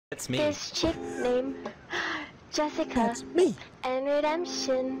That's me. This chick named Jessica. That's me. And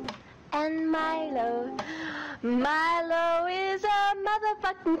Redemption. And Milo. Milo is a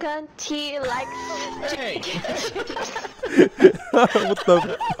motherfucking cunt. He likes What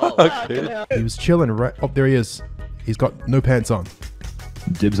the fuck, dude? He was chilling right... Oh, there he is. He's got no pants on.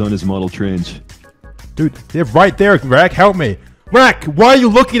 Dibs on his model trains. Dude, they're right there, Rack. Help me. Rack, why are you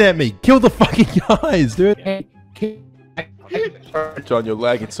looking at me? Kill the fucking guys, dude. John, you're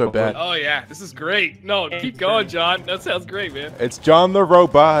lagging so bad. Oh yeah, this is great. No, keep going, John. That sounds great, man. It's John the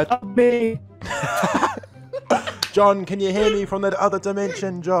robot. Me. John, can you hear me from that other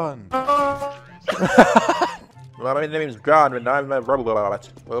dimension, John? Well, my name is John, and I'm a robot.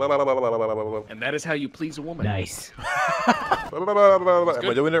 And that is how you please a woman. Nice. Am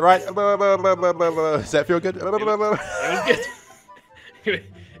I doing it right? Does that feel good? It was good.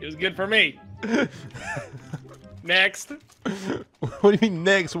 It was good for me. Next. What do you mean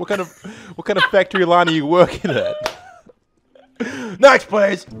next? What kind of factory line are you working at? Next,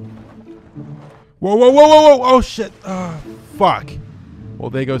 please. Whoa, whoa, whoa, whoa, whoa! Oh shit! Oh, fuck. Well,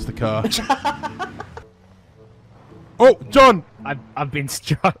 there goes the car. Oh, John! I've been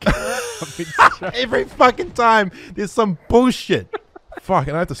struck. I've been struck. Every fucking time there's some bullshit. Fuck,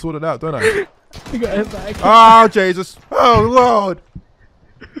 and I have to sort it out, don't I? I got hit back. Oh Jesus! Oh Lord!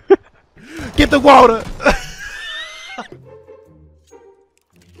 Get the water!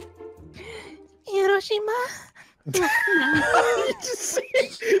 Hiroshima.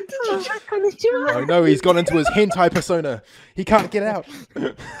 Oh no, he's gone into his hentai persona. He can't get out.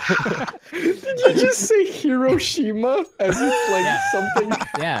 Did you just say Hiroshima as it's like something?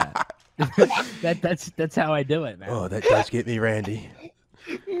 Yeah. that's how I do it, man. Oh, that does get me, Randy.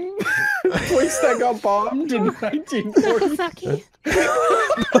 Place that got bombed in 1940.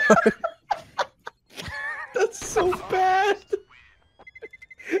 That's so bad.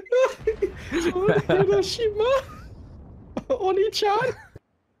 Hiroshima. Oni-chan.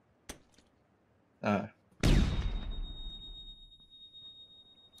 And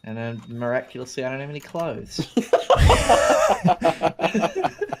then miraculously, I don't have any clothes.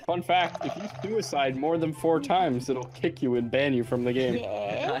 Fun fact: if you suicide more than 4 times, it'll kick you and ban you from the game.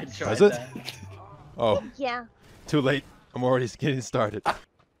 Yeah. I tried Is it? that. Oh, Yeah. too late. I'm already getting started.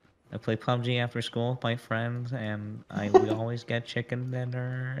 I play PUBG after school with my friends, and we always get chicken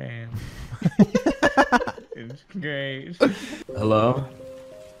dinner, and it's great. Hello,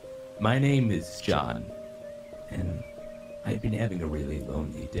 my name is John, and I've been having a really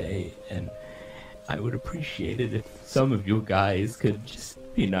lonely day, and I would appreciate it if some of you guys could just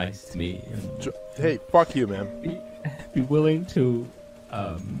be nice to me and Hey, fuck you, man. be willing to,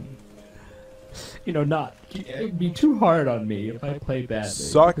 not be too hard on me if I play badly.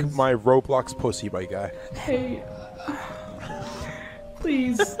 Suck because- my Roblox pussy, my guy. Hey,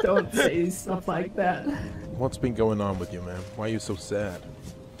 please don't say stuff like that. What's been going on with you, man? Why are you so sad?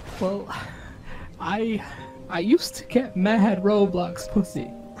 Well, I used to get mad Roblox pussy,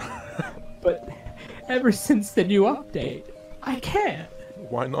 but ever since the new update, I can't.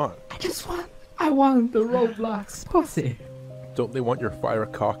 Why not? I want the Roblox pussy. Don't they want your fire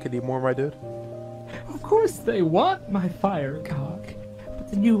cock anymore, my dude? Of course they want my fire cock, but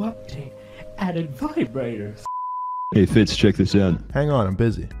the new update added vibrators. Hey Fitz, check this out. Hang on, I'm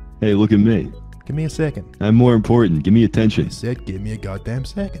busy. Hey, look at me. Give me a second. I'm more important. Give me attention. I said give me a goddamn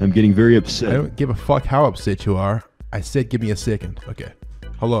second. I'm getting very I upset. don't give a fuck how upset you are. I said give me a second. Okay.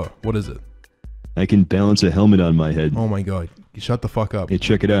 Hello, what is it? I can balance a helmet on my head. Oh my god. Shut the fuck up. Hey,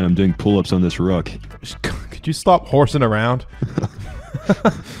 check it out. I'm doing pull-ups on this rock. Could you stop horsing around?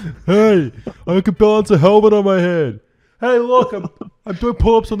 Hey, I can balance a helmet on my head. Hey, look, I'm doing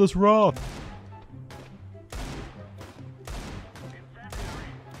pull-ups on this rock.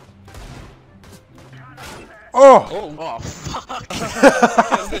 Oh fuck.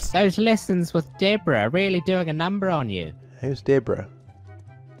 Those lessons with Deborah are really doing a number on you. Who's Deborah?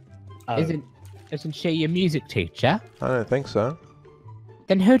 Isn't she your music teacher? I don't think so.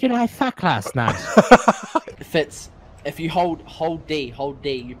 Then who did I fuck last night? Fitz, if you hold D,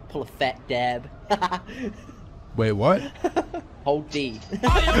 you pull a fat dab. Wait, what? Hold D.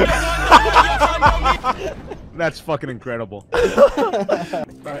 That's fucking incredible.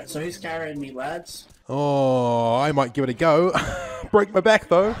 Right, so who's carrying me, lads? Oh, I might give it a go. Break my back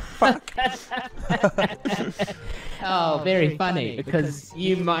though. Fuck. Oh, very funny, because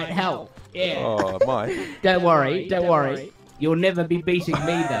you might help. Yeah. Oh, my. Don't worry. You'll never be beating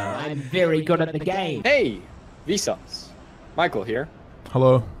me, though. I'm very good at the game. Hey, Vsauce. Michael here.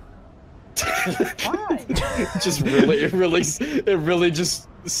 Hello. Why? Just really, it really just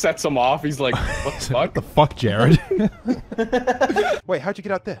sets him off. He's like, what the fuck? What the fuck, Jared? Wait, how'd you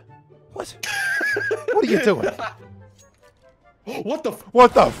get out there? What? What are you doing? What the?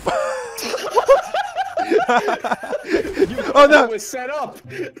 What the fuck? Oh no! It was set up.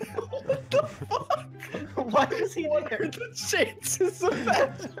 What the fuck? Why is he What there? are the chances of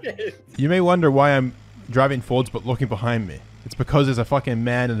that shit? You may wonder why I'm driving forwards but looking behind me. It's because there's a fucking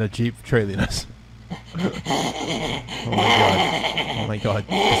man in a Jeep trailing us. Oh my god. Oh my god.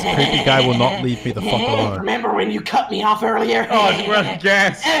 This creepy guy will not leave me the fuck alone. Remember when you cut me off earlier? Oh, we're out of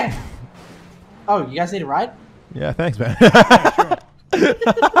gas. Oh, you guys need a ride? Yeah, thanks, man.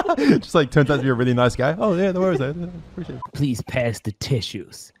 Just like turns out to be a really nice guy. Oh yeah, no worries. I appreciate it. Please pass the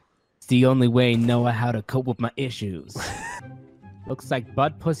tissues. It's the only way I know how to cope with my issues. Looks like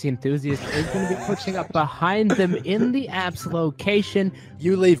Butt Pussy Enthusiast is going to be pushing up behind them in the app's location.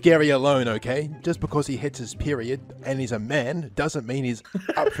 You leave Gary alone, okay? Just because he hits his period and he's a man doesn't mean he's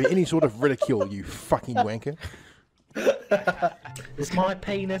up for any sort of ridicule, you fucking wanker. Is my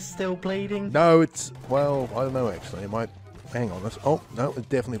penis still bleeding? No, it's, well, I don't know actually. It might, hang on. Oh, no, it's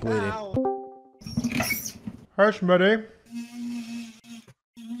definitely bleeding. Hi, Schmitty.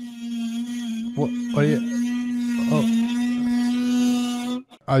 What are you? Oh.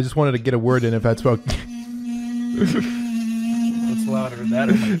 I just wanted to get a word in if that's about. What's louder, that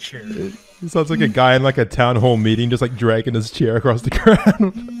or my chair? It sounds like a guy in like a town hall meeting, just like dragging his chair across the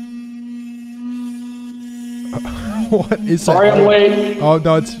ground. What is Sorry, that? I'm late. Oh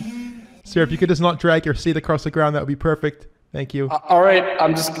no, it's. Sir, if you could just not drag your seat across the ground, that would be perfect. Thank you. All right,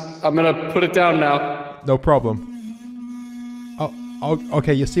 I'm gonna put it down now. No problem. Oh,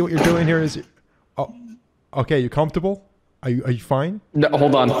 okay. You see what you're doing here is. Oh, okay. You comfortable? Are you fine? No,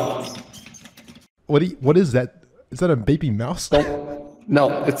 hold on. What is that? Is that a baby mouse?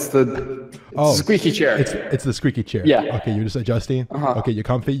 No, it's the squeaky chair. It's the squeaky chair. Yeah. Okay, you're just adjusting. Okay, you're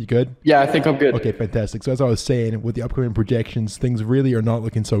comfy. You good? Yeah, I think I'm good. Okay, fantastic. So as I was saying, with the upcoming projections, things really are not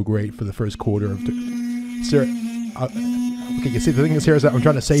looking so great for the first quarter of. Sir, okay. You see, the thing is here is that I'm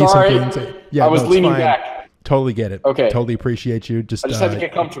trying to say something. Yeah, I was leaning fine. back. Totally get it. Okay. Totally appreciate you. I just have to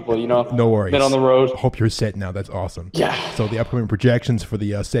get comfortable, you know. No worries. Been on the road. Hope you're set now. That's awesome. Yeah. So the upcoming projections for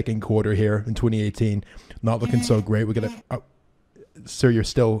the second quarter here in 2018, not looking so great. We're gonna, sir, you're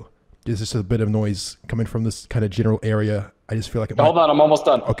still. There's just a bit of noise coming from this kind of general area. I just feel like it. Hold on, I'm almost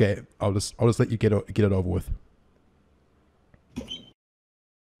done. Okay, I'll just let you get it over with.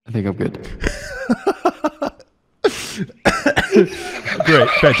 I think I'm good. Great,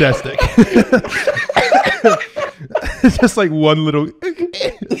 fantastic. It's just like one little.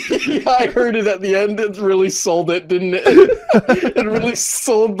 Yeah, I heard it at the end. It really sold it, didn't it? It really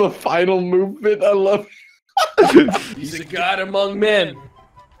sold the final movement. I love it. He's a god among men.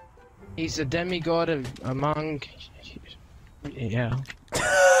 He's a demigod among. Yeah.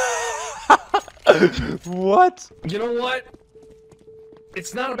 What? You know what?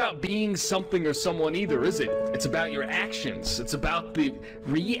 It's not about being something or someone either, is it? It's about your actions. It's about the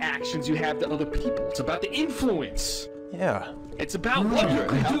reactions you have to other people. It's about the influence. Yeah. It's about what you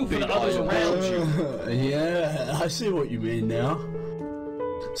can do for the others around you. Yeah, I see what you mean now.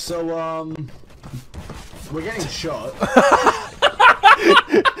 So, we're getting shot.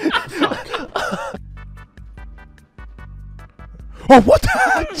 Oh, what?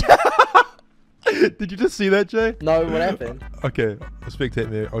 Did you just see that, Jay? No, what happened? Okay, spectate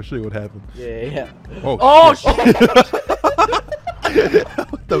me. I'll show you what happened. Yeah. Oh shit.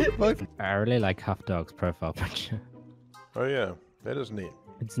 What the fuck? I really like Huff Dog's profile picture. Oh yeah, that is neat.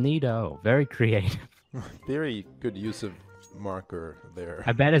 It's neato. Very creative. Very good use of marker there.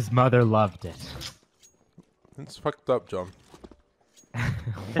 I bet his mother loved it. It's fucked up, John.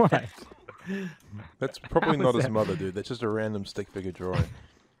 What? That's probably How not is his that? mother, dude. That's just a random stick figure drawing.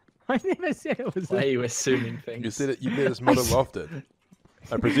 I never said it was. Why are you assuming things? You said it. You said his mother loved it.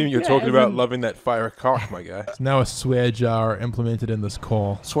 I presume you're Yeah, talking as about in- loving that fire cock, my guy. It's now a swear jar implemented in this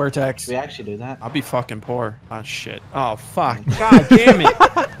call. Swear text. We actually do that. I'll be fucking poor. Oh shit. Oh fuck. God damn it.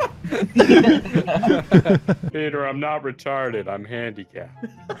 Peter, I'm not retarded. I'm handicapped.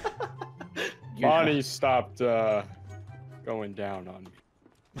 Bonnie stopped going down on me.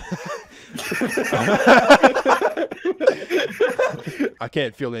 I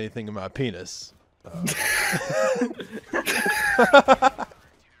can't feel anything in my penis. I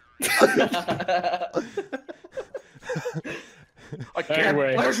can't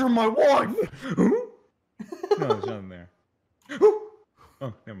Anyway. pleasure my wife. No, there's nothing there.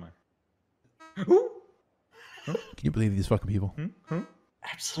 Oh, never mind. Can you believe these fucking people?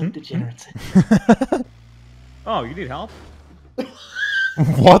 Absolute degeneracy. Oh, you need help?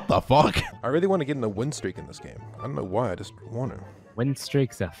 What the fuck? I really want to get in a win streak in this game. I don't know why, I just want to. Win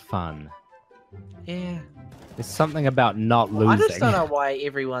streaks are fun. Yeah. There's something about not losing. I just don't know why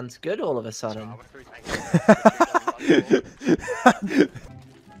everyone's good all of a sudden.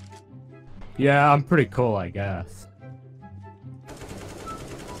 Yeah, I'm pretty cool, I guess.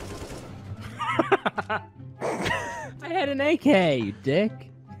 I had an AK, you dick.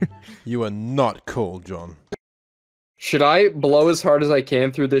 You are not cool, John. Should I blow as hard as I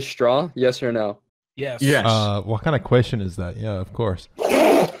can through this straw? Yes or no? Yes. Yes. What kind of question is that? Yeah, of course.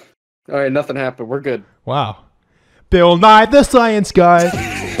 Alright, nothing happened. We're good. Wow. Bill Nye the Science Guy.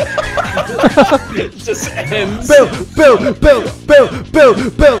 It just ends. Bill.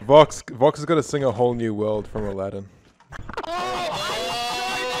 Vox is gonna sing A Whole New World from Aladdin.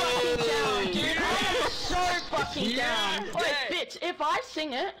 Wait, Fitz, if I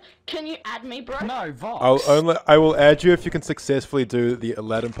sing it, can you add me, bro? No, Vox. I will add you if you can successfully do the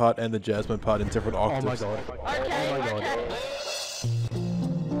Aladdin part and the Jasmine part in different octaves. Oh my god. Okay.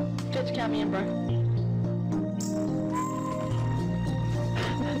 Fitz, count me in, bro.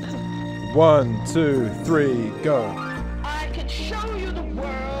 1, 2, 3, go. I could show you the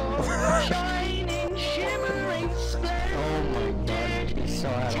world, shining, shimmering, splendid. Oh my god. He's so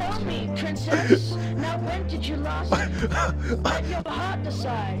happy. Tell me, princess, now when did you last let your heart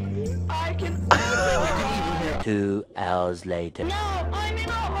decide? I can 2 hours later. Now I'm in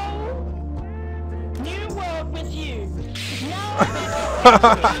a whole new world with you. Now I'm in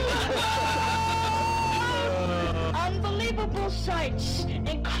a unbelievable sights,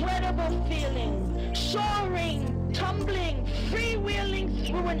 incredible feeling, soaring, tumbling, freewheeling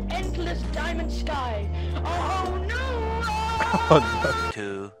through an endless diamond sky. Oh no!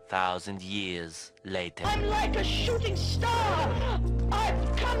 2,000 years later. I'm like a shooting star.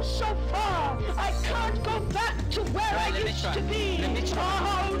 I've come so far. I can't go back to where I used to be.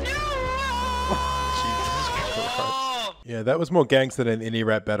 Oh no! Yeah, that was more gangster than any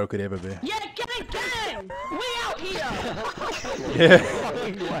rap battle could ever be. Yeah, gang! We out here! Yeah.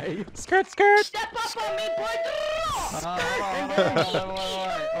 Skirt. Step up on me, boy!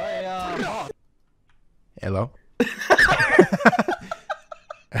 Hello.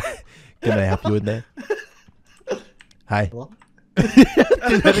 Can I help you with that? Hi. Do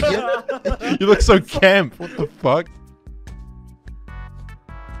that again? You look so camp. What the fuck?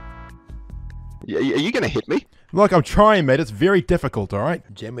 Are you gonna hit me? Look, I'm trying, mate. It's very difficult, alright?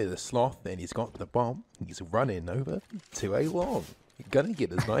 Jimmy the Sloth, and he's got the bomb. He's running over to a lawn. He's gonna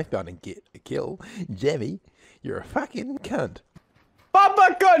get his knife out and get a kill. Jimmy, you're a fucking cunt.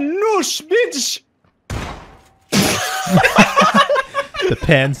 Baba Ganoush, bitch! The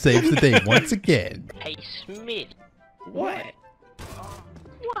pan saves the day once again. Hey, Smith. What?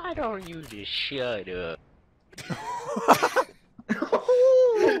 Why don't you just shut up?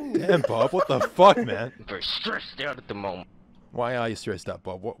 Damn, Bob, what the fuck, man? I'm very stressed out at the moment. Why are you stressed out,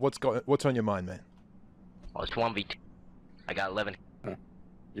 Bob? What's on your mind, man? Oh, it's 1v2. I got 11.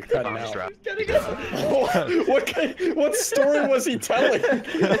 You're cutting out. What story was he telling?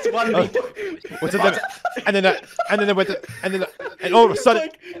 It's 1v2. What's it? And all of a sudden,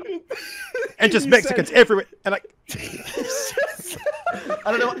 and just Mexicans everywhere, and like,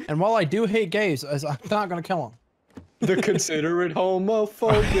 I don't know. And while I do hate gays, I'm not gonna kill them. The considerate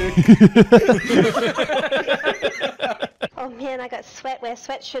homophobic. Oh man, I got sweat where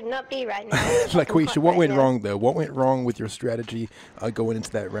sweat should not be right now. like, Quisha, what went wrong though? What went wrong with your strategy going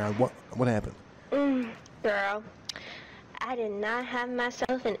into that round? What happened? Girl, I did not have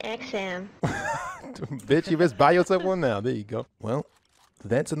myself an exam. Bitch, you best buy yourself one now. There you go. Well,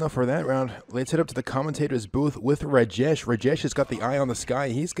 that's enough for that round. Let's head up to the commentator's booth with Rajesh. Rajesh has got the eye on the sky.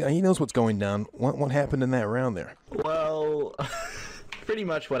 He knows what's going down. What happened in that round there? Well, pretty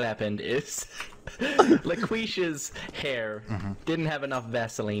much what happened is LaQuisha's hair didn't have enough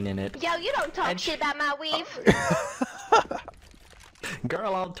Vaseline in it. Yo, you don't talk shit about my weave.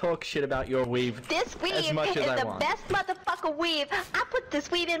 Girl, I'll talk shit about your weave This weave as much is as I the want. best motherfucker weave. I put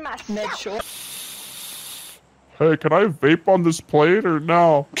this weave in myself. Hey, can I vape on this plate or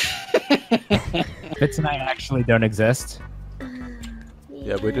no? Fitz and I actually don't exist.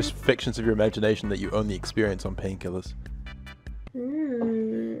 Yeah, we're just fictions of your imagination that you only experience on painkillers.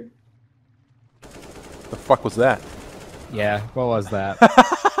 The fuck was that? Yeah, what was that?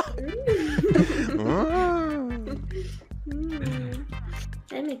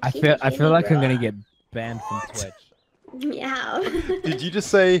 I feel like I'm gonna get banned from Twitch. Meow. Did you just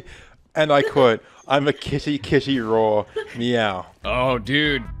say, and I quote, "I'm a kitty raw meow"? Oh,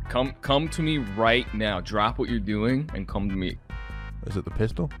 dude, come to me right now. Drop what you're doing and come to me. Is it the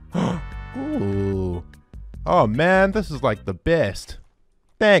pistol? Ooh. Oh man, this is like the best.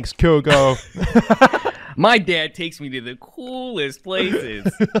 Thanks, Kogo. My dad takes me to the coolest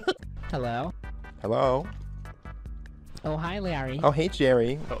places. Hello. Hello. Oh, hi, Larry. Oh, hey,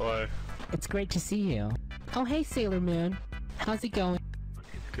 Jerry. Hello. It's great to see you. Oh, hey, Sailor Moon. How's it going?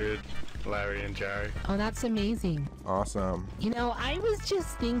 Good, Larry and Jerry. Oh, that's amazing. Awesome. You know, I was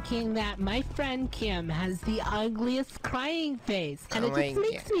just thinking that my friend Kim has the ugliest crying face, and it just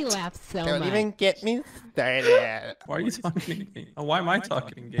makes me laugh so Don't much. even get me started. Why are you talking to me? Oh, why am I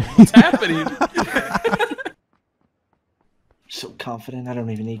talking again? What's happening? So confident, I don't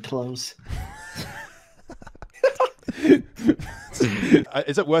even need clothes.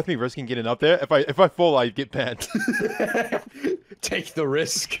 Is it worth me risking getting up there? If I fall, I get banned. Take the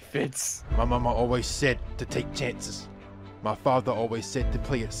risk, Fitz. My mama always said to take chances. My father always said to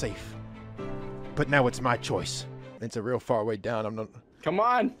play it safe. But now it's my choice. It's a real far way down. I'm not. Come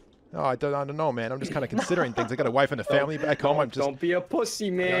on. Oh, I don't know, man. I'm just kind of considering things. I got a wife and a family back home. I'm just. Don't be a pussy,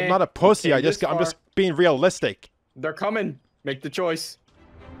 man. I'm not a pussy. You I'm came just this far. being realistic. They're coming. Make the choice.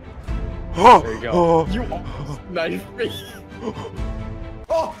 Oh, There you go. oh. You almost knifed me.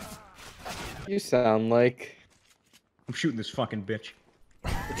 Oh! You sound like... I'm shooting this fucking bitch.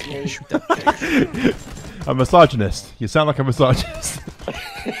 Shoot that bitch. A misogynist. You sound like a misogynist.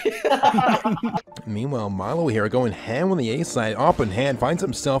 Meanwhile, Milo here going ham on the A side, up in hand, finds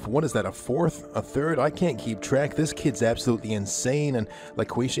himself, what is that, a fourth, a third? I can't keep track. This kid's absolutely insane. And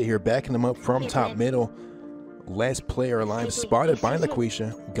LaQuisha here backing him up from top middle. Last player alive spotted by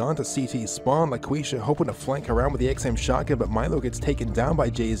LaQuisha. Gone to CT spawn. LaQuisha hoping to flank around with the XM shotgun, but Milo gets taken down by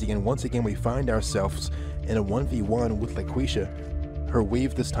Jay-Z, and once again we find ourselves in a 1v1 with LaQuisha. Her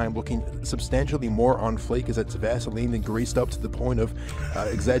wave this time looking substantially more on flake as it's Vaseline and greased up to the point of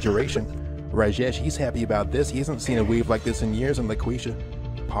exaggeration. Rajesh, he's happy about this. He hasn't seen a wave like this in years, and LaQuisha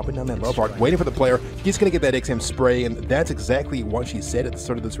popping down that love heart, waiting for the player. He's gonna get that XM spray, and that's exactly what she said at the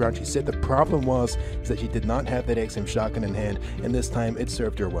start of this round. She said the problem was that she did not have that XM shotgun in hand, and this time it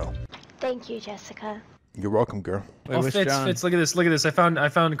served her well. Thank you, Jessica. You're welcome, girl. Oh, Fitz, look at this, look at this. I found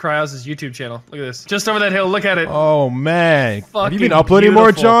Cryos' YouTube channel. Look at this. Just over that hill, look at it. Oh man, have you been Fucking uploading more,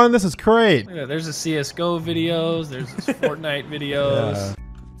 beautiful. John? This is great. Look at that. There's the CSGO videos, there's the Fortnite videos.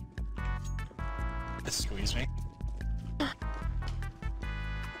 Squeeze me.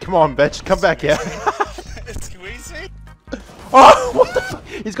 Come on, bitch, come back here. Squeeze me? Oh, what the fuck?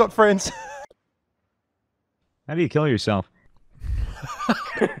 He's got friends. How do you kill yourself?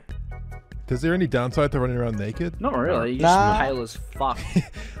 Is there any downside to running around naked? Not really. You're just pale as fuck.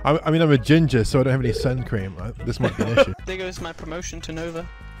 I mean, I'm a ginger, so I don't have any sun cream. This might be an issue. There goes my promotion to Nova.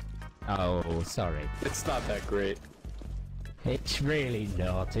 Oh, sorry. It's not that great. It's really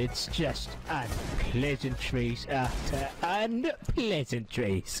not. It's just unpleasantries after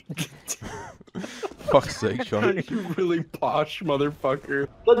unpleasantries. Fuck's sake, Sean. You really posh motherfucker.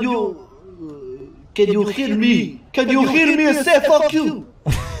 Can you hear me? Can you hear me and say fuck you?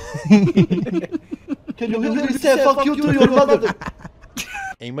 Can you hear me say fuck you to your mother?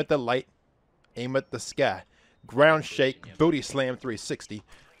 Aim at the light. Aim at the sky. Ground shake. Booty slam 360.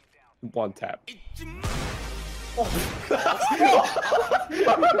 One tap. Do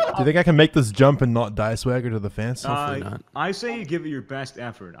you think I can make this jump and not die swagger to the fans? Hopefully not. I say you give it your best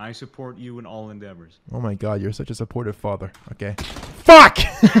effort. I support you in all endeavors. Oh my god, you're such a supportive father. Okay. Fuck!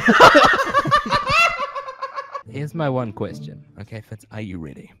 Here's my one question. Okay, Fitz, are you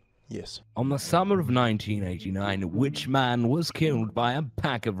ready? Yes. On the summer of 1989, which man was killed by a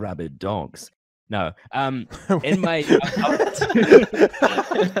pack of rabid dogs? No. In my... The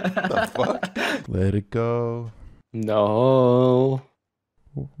fuck? Let it go. No.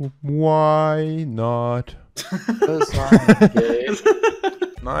 Why not?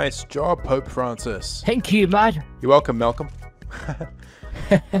 Nice job, Pope Francis. Thank you, mate. You're welcome, Malcolm.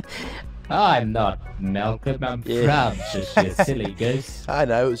 I'm not Malcolm, I'm Francis, you silly goose. I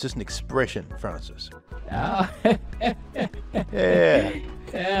know, it was just an expression, Francis. Oh. Yeah.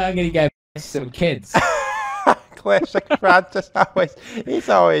 I'm gonna go some kids. Classic Francis, he's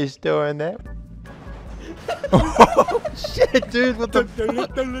always doing that. Oh shit, dude, what the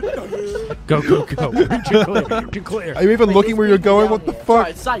fuck? Go, go, go. You're clear. Are you even looking where you're going? What the fuck?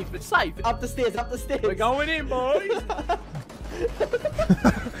 It's safe, it's safe. Up the stairs, up the stairs. We're going in, boys.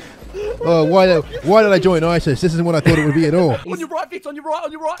 Oh, why did I join ISIS? This isn't what I thought it would be at all. On your right, Fitz, on your right,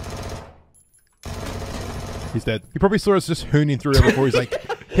 on your right. He's dead. He probably saw us just hooning through there before.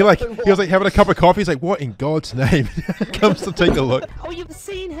 He was like having a cup of coffee. He's like, what in God's name? Comes to take a look. Oh, you've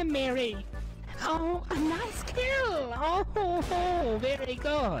seen him, Mary. Oh, a nice kill. Oh, very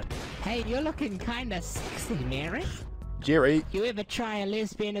good. Hey, you're looking kind of sexy, Mary. Jerry. You ever try a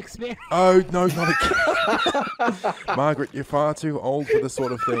lesbian experience? Oh, no, not again. Margaret, you're far too old for this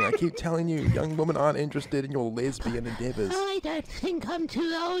sort of thing. I keep telling you, young women aren't interested in your lesbian endeavors. I don't think I'm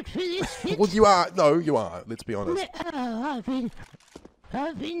too old for this, Fitz. Well, you are. No, you are. Let's be honest. Oh,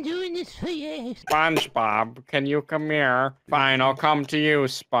 I've been doing this for years. SpongeBob, can you come here? Fine, I'll come to you,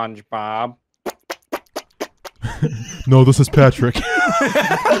 SpongeBob. No, this is Patrick.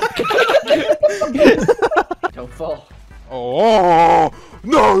 Don't fall. Oh,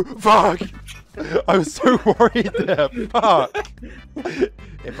 no, fuck. I was so worried there. Fuck.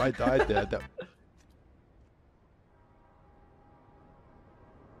 If I died there, that...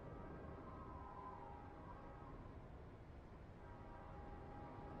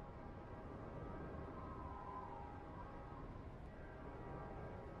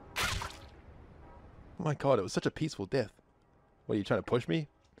 Oh my god, it was such a peaceful death. What, are you trying to push me?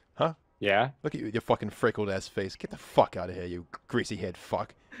 Huh? Yeah? Look at you with your fucking freckled ass face. Get the fuck out of here, you greasy head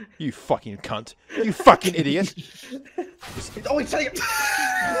fuck. You fucking cunt. You fucking idiot. Oh, he's telling you.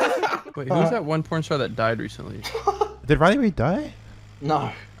 Wait, who's that one porn star that died recently? Did Riley Reid die?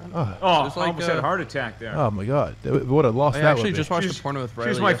 No. Oh, Oh, Just I like, almost had a heart attack there. oh my god. We would have lost I that actually one. just watched a porno with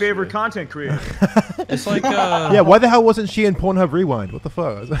Riley. She's my favorite yesterday. content creator. It's like, yeah, why the hell wasn't she in Pornhub Rewind? What the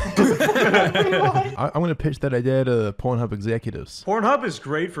fuck? I'm gonna pitch that idea to Pornhub executives. Pornhub is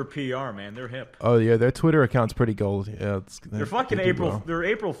great for PR, man. They're hip. Oh yeah, their Twitter account's pretty gold. Yeah, Their fucking they do April, well. their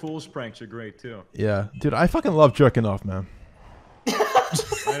April Fool's pranks are great too. Yeah, dude, I fucking love jerking off, man.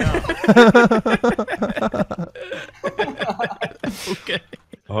 Okay.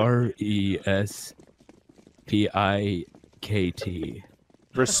 RESPIKT.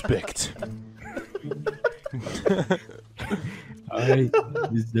 Respect. I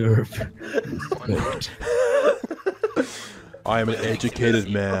deserve respect. I am an educated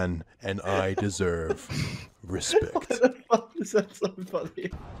man, and I deserve respect. What the fuck is that so funny?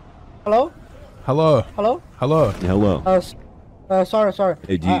 Hello? Hello. Hello? Hello. Hello. Sorry.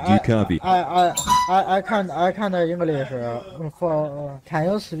 Hey, do you copy? I can't English. Can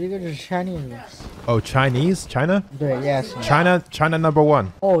you speak Chinese? Oh, Chinese? China? Yes. China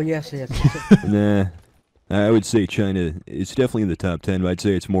 #1. Oh, yes. Nah. I would say China. It's definitely in the top 10, but I'd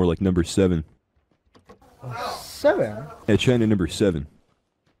say it's more like number 7. 7? Yeah, China number 7.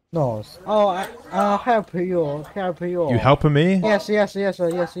 No. Oh, I help you. You helping me? Yes. Okay.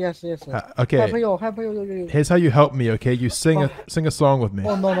 Help you. Here's how you help me, okay? You sing a song with me.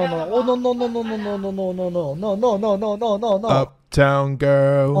 Oh no. No. Uptown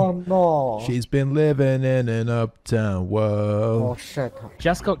girl. Oh no. She's been living in an uptown world. Oh shit.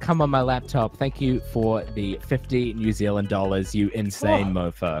 Just got come on my laptop. Thank you for the 50 New Zealand dollars, you insane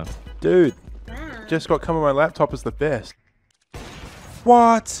mofo. Dude, just got come on my laptop is the best.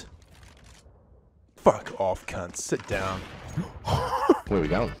 What? Fuck off, cunt. Sit down. Where are we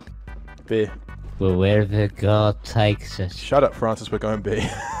going? B. Well, where the God takes us. Shut up, Francis. We're going B.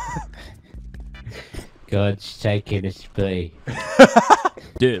 God's taking us B.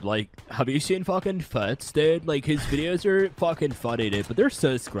 Dude, like, have you seen fucking Fitz, dude? Like, his videos are fucking funny, dude, but they're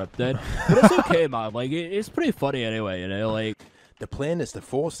so scripted. But it's okay, man. Like, it's pretty funny anyway, you know? Like, the plan is to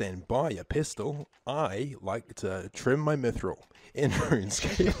force and buy a pistol. I like to trim my mithril in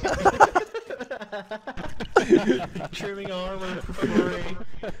RuneScape. Trimming armor for free.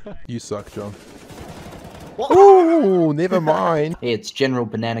 You suck, John. Ooh, never mind. Hey, it's General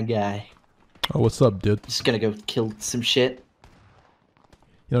Banana Guy. Oh, what's up, dude? Just gonna go kill some shit.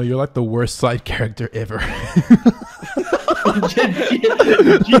 You know, you're like the worst side character ever.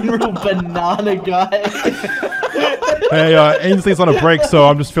 General Banana Guy. Hey, Ainsley's on a break, so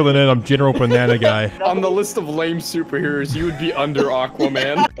I'm just filling in. I'm General Banana Guy. On the list of lame superheroes, you would be under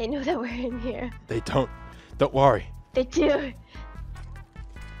Aquaman. They know that we're in here. They don't. Don't worry. They do.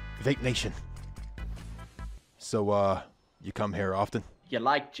 Vape Nation. So, you come here often? You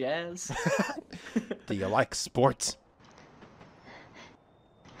like jazz? Do you like sports?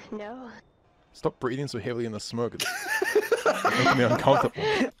 No. Stop breathing so heavily in the smoke. It's making me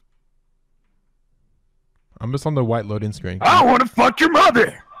uncomfortable. I'm just on the white loading screen. I want to fuck your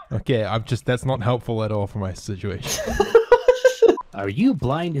mother! Okay, that's not helpful at all for my situation. Are you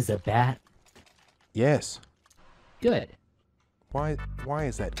blind as a bat? Yes. Good. Why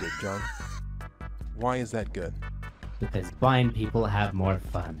is that good, John? Why is that good? Because blind people have more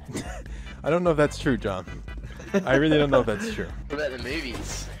fun. I don't know if that's true, John. I really don't know if that's true. What about the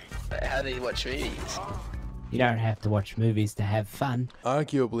movies? How do you watch movies? You don't have to watch movies to have fun.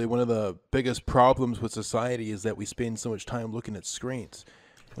 Arguably, one of the biggest problems with society is that we spend so much time looking at screens.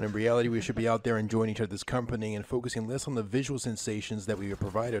 When in reality, we should be out there enjoying each other's company and focusing less on the visual sensations that we are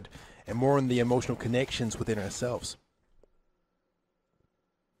provided and more on the emotional connections within ourselves.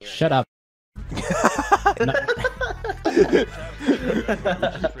 Shut up.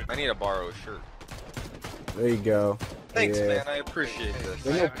 I need to borrow a shirt. There you go. Thanks, Yeah. man. I appreciate this.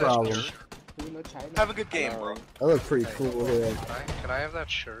 No problem. Have a good game, bro. I look pretty cool here. Can I have that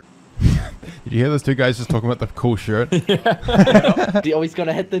shirt? Did you hear those two guys just talking about the cool shirt? You always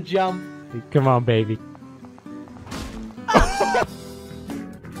gotta hit the jump. Come on, baby.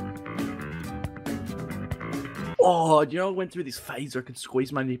 Oh, you know, I went through this phase where I could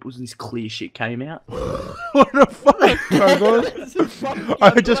squeeze my nipples and this clear shit came out. What the fuck?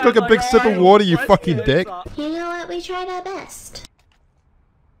 I just took a big sip of water, you fucking dick. You know what? We tried our best.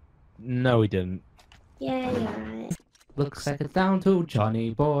 No, we didn't. Yeah, you're right. Looks like it's down to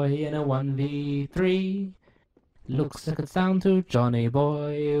Johnny Boy in a 1v3. Looks like it's down to Johnny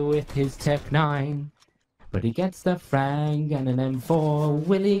Boy with his Tech 9. But he gets the frag and an M4.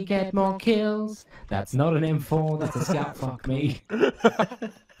 Will he get more kills? That's not an M4, that's a scout, fuck me.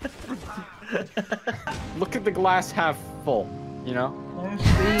 Look at the glass half full, you know?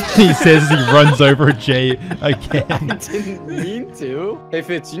 He says he runs over Jay again. I didn't mean to. Hey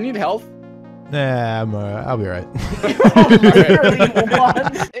Fitz, you need help? Nah, I'm alright. I'll be right.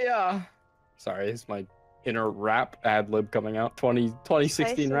 Yeah. Sorry, it's my inner rap ad lib coming out.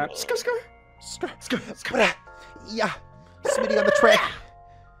 2016 rap. Yeah. Smitty on the track.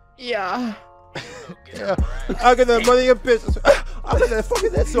 Yeah. Yeah. I got the money in business. I got that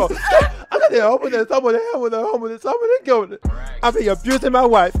fucking that song. I got that open this. I'm gonna hell with the home with this. I'm gonna go with it. I've been abusing my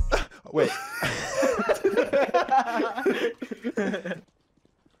wife. Wait.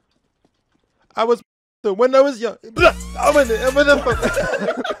 I was when I was young. I'm in the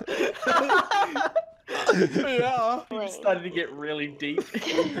Yeah. You started to get really deep.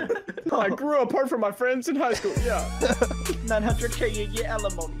 I grew apart from my friends in high school. Yeah. 900K a year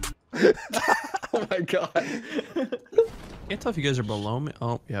alimony. Oh my god. Can't tell if you guys are below me.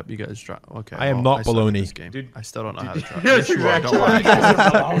 Oh, yep, you guys drop. Okay. I am not suck at baloney. this game. Dude, I still don't know how to try. Yes, you are. Don't lie.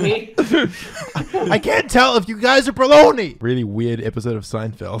 I can't tell if you guys are baloney. Really weird episode of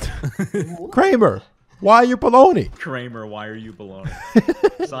Seinfeld. Kramer, why are you baloney? Kramer, why are you baloney?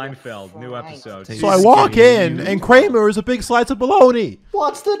 Seinfeld, new episode. So I walk in, and Kramer is a big slice of baloney.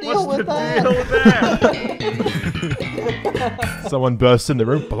 What's the deal with that? Someone bursts in the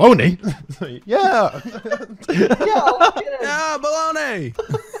room. Baloney? Yeah. Yeah, baloney.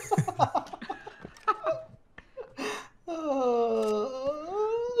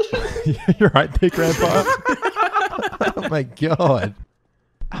 You're right there, Grandpa. Oh my god.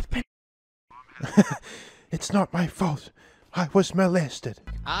 It's not my fault. I was molested.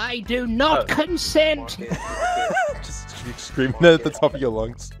 I do not consent. Just screaming at the top of your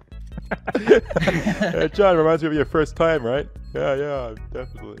lungs. John, reminds me of your first time, right? Yeah,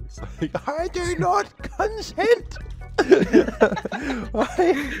 definitely. It's like, I do not consent. I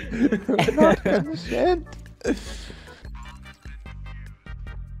do not consent.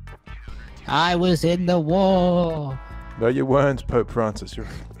 I was in the war. No, you weren't, Pope Francis. You're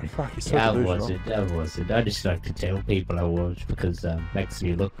fucking so delusional. I wasn't. I just like to tell people I was because makes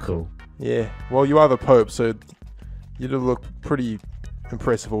me look cool. Yeah, well, you are the Pope, so you do look pretty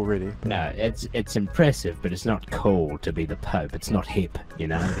impressive already. No, it's impressive, but it's not cool to be the Pope. It's not hip, you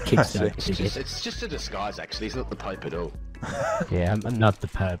know. The kids don't dig it. It's just a disguise, actually. He's not the Pope at all. Yeah, I'm not the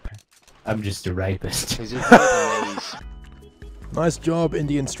Pope. I'm just a rapist. He's a Vietnamese. Nice job,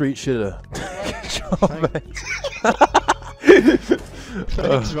 Indian street shitter. Good job, mate.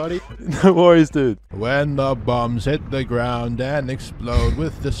 Thanks, buddy. No worries, dude. When the bombs hit the ground and explode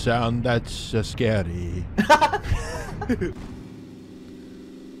with the sound that's scary.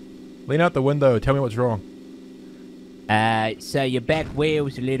 Lean out the window. Tell me what's wrong. So your back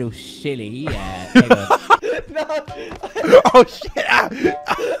wheel's a little silly. Hang on. Oh shit!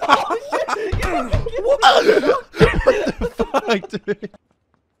 Oh shit! What the fuck, dude?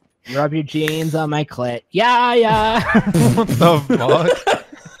 Rub your jeans on my clit. Yeah. What the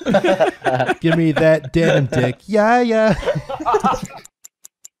fuck? Give me that denim dick. Yeah.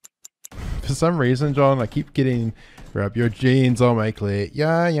 For some reason, John, I keep getting rub your jeans on my clit.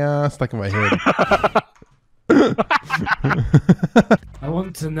 Yeah, stuck in my head. I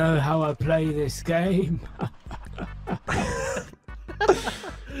want to know how I play this game.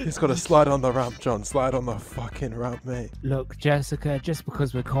 He's got to slide on the ramp, John. Slide on the fucking ramp, mate. Look, Jessica, just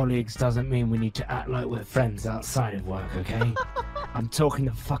because we're colleagues doesn't mean we need to act like we're friends outside of work, okay? I'm talking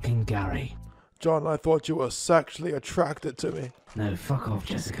to fucking Gary. John, I thought you were sexually attracted to me. No, fuck off,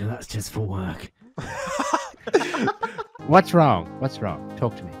 Jessica. That's just for work. What's wrong?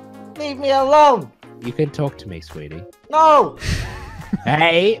 Talk to me. Leave me alone. You can talk to me, sweetie. No.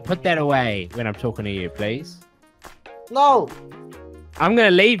 Hey, put that away when I'm talking to you, please. No. I'm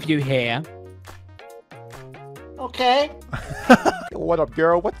gonna leave you here. Okay. What up,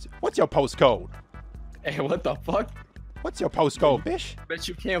 girl? What's your postcode? Hey, what the fuck? What's your postcode, bitch? Bet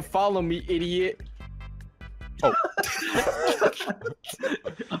you can't follow me, idiot. Oh.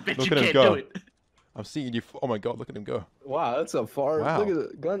 I bet Look you at him can't go. do it. I'm seeing you. Oh my god, look at him go. Wow, that's a far. Wow. Look at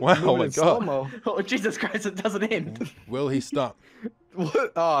the gun. Wow, moving oh my in god. slow-mo. Oh, Jesus Christ, it doesn't end. Will he stop?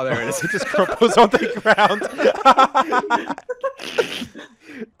 What? Oh, there it is. He just crumples on the ground.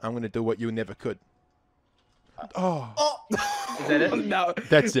 I'm gonna do what you never could. Oh. Is that it? No.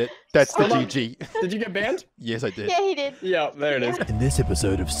 That's it. That's the Hold on. GG. Did you get banned? Yes, I did. Yeah, he did. Yeah, there it is. In this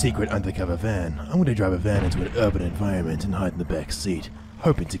episode of Secret Undercover Van, I'm going to drive a van into an urban environment and hide in the back seat,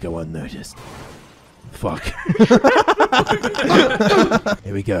 hoping to go unnoticed. Fuck.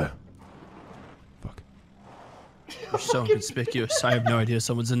 Here we go. You're so conspicuous. I have no idea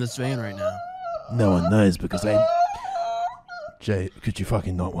someone's in this van right now. No one knows because I... Jay, could you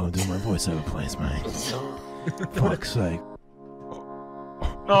fucking not want to do my voiceover, please, mate? Fuck's sake.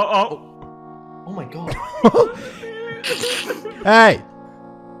 Oh my god. Hey!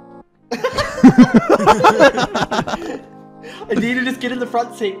 I need to just get in the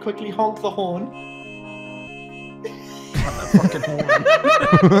front seat, quickly honk the horn. Fucking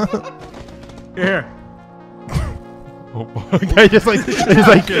horn. Here. Oh, okay, they just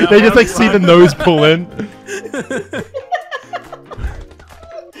see the nose pull in.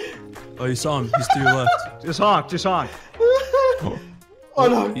 Oh, you saw him. He's to your left. Just honk. Just honk. Oh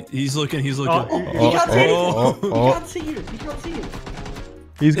no. He's looking. He's looking. He can't see anything. He can't see you. He can't see you.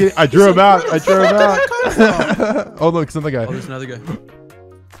 He's getting. I drew him out. I drew him out. Oh look, it's another guy. Oh, there's another guy.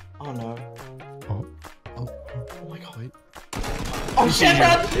 Oh no. Oh. Oh my god. Wait. Oh shit,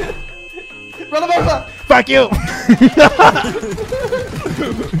 run! Run him over! Fuck you!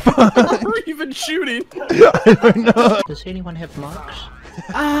 We're even shooting. I don't know. Does anyone have marks?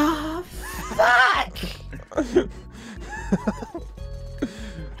 Ah, fuck!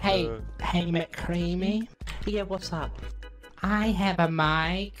 Hey, McCreamy. Yeah, what's up? I have a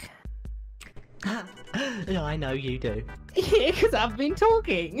mic. Yeah, I know you do. Yeah, because I've been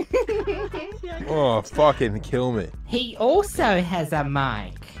talking. Oh, fucking kill me. He also has a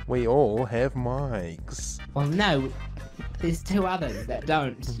mic. We all have mics. Well, no, there's two others that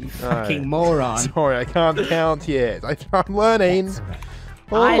don't, you No. fucking moron. Sorry, I can't count yet. I'm learning.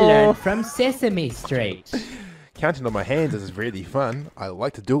 I Oh. learned from Sesame Street. Counting on my hands is really fun. I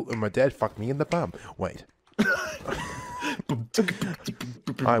like to do it when my dad fucked me in the bum. Wait.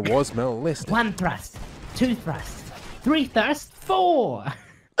 I was molested. 1 thrust, 2 thrusts, 3 thrusts, 4.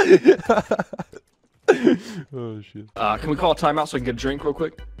 Oh shit. Can we call a timeout so I can get a drink real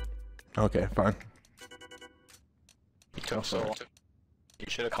quick? Okay, fine. So, you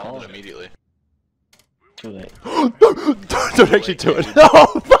should have called it immediately. Too late. Don't actually do it. No!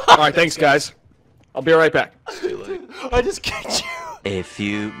 Alright, thanks guys. I'll be right back. I just kicked you. A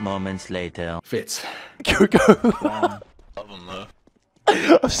few moments later. Fitz. Go. Love him though.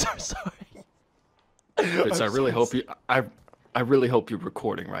 I'm so sorry. Fitz, I really hope you. I really hope you're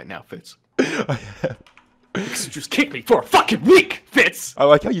recording right now, Fitz. I am. Because you just kicked me for a fucking week, Fitz. I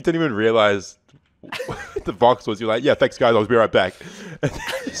like how you didn't even realize the box was. You're like, yeah, thanks guys, I'll be right back. And then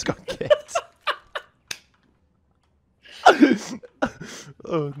you just got kicked.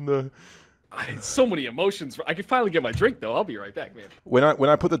 Oh no. I had so many emotions. I can finally get my drink though. I'll be right back, man. When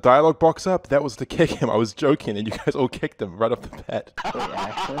I put the dialogue box up, that was to kick him. I was joking, and you guys all kicked him right off the bat.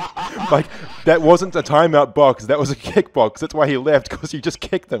 Like that wasn't a timeout box. That was a kick box. That's why he left, because you just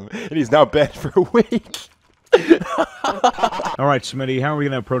kicked him, and he's now banned for a week. All right, Smitty, how are we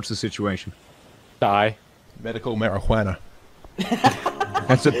going to approach the situation? Die. Medical marijuana.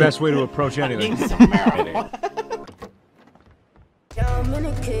 That's the best way to approach anything. I'm in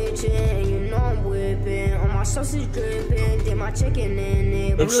the kitchen, you know I'm whipping. On my sausage dripping, did my chicken in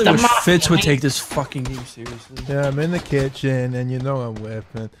it. I really wish Fitz would take this fucking game seriously. Yeah, I'm in the kitchen, and you know I'm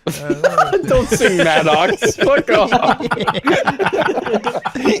whipping. Don't sing Maddox. Fuck off.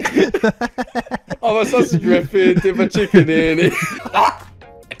 Oh, my sausage dripping, did my chicken in it. I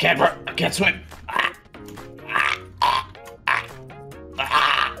can't swim.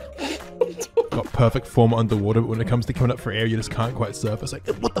 Got perfect form underwater, but when it comes to coming up for air, you just can't quite surface. Like,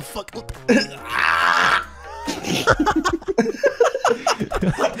 what the fuck? What the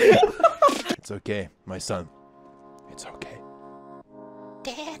It's okay, my son. It's okay.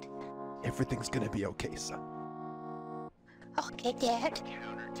 Dad? Everything's gonna be okay, son. Okay, Dad.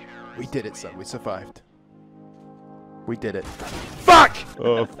 We did it, son. We survived. We did it. Fuck!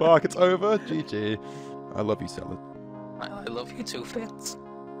 Oh, fuck. It's over. GG. I love you, Salad. I love you too, Fitz.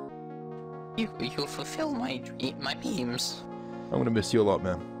 You fulfill my dream, my dreams. I'm gonna miss you a lot,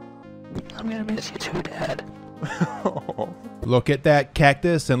 man. I'm gonna miss you too, Dad. Look at that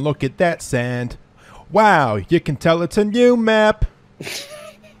cactus and look at that sand. Wow, you can tell it's a new map.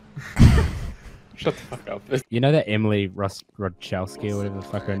 Shut the fuck up. You know that Emily Rodchowski or whatever the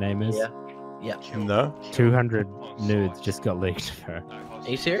fuck her name is? Yeah. Yeah. No. 200 nudes just got leaked of her. Are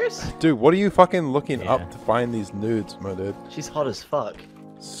you serious? Dude, what are you fucking looking up to find these nudes, my dude? She's hot as fuck.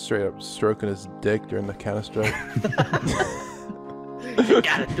 Straight up stroking his dick during the counter strike. You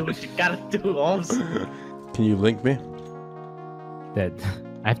gotta do what you gotta do, Holmes. Can you link me? That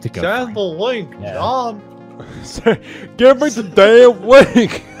I have to go. Send the link, John. Give me the damn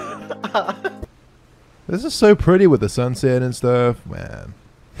link. This is so pretty with the sunset and stuff, man.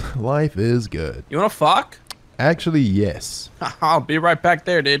 Life is good. You wanna fuck? Actually, yes. I'll be right back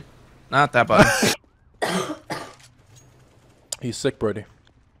there, dude. Not that bad. He's sick, Brody.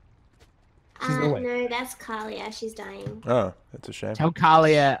 No, that's Kalia. She's dying. Oh, that's a shame. Tell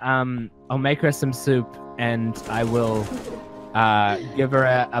Kalia, I'll make her some soup and I will give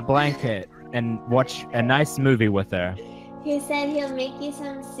her a blanket and watch a nice movie with her. He said he'll make you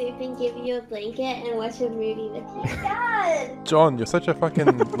some soup and give you a blanket and watch a movie with you. Dad! John, you're such a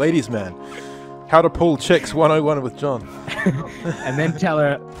fucking ladies' man. How to pull chicks 101 with John. And then tell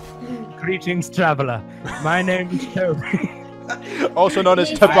her, greetings, traveler. My name is Toby. Also known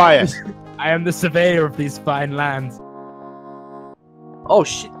as Tobias. I am the surveyor of these fine lands. Oh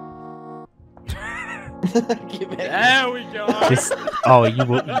shit. There we go. Just, oh, you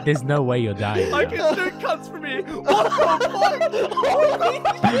will. There's no way you're dying. I now. can do cuts for me. What the fuck?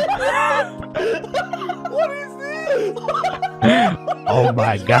 What is this? Oh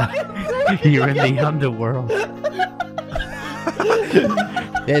my god. You're in the underworld.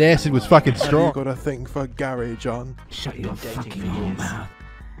 That acid was fucking strong. You got a thing for Gary, John. Shut your fucking whole mouth.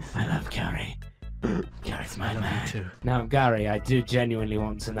 I love Gary. Gary's my man. Too. Now, Gary, I do genuinely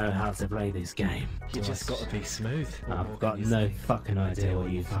want to know how to play this game. You just gotta be smooth. I've got no fucking idea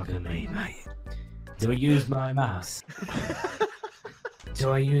what you fucking mean, mate. Do I use my mouse?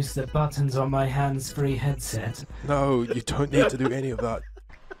 Do I use the buttons on my hands-free headset? No, you don't need to do any of that.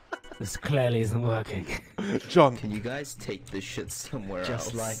 This clearly isn't working. John. Can you guys take this shit somewhere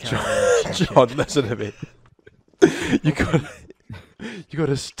Just else? like John, listen to me. You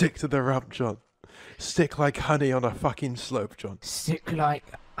gotta stick to the rump, John. Stick like honey on a fucking slope, John. Stick like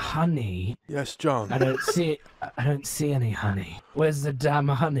honey? Yes, John. I don't see any honey. Where's the damn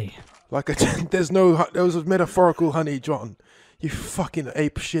honey? There was a metaphorical honey, John. You fucking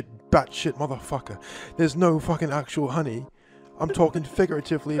ape shit, bat shit motherfucker. There's no fucking actual honey. I'm talking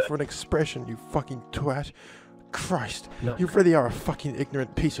figuratively for an expression, you fucking twat. Christ, Look. you really are a fucking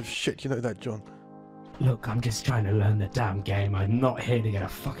ignorant piece of shit, you know that, John. Look, I'm just trying to learn the damn game. I'm not here to get a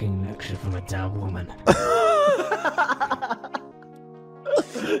fucking lecture from a damn woman.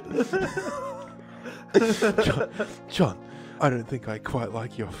 John, I don't think I quite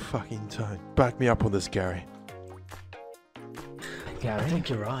like your fucking tone. Back me up on this, Gary. Gary? I think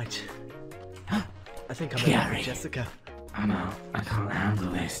you're right. I think I'm Gary. in with Jessica. I'm out. I can't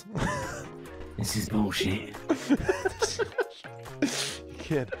handle this. This is bullshit.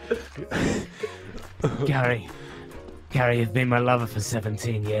 Kid. Gary, you've been my lover for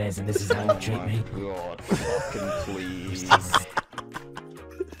 17 years and this is how you treat me? God, fucking please.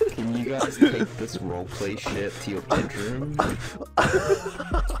 Can you guys take this roleplay shit to your bedroom?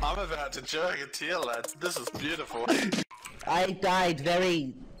 I'm about to jerk a tear, lads. This is beautiful. I died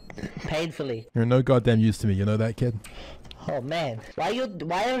very painfully. You're no goddamn use to me, you know that, kid? Oh man, why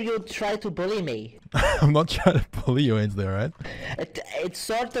are you trying to bully me? I'm not trying to bully you, Ainsley, alright? It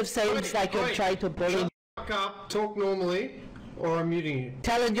sort of sounds like you're trying to bully me. Fuck up, talk normally, or I'm muting you.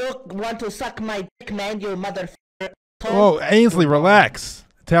 Telling you want to suck my dick, man, you motherfucker. Oh, Ainsley, relax.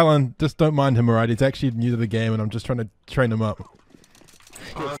 Talon, just don't mind him, alright? He's actually new to the game and I'm just trying to train him up.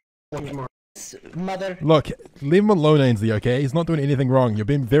 Mother. Look, leave him alone, Ainsley, okay? He's not doing anything wrong. You're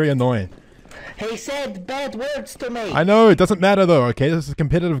being very annoying. He said bad words to me. I know, it doesn't matter though, okay? This is a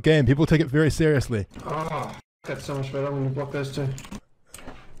competitive game. People take it very seriously. Oh, that's so much better. I'm gonna block those two.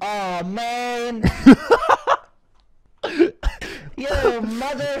 Oh man. You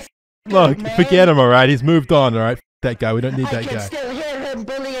mother. Look, man. forget him, alright? He's moved on, alright? That guy, we don't need I that can guy. still hear him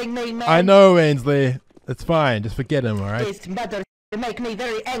bullying me, man. I know, Ainsley. It's fine. Just forget him, alright? This mother make me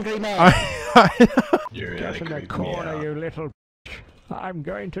very angry, man. You're in the corner, you little bitch. I'm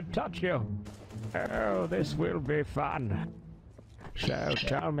going to touch you. Oh, this will be fun. So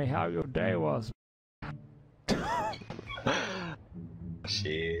tell me how your day was.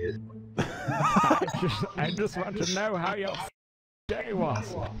 Shit. I just want to know how your day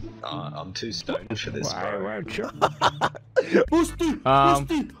was. I'm too stoned for this, Why bro. weren't you? Boosty!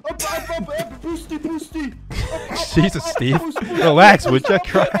 Boosty! Up, boosty, boosty! Jesus, Steve. Relax, would you?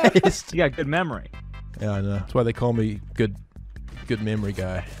 Christ. You got good memory. Yeah, I know. That's why they call me good memory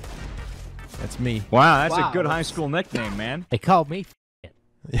guy. That's me. Wow, that's a good high school nickname, man. They called me.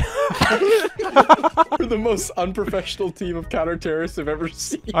 We're the most unprofessional team of counter-terrorists I've ever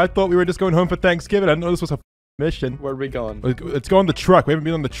seen. I thought we were just going home for Thanksgiving. I didn't know this was a mission. Where are we going? Let's go on the truck. We haven't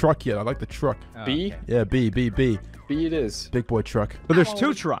been on the truck yet. I like the truck. B? Yeah, B. B it is. Big boy truck. But there's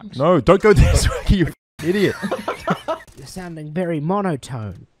 2 trucks. No, don't go this way, you idiot. You're sounding very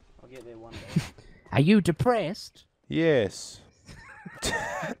monotone. I'll get there one day. Are you depressed? Yes.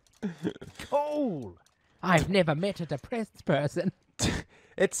 Cool. I've never met a depressed person.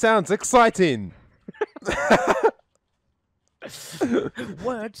 It sounds exciting.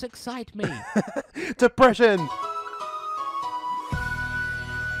 Words excite me. Depression.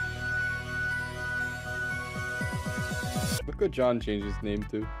 Look what John changed his name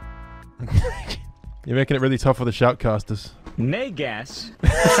to. You're making it really tough for the shoutcasters. Nagas.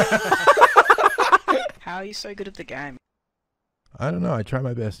 How are you so good at the game? I don't know. I try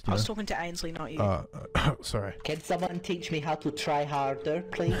my best. I was talking to Ainsley, not you. Sorry. Can someone teach me how to try harder,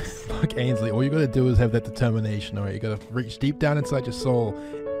 please? Fuck Ainsley. All you gotta do is have that determination, alright? You gotta reach deep down inside your soul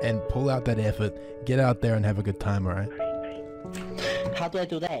and pull out that effort. Get out there and have a good time, alright? How do I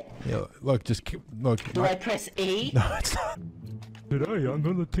do that? Yeah, look, just look. Do I press E? No, it's not. Today I'm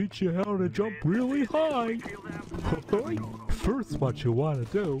gonna teach you how to jump really high. First, what you wanna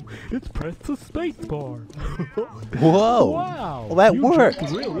do is press the space bar. Whoa! Wow! Well, that you worked.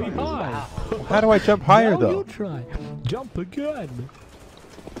 jumped really high. How do I jump higher, now though? You try. Jump again.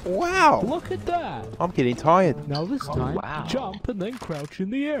 Wow! Look at that. I'm getting tired. Now this time, jump and then crouch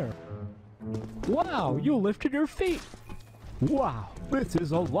in the air. Wow! You lifted your feet. Wow! This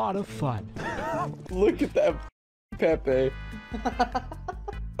is a lot of fun. Look at that Pepe.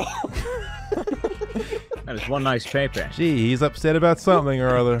 That is one nice Pepe. Gee, he's upset about something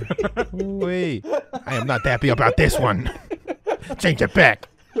or other. Wait. I am not happy about this one. Change it back.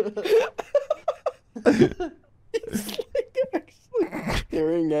 He's like actually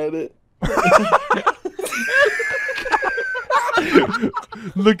staring at it.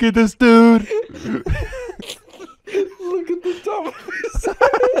 Look at this dude. Look at the top of his head.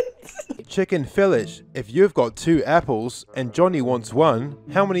 Chicken Phyllis, if you've got 2 apples and Johnny wants 1,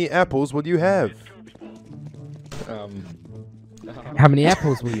 how many apples will you have? How many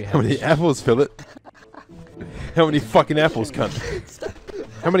apples will you have? How many apples, Philip? How many fucking apples, cunt?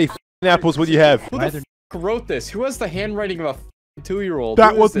 How many fucking apples will you have? Who the f wrote this? Who has the handwriting of a 2-year-old?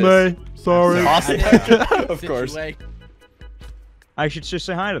 That was me. Sorry. Of course. I should just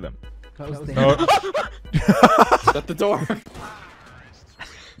say hi to them. Close the Shut the door.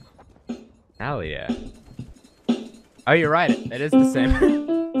 Hell yeah. Oh, you're right. It is the same.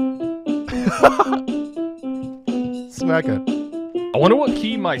 Smacker. I wonder what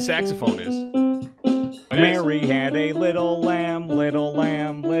key my saxophone is. Mary had a little lamb, little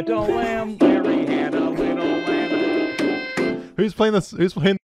lamb, little lamb. Mary had a little lamb. Who's playing this? Who's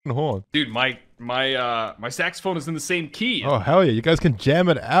playing the horn? Dude, my saxophone is in the same key. Oh hell yeah! You guys can jam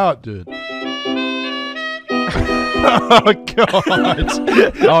it out, dude. Oh god!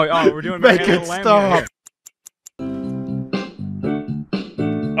 Oh, we're doing Make it stop!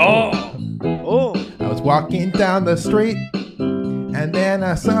 Oh! I was walking down the street, and then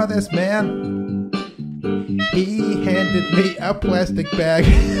I saw this man. He handed me a plastic bag.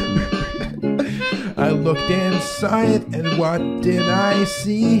 I looked inside, and what did I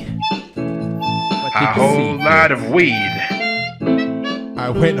see? A whole lot of weed. I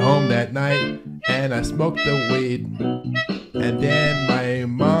went home that night and I smoked the weed. And then my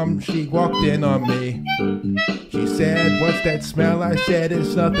mom, she walked in on me. She said, "What's that smell?" I said,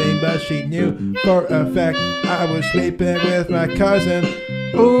 "It's nothing," but she knew for a fact I was sleeping with my cousin.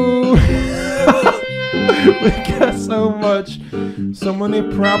 Ooh, we got so many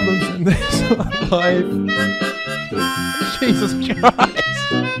problems in this life. Jesus Christ.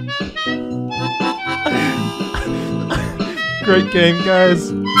 Great game,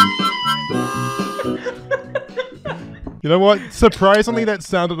 guys. You know what? Surprisingly, that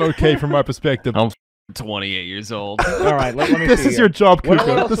sounded okay from my perspective. I'm 28 years old. All right, let me This see is your job,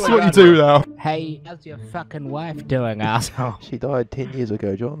 Kuka. This is what you do now. Hey, how's your fucking wife doing, asshole? She died 10 years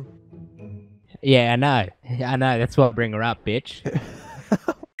ago, John. Yeah, I know. That's why I bring her up, bitch.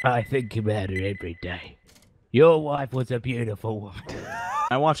 I think about her every day. Your wife was a beautiful woman.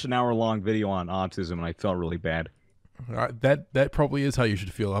 I watched an hour-long video on autism and I felt really bad. That probably is how you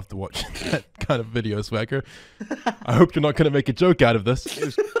should feel after watching that kind of video, Swagger. I hope you're not going to make a joke out of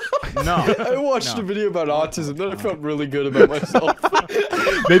this. No. I watched a video about autism, then I felt really good about myself.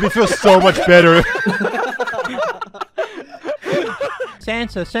 Made me feel so much better.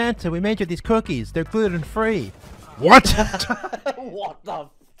 Santa, we made you these cookies. They're gluten-free. What? What the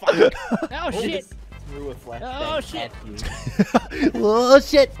fuck? Oh shit! Threw a flashbang Oh shit! at you. Oh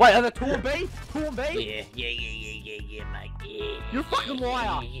shit! Wait, are there 2 and B? 2 and B? Yeah, mate. Yeah. You're a fucking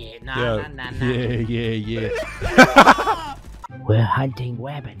liar. Yeah, nah. Yeah. We're hunting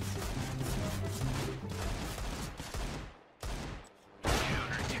rabbits.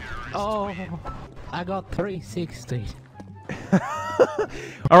 Oh, I got 360.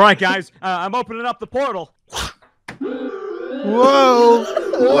 All right, guys. I'm opening up the portal. Whoa!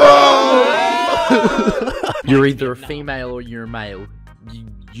 Whoa! You're either a female or you're a male.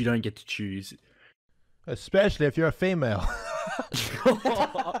 You don't get to choose. Especially if you're a female.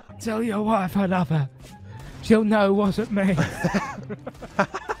 Tell your wife I love her. She'll know it wasn't me.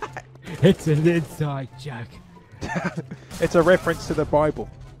 It's an inside joke. It's a reference to the Bible.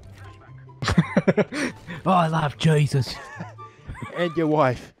 I love Jesus. And your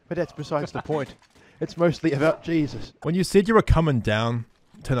wife. But that's besides the point. It's mostly about Jesus. When you said you were coming down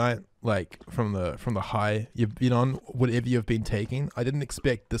tonight, like from the high you've been on, whatever you've been taking, I didn't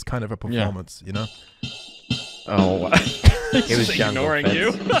expect this kind of a performance, you know? Oh, He was ignoring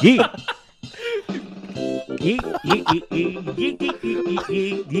you.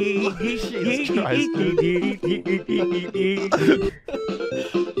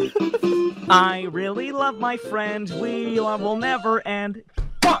 I really love my friend. We will never end.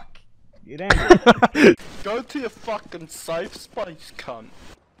 Fuck! Get angry. Go to your fucking safe space, cunt.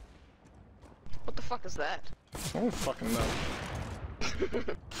 What the fuck is that? I don't fucking know.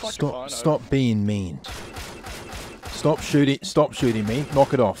 Stop being mean. Stop shooting me.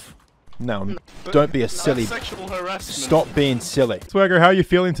 Knock it off. No, don't be a silly. Sexual harassment. Stop being silly. Swagger, how are you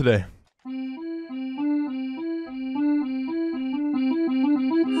feeling today?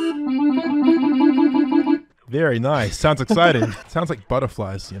 Very nice. Sounds exciting. Sounds like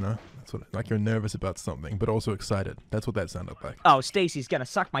butterflies, you know? That's what, like you're nervous about something, but also excited. That's what that sounded like. Oh, Stacy's gonna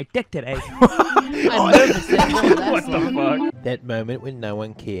suck my dick today. I'm nervous that What the fuck? That moment when no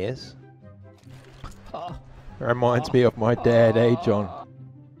one cares. Reminds me of my dad, John?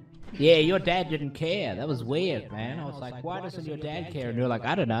 Yeah, your dad didn't care. That was weird, man. I was like, why doesn't your dad care? And you're like,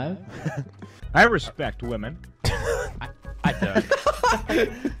 I don't know. I respect women. I don't.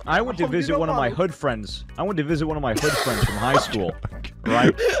 I went to visit one of my hood friends. I went to visit one of my hood friends from high school.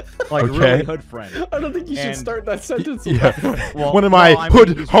 Right? Like, really hood friend. I don't think you should start that sentence. Yeah. Well, one of my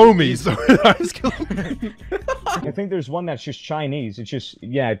hood homies. I think there's one that's just Chinese. It's just,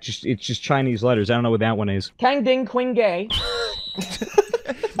 yeah, it's just Chinese letters. I don't know what that one is. Kang Ding Quing Gay.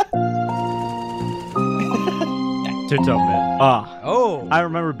 Oh, I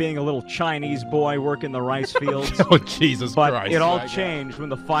remember being a little Chinese boy working the rice fields. Oh, Jesus but Christ. It all changed when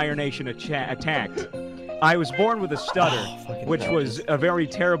the Fire Nation attacked. I was born with a stutter, which was a very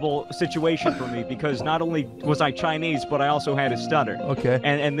terrible situation for me because not only was I Chinese, but I also had a stutter. Okay.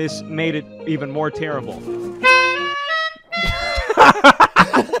 And this made it even more terrible.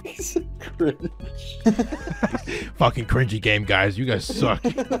 Fucking cringy game, guys. You guys suck.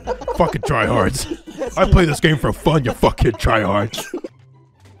 Fucking tryhards. I play this game for fun, you fucking tryhards.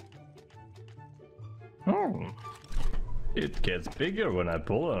 Oh. It gets bigger when I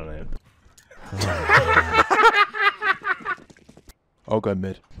pull on it. I'll go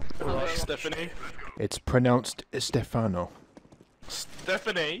mid. Stephanie. It's pronounced Stefano.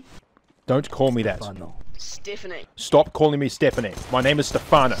 Stephanie. Don't call me that. Stephanie. Stop calling me Stephanie. My name is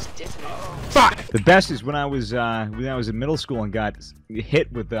Stefano. Fuck! The best is when I was in middle school and got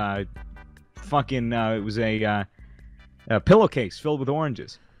hit with fucking it was a pillowcase filled with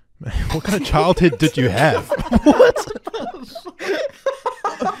oranges. What kind of childhood did you have? What?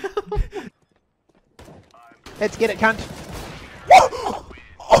 Let's get it, cunt.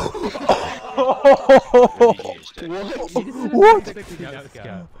 What?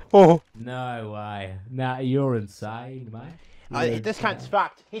 Oh. No way. Nah, you're insane, mate. This cunt's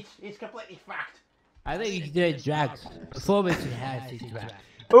fucked. He's completely fucked. I think you should do drugs. Performance enhancing drugs.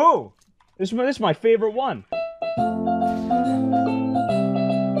 Oh! This is my favorite one.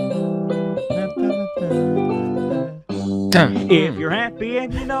 If you're happy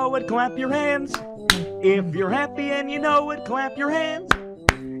and you know it, clap your hands. If you're happy and you know it, clap your hands.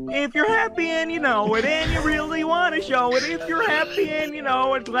 If you're happy and you know it and you really want to show it, if you're happy and you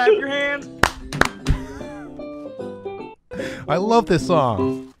know it, clap your hands. I love this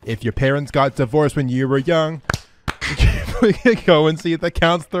song. If your parents got divorced when you were young. We can go and see the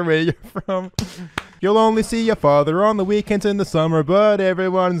counselor where you're from. You'll only see your father on the weekends in the summer, but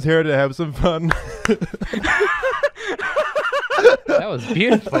everyone's here to have some fun. That was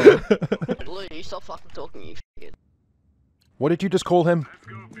beautiful. Blue, you stop fucking talking, you faggot. What did you just call him?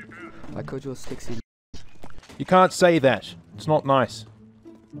 I called you a sexy. You can't say that. It's not nice.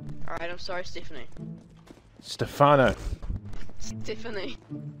 Alright, I'm sorry, Stephanie. Stefano. Stephanie.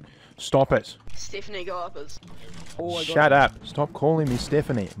 Stop it. Stephanie, go uppers. Shut up. Stop calling me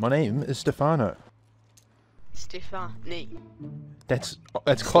Stephanie. My name is Stefano. Stephanie. That's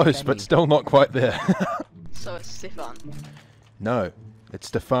close, but still not quite there. So it's Stefan. No, it's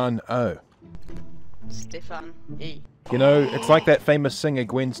Stefano. Stefan E. You know, it's like that famous singer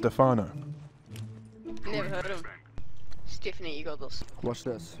Gwen Stefano. Never heard of him. Stephanie, you got this. Watch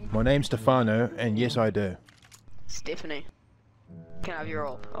this. My name's Stefano, and yes I do. Stephanie. Can I have your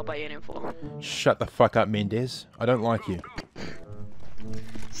roll? I'll buy you an info. Shut the fuck up, Mendez. I don't like you.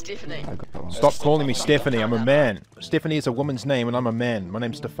 Stephanie. Stop calling me Stephanie, I'm a man. Stephanie is a woman's name and I'm a man. My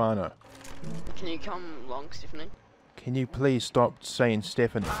name's Stefano. Can you come along, Stephanie? Can you please stop saying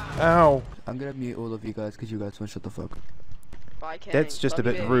Stephanie? Ow! I'm gonna mute all of you guys because you guys won't shut the fuck. Bye, Kenny. That's just a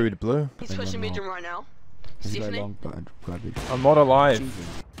bit rude, Blue. He's pushing bedroom right now. Stephanie? I'm not alive.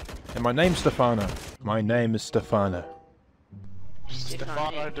 And my name's Stefano. My name is Stefano.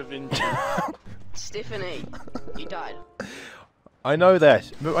 Stefano da Vinci. Stephanie, you died. I know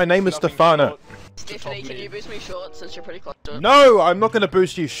that, but my name is Stefano. Stephanie, can you boost me short since you're pretty close to it? No, I'm not going to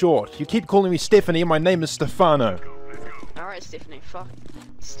boost you short. You keep calling me Stephanie and my name is Stefano. Alright, Stephanie, fuck.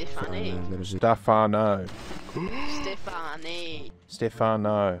 Stephanie. Stefano. Stephanie.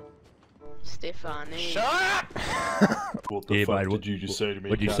 Stefano. Stephanie. Shut up! What the fuck did you just say to me?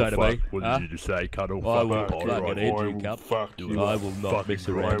 What did you say to me? What did you just say, cuddle? I will Fuck plug it into you, cunt. Fuck you. I will not mess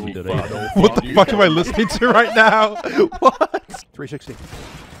around with it either. What the fuck am I listening to right now? What? 360.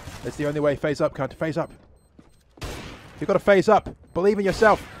 That's the only way. Phase up, cunt. Phase up. You've got to phase up. Believe in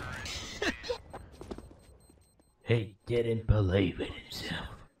yourself. He didn't believe in himself.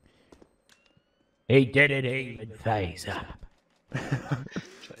 He didn't even phase up.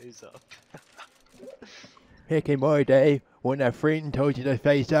 Phase up. Heck in my day, when a friend told you to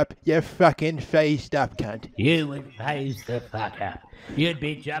phase up, you fucking phased up, cunt. You would phase the fuck up. You'd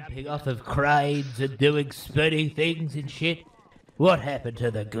be jumping off of cranes and doing spinny things and shit. What happened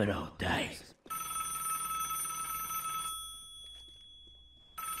to the good old days?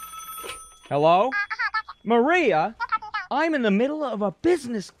 Hello? Maria? I'm in the middle of a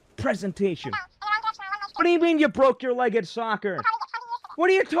business presentation. What do you mean you broke your leg at soccer? What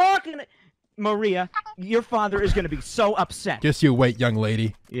are you talking? Maria, your father is going to be so upset. Just you wait, young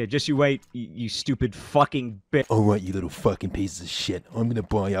lady. Yeah, just you wait, you stupid fucking bitch. Alright, you little fucking pieces of shit. I'm gonna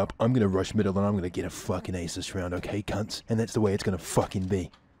buy up, I'm gonna rush middle, and I'm gonna get a fucking ace this round, okay, cunts? And that's the way it's gonna fucking be.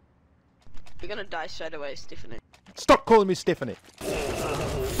 You're gonna die straight away, Stephanie. Stop calling me Stephanie.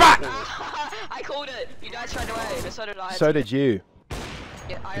 Fuck! I called it! You died straight away, but so did I. So did you.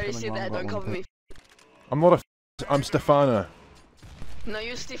 Yeah, I already said that, don't cover me. I'm not a I'm Stefano. No,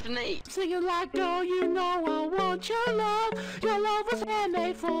 you're Stephanie. Singing like, girl, you know I want your love. Your love was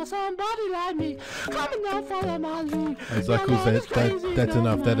handmade for somebody like me. Coming down, follow my lead. That's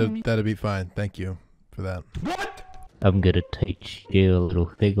enough. That'll be fine. Thank you for that. What? I'm gonna teach you a little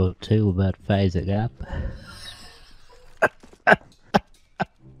thing or two about phasing up.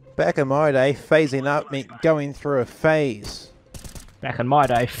 Back in my day, phasing up meant going through a phase. Back in my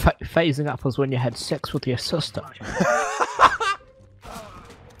day, phasing up was when you had sex with your sister.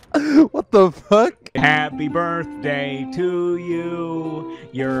 What the fuck? Happy birthday to you.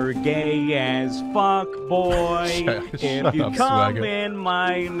 You're gay as fuck, boy. If you come in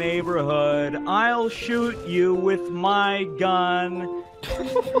my neighborhood, I'll shoot you with my gun.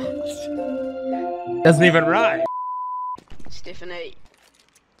 Doesn't even rhyme. Stephanie.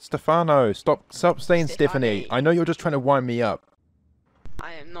 Stefano, stop saying Stephanie. I know you're just trying to wind me up.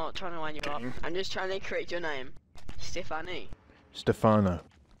 I am not trying to wind you up. I'm just trying to correct your name. Stephanie. Stefano.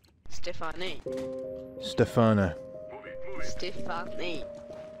 Stephanie. Stefano. Stephanie.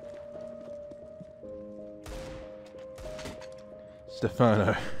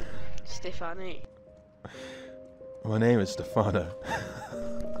 Stefano. Stephanie. My name is Stefano.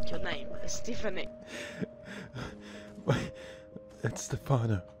 Your name is Stephanie. It's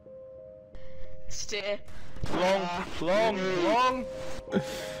Stefano. Long.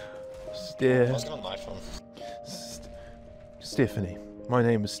 Stare. Stephanie. My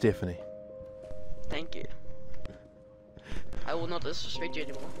name is Stephanie. Thank you. I will not disrespect you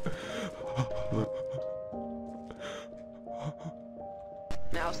anymore.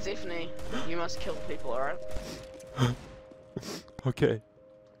 Now, Stephanie, you must kill people, alright? Okay.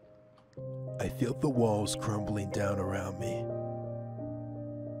 I feel the walls crumbling down around me.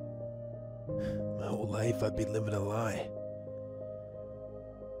 My whole life I've been living a lie.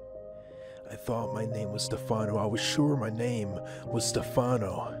 I thought my name was Stefano. I was sure my name was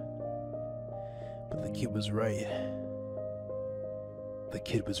Stefano. But the kid was right. The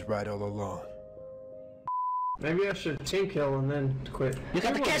kid was right all along. Maybe I should team kill and then quit. You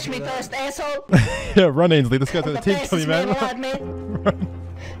got to catch me first, asshole! Yeah, run Ainsley, this guy's I'm the the team kill you, man. fastest man alive, man.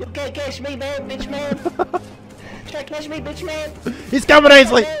 You can't catch me, man, bitch, man. Try to catch me, bitch, man. He's coming,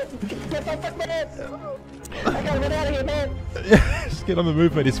 Ainsley! Get the fuck, man. I gotta get out of here, man. Just get on the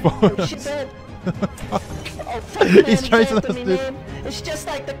move, mate. He's following Oh, us. shit, man. Oh, fuck, man. He's chasing after us, me, dude. man. It's just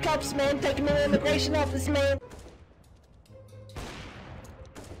like the cops, man, taking me to the immigration office, man.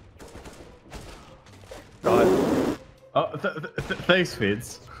 God. Oh, thanks,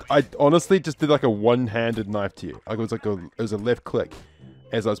 Fitz. I honestly just did like a one-handed knife to you. Like it was a left click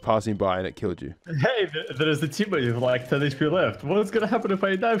as I was passing by and it killed you. Hey, there's a teammate with like 10 HP left. What's gonna happen if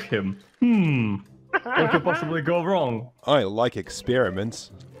I knife him? What could possibly go wrong? I like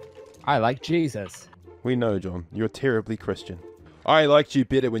experiments. I like Jesus. We know, John. You're terribly Christian. I liked you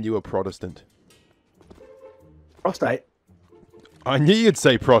better when you were Protestant. Prostate. I knew you'd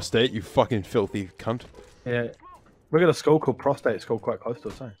say prostate, you fucking filthy cunt. Yeah. We got a school called Prostate School quite close to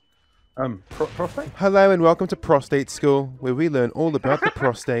us, eh? Prostate? Hello and welcome to Prostate School, where we learn all about the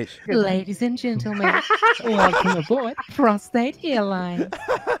prostate. Ladies and gentlemen, welcome aboard Prostate Airline.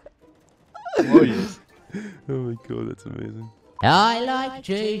 Oh, yes. Oh my god, that's amazing. I like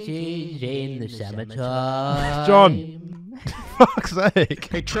Jesus in the summertime. John! Fuck's sake.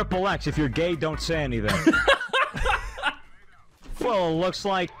 Hey, Triple X, if you're gay, don't say anything. Well, looks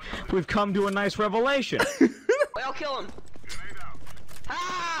like we've come to a nice revelation. Wait, I'll kill him.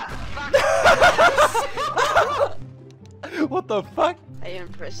 What the fuck? Are you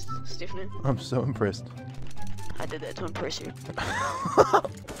impressed, Stephanie? I'm so impressed. I did that to impress you.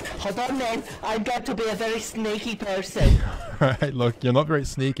 Hold on, man. I've got to be a very sneaky person. Right, look, you're not very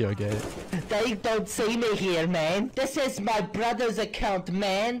sneaky, okay? They don't see me here, man. This is my brother's account,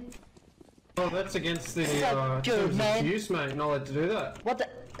 man. Oh, that's against the Fuck you, terms of man. use, mate. Not allowed to do that. What the?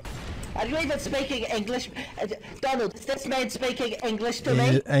 Are you even speaking English? Donald, is this man speaking English to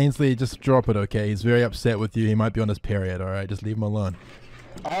me? Ainsley, just drop it, okay? He's very upset with you. He might be on his period, alright? Just leave him alone.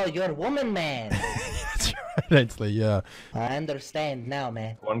 Oh, you're a woman, man. That's right, Ainsley, yeah. I understand now,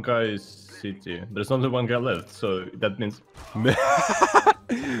 man. One guy is CT. There's only one guy left, so that means...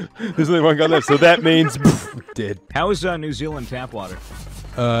 There's only one guy left, so that means... dead. How is New Zealand tap water?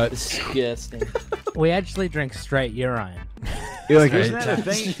 Disgusting. We actually drink straight urine. You're like, Isn't that a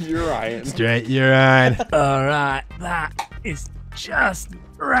thing? Urine. Straight urine. Alright, that is just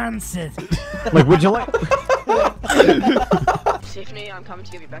rancid. Like, would you like... Stephanie, I'm coming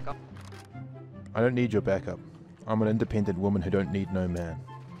to give you back up. I don't need your backup. I'm an independent woman who don't need no man.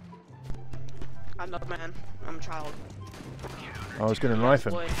 I'm not a man. I'm a child. I was gonna knife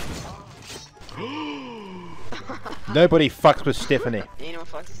him. Boy. Nobody fucks with Stephanie. You know what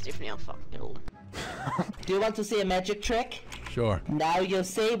fucks Stephanie? I'll fuck you. Do you want to see a magic trick? Sure. Now you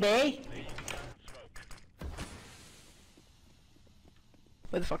see me.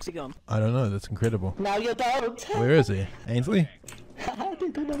 Where the fuck's he gone? I don't know, that's incredible. Now you don't. Where is he? Ainsley? I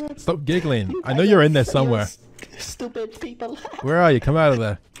don't know. Stop giggling. I know you're in there somewhere. Stupid people. Where are you? Come out of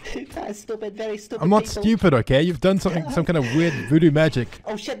there. Stupid, very stupid I'm not people. stupid, okay? You've done some kind of weird voodoo magic.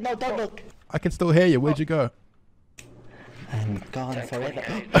 Oh shit, no, don't look. I can still hear you. Where'd you go? I'm gone forever.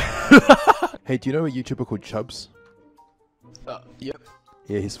 Hey, do you know a YouTuber called Chubbs? Yep.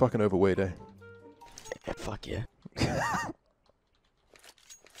 Yeah, he's fucking overweight, eh? Yeah, fuck yeah.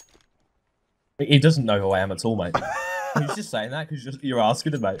 He doesn't know who I am at all, mate. He's just saying that because you're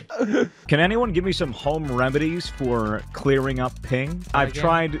asking him, mate. Can anyone give me some home remedies for clearing up ping? I've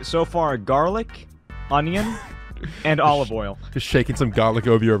tried so far garlic, onion, and olive oil. Just shaking some garlic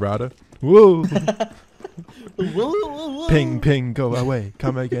over your router. Woo! Ping, ping, go away.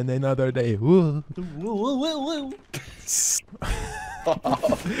 Come again another day. Woo!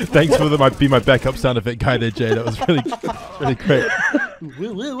 Thanks for be my backup sound effect guy there, Jay. That was really great.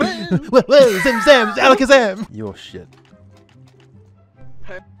 Zim Zams, Alakazam! Your shit.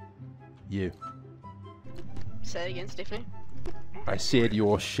 Who? You. Say it again, Stephanie. I said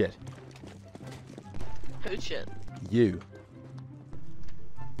your shit. Who's shit? You.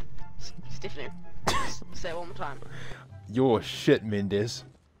 Stephanie. Say it one more time. Your shit, Mendez.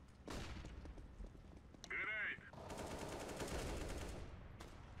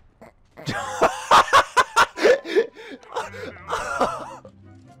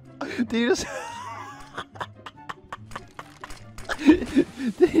 Do you just...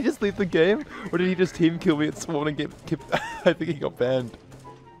 Did he just leave the game? Or did he just team kill me at spawn and get I think he got banned.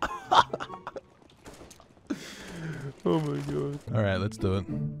 Oh my god. Alright, let's do it.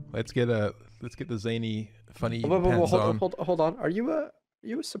 Let's get the zany, funny pants on. Hold on. Are you a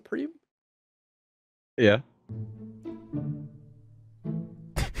Supreme? Yeah.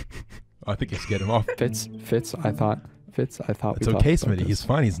 I think it's get him off. Fitz, I thought It's we okay, talked about Smitty. this. He's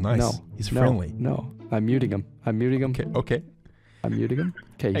fine. He's nice. No, he's friendly. No, I'm muting him. Okay. I'm muting him.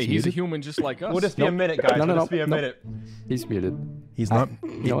 Okay, Hey, he's a human just like us. We'll just be a minute, guys. We'll just be a minute. He's muted. He's not.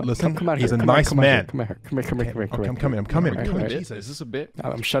 Listen, come out he's here. a nice man. Come here. I'm coming. Jesus, is this a bit?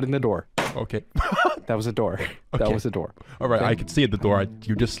 I'm shutting the door. Okay. That was a door. That was a door. All right, I can see at the door.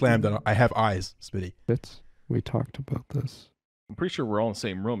 You just slammed it. I have eyes, Smitty. Fitz, we talked about this. I'm pretty sure we're all in the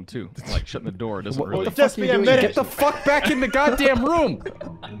same room too. It's like shutting the door doesn't really. What the fuck are you doing? Get the fuck back in the goddamn room!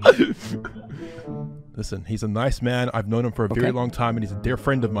 Listen, he's a nice man. I've known him for a very long time, and he's a dear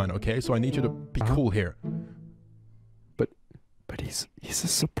friend of mine. Okay, so I need you to be cool here. But he's a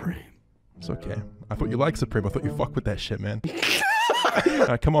Supreme. It's okay. I thought you liked Supreme. I thought you fuck with that shit, man.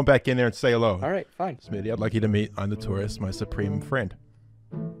 Come on back in there and say hello. All right, fine. Smitty, I'd like you to meet I'm the Tourist, my Supreme friend.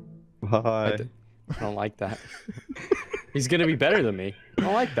 Hi. I don't like that. He's gonna be better than me. I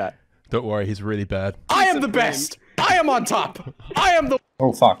don't like that. Don't worry, he's really bad. I am the best! I am on top! I am the—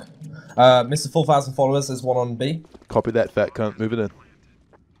 Oh, fuck. Mr. 4,000 followers, there's one on B. Copy that, fat cunt. Move it in.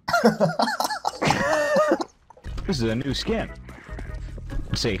 This is a new skin.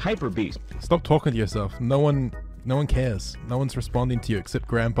 Say Hyper Beast. Stop talking to yourself. No one cares. No one's responding to you except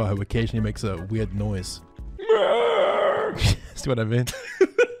Grandpa, who occasionally makes a weird noise. See what I mean?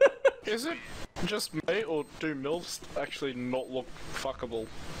 Is it just me, or do MILFs actually not look fuckable?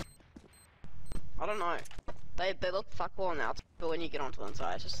 I don't know. They look fuckable on the outside, but when you get onto the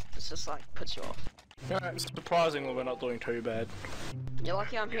inside, it's just like puts you off. Yeah, surprisingly, we're not doing too bad. You're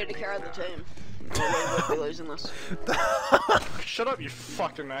lucky I'm here to carry the team. We'll be losing this. Shut up, you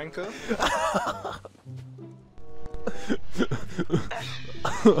fucking anchor.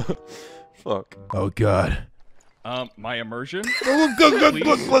 Fuck. Oh god. My immersion.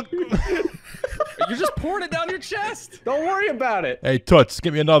 Look. You're just pouring it down your chest. Don't worry about it. Hey, Toots,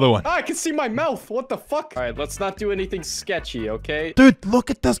 give me another one. I can see my mouth. What the fuck? All right, let's not do anything sketchy, okay? Dude,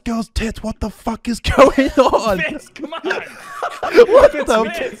 look at this girl's tits. What the fuck is going on? Fitz, come on. What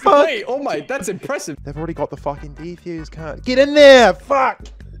the fuck? Wait, oh my, that's impressive. They've already got the fucking defuse, can't get in there. Fuck.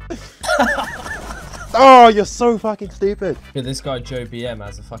 Oh, you're so fucking stupid. Yeah, this guy Joe BM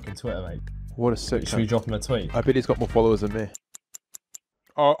has a fucking Twitter, mate. What a sick. Should we drop him a tweet? I bet he's got more followers than me.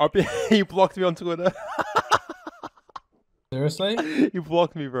 Oh, I bet he blocked me on Twitter. Seriously? You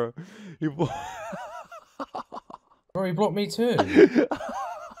blocked me, bro. Bro, he blocked me too.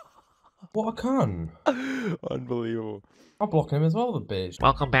 What a cunt. Unbelievable. I'll block him as well, the bitch.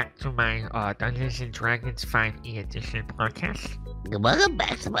 Welcome back to my Dungeons & Dragons 5e edition podcast. Welcome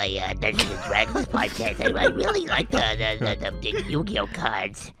back to my Dungeons & Dragons podcast. I really like the big Yu-Gi-Oh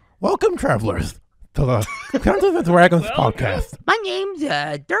cards. Welcome, travelers, to the Dungeons & Dragons podcast. My name's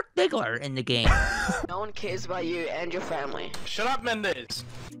Dirk Diggler in the game. No one cares about you and your family. Shut up, Mendez.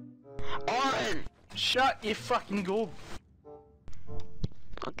 Oren! Shut your fucking gob.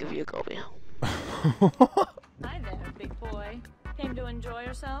 I'll give you a goby. Hi there, big boy. Came to enjoy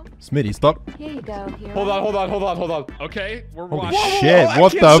yourself? Smitty, stop. Here you go, hero. Hold on. Okay, we're Holy watching. shit, whoa,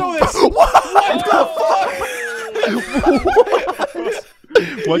 what the fuck?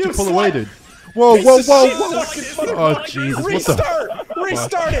 Why'd you pull away, dude? Whoa. Oh, Jesus, what the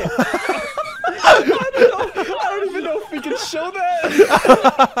Restart it! I don't even know if we can show that!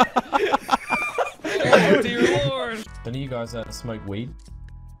 Oh, dear lord. Any of you guys smoke weed?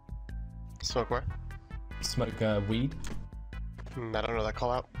 Smoke where? Smoke weed? I don't know that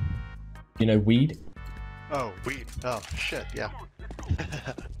call out. You know weed? Oh, weed. Oh, shit, yeah.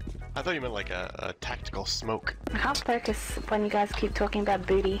 I thought you meant like a tactical smoke. I'll focus when you guys keep talking about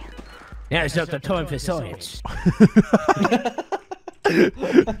booty. Now it's not the time for science.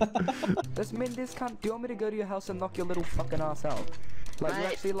 Does Mendez come? Do you want me to go to your house and knock your little fucking ass out? Like, you're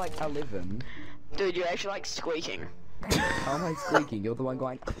actually like 11. Dude, you're actually like squeaking. How am I squeaking? You're the one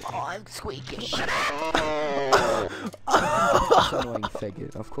going, oh, I'm squeaking. Such annoying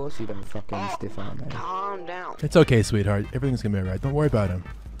faggot. Of course you don't fucking stiff arm, man. Calm down. It's okay, sweetheart. Everything's gonna be alright. Don't worry about him.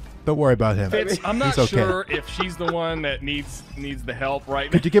 Don't worry about him. Fitz, I'm not He's okay. sure if she's the one that needs the help right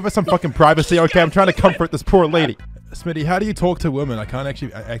now. Could you give us some fucking privacy? Okay, I'm trying to comfort this poor lady. Smitty, how do you talk to women? I can't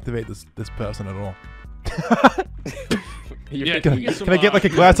actually activate this person at all. Yeah, can I get like a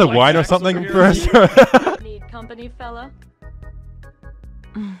glass of wine or something first? Need company, fella?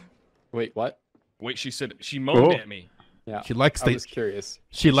 Wait, what? Wait, she said she moaned at me. Yeah. She likes I the. was curious.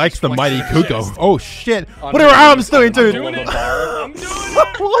 She likes the mighty flexing her Kugo. chest. Oh shit! On What are her her arms doing, dude? I'm doing it.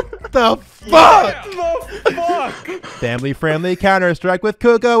 What the fuck? The fuck? Family-friendly Counter-Strike with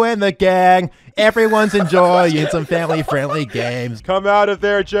Kugo and the gang. Everyone's enjoying some family-friendly games. Come out of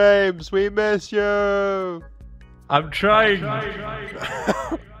there, James. We miss you. I'm trying.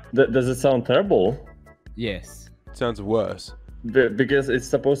 Does it sound terrible? Yes. Sounds worse. Because it's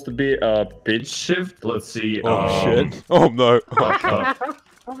supposed to be a pitch shift. Let's see. Oh shit. Oh no.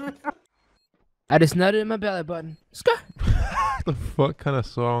 I just nutted in my belly button. The fuck kind of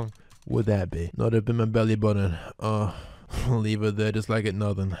song would that be? Not up in my belly button. Leave it there just like it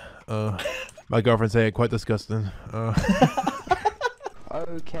nothing. My girlfriend say it quite disgusting.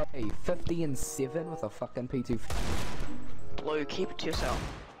 Okay, 50 and 7 with a fucking P2. Blue, keep it to yourself.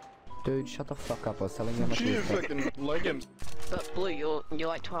 Dude, shut the fuck up. I was telling you how much you fucking leggings. But Blue, you're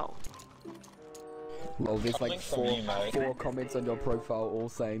like 12. Well, there's like four comments on your profile all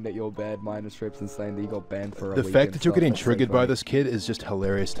saying that you're bad minus reps and saying that you got banned for a The week fact and that you're stuff, getting that's so triggered by funny. this kid is just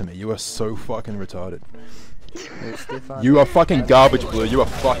hilarious to me. You are so fucking retarded. Hey, Stefan, You are fucking garbage, Blue. You are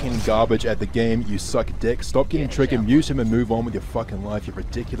fucking garbage at the game. You suck dick. Stop getting triggered. Mute him and move on with your fucking life. You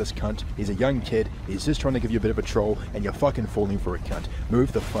ridiculous cunt. He's a young kid. He's just trying to give you a bit of a troll, and you're fucking falling for a cunt.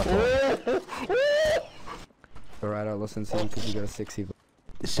 Move the fuck on. Alright, I'll listen to you because you got a sexy voice.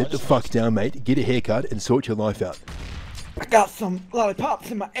 Sit the fuck down, mate. Get a haircut and sort your life out. I got some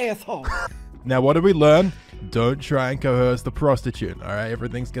lollipops in my asshole. Now, what did we learn? Don't try and coerce the prostitute, alright?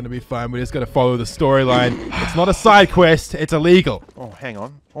 Everything's gonna be fine. We just gotta follow the storyline. It's not a side quest. It's illegal. Oh, hang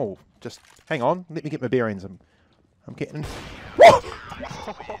on. Oh, just hang on. Let me get my bearings. I'm getting... What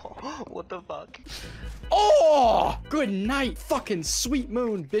the fuck? Oh! Good night, fucking sweet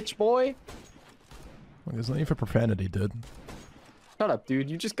moon, bitch boy. Well, there's no need for profanity, dude. Shut up, dude.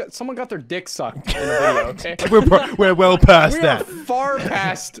 You just got someone got their dick sucked in the video, okay? We're well past We that. are far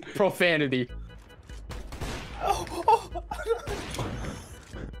past profanity. How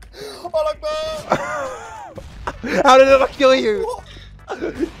did it not kill you?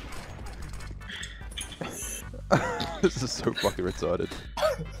 This is so fucking retarded.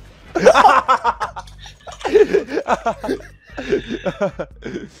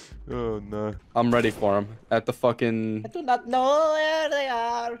 Oh no. I'm ready for him at the fucking I do not know where they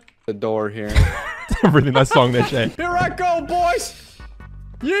are. the door here. Really nice song there, Shay. Here I go, boys!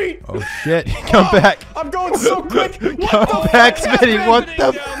 Yeet! Oh shit, come back! I'm going so quick! Come back, Smitty, what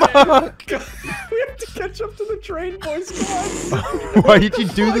the fuck? We have to catch up to the train, boys, come on! Why did you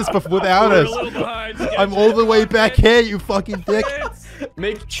do this without us? I'm all the way back here, you fucking dick.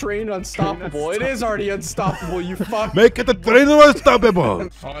 Make train unstoppable. It is already unstoppable, you fuck. Make it the train unstoppable!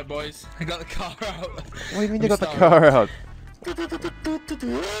 Alright, boys. I got the car out. What do you mean you got the car out?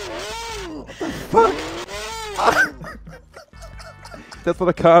 Fuck! That's not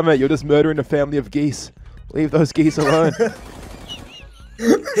a car, mate. You're just murdering a family of geese. Leave those geese alone.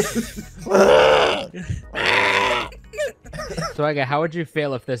 Swagger, how would you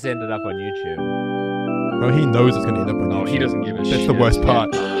feel if this ended up on YouTube? Oh, he knows it's gonna end up on YouTube. he doesn't give a shit. That's the worst part.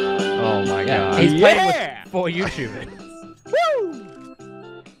 Oh my god. He's playing with 4 YouTubers.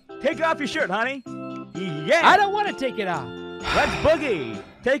 Woo! Take off your shirt, honey. Yeah. I don't want to take it off. Let's boogie.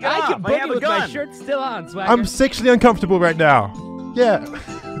 Take it off. I can I have boogie a with gun. my shirt still on, Swagger. I'm sexually uncomfortable right now. Yeah.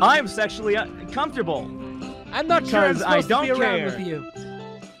 I'm sexually uncomfortable. I'm not sure I'm 'Cause I supposed don't to be around care. with you.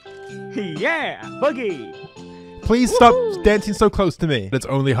 Yeah, boogie. Please stop dancing so close to me. It's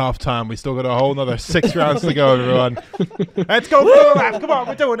only half time. We still got a whole nother 6 rounds to go, everyone. Let's go. Come on,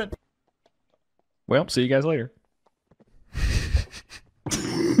 we're doing it. Well, see you guys later.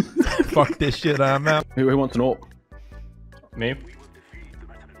 Fuck this shit, I'm out. Who wants an AWP? Me?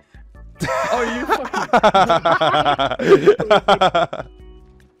 Oh, you fucking...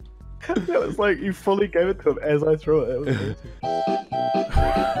 That was like, you fully gave it to him as I threw it. It was amazing.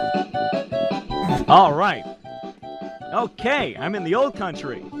 All right. Okay, I'm in the old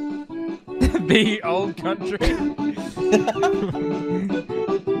country. The old country.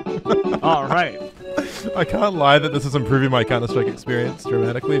 All right. I can't lie that this is improving my Counter-Strike experience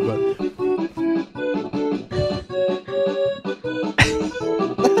dramatically, but...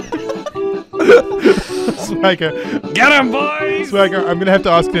 Swagger. Get him, boys! Swagger, I'm gonna have to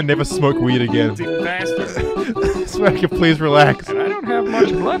ask you to never smoke weed again. You bastard. Swagger, please relax. And I don't have much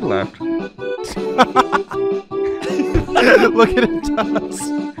blood left. Look at him dance.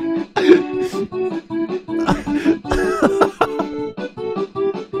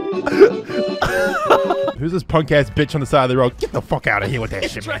 Who's this punk ass bitch on the side of the road? Get the fuck out of here with that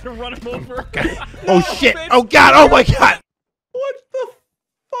shit, man. Trying to run him over. Oh shit! Oh god! Oh my god! What the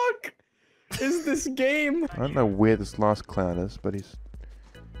fuck? is this game? I don't know where this last clown is, but he's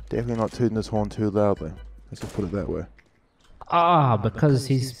definitely not tooting his horn too loudly. Let's just put it that way. Ah, because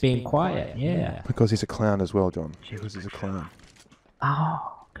he's being quiet, yeah. Because he's a clown as well, John. Because he's a clown.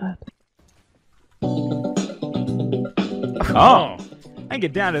 Oh, good. Oh, I can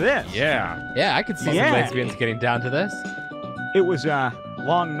get down to this. Yeah. Yeah, I could see some lesbians getting down to this. It was a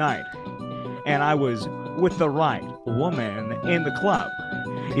long night, and I was with the right woman in the club.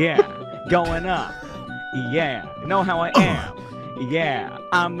 Yeah, going up. Yeah, know how I am. Yeah,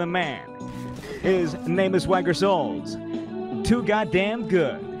 I'm the man. His name is Swagger Souls. Too goddamn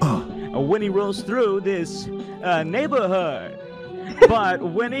good. When he rolls through this neighborhood. But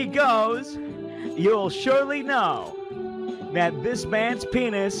when he goes, you'll surely know that this man's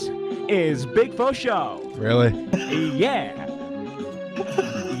penis is big for show. Really? Yeah.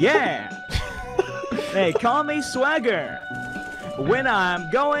 Yeah. They call me Swagger. When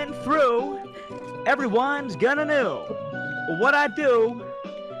I'm going through, everyone's gonna know what I do.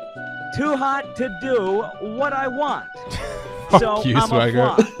 Too hot to do what I want. Fuck you, I'm Swagger.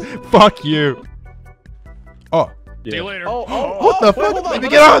 a flop. Fuck you. Oh. See you later. What the fuck? Let me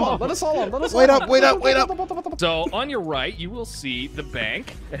get on! Let us all on. Let us Wait all up, wait up, wait up. So on your right, you will see the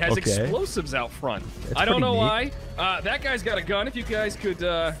bank. It has Okay. explosives out front. That's I don't pretty know neat. why. That guy's got a gun. If you guys could.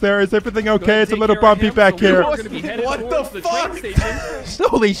 Sarah, is everything go okay? ahead It's a and little take care of bumpy him. back So here. We're gonna be headed What towards the the train station.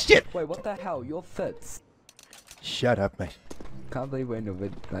 Holy shit! Wait, what the hell? You're Fitz. Shut up, mate. Can't believe we're in a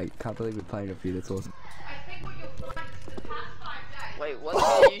vid. Like, can't believe we're playing with you. That's awesome. Wait,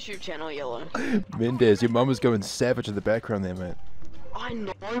 what's your YouTube channel, Yellow? Mendez, your mum is going savage in the background there, mate. I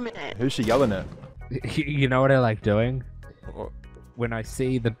know, man. Who's she yelling at? You know what I like doing? When I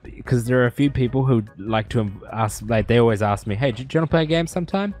see because there are a few people who like to ask, like they always ask me, hey, do you want to play a game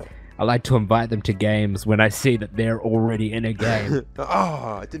sometime? I like to invite them to games when I see that they're already in a game. Oh,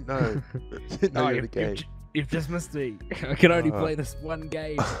 I didn't know. Didn't know you were in the game. You've just missed me. I can only play this one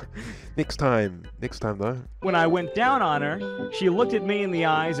game. Next time though. When I went down on her, she looked at me in the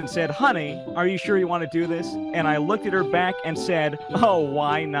eyes and said, honey, are you sure you want to do this? And I looked at her back and said, oh,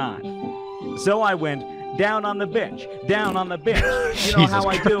 why not? So I went down on the bitch, down on the bitch. You know how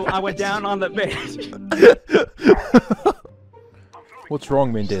I do? I went down on the bitch. What's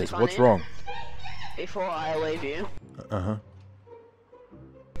wrong, Mendez? What's wrong? Before I leave you, Uh-huh.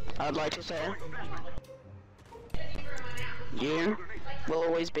 I'd like to say, you will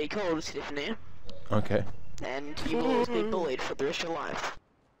always be called Tiffany, Okay. and you will always be bullied for the rest of your life.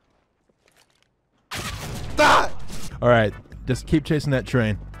 Alright, just keep chasing that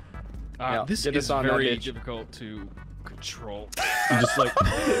train. This get is us on that very bitch. difficult to control. I'm just like.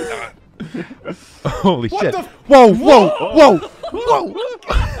 Holy What shit. the Whoa, whoa, whoa, whoa!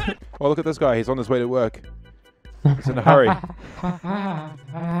 Oh, look at this guy. He's on his way to work. He's in a hurry.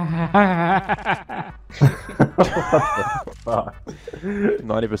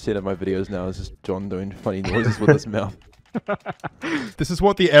 90% of my videos now is just John doing funny noises with his mouth. This is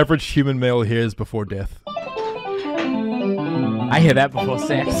what the average human male hears before death. I hear that before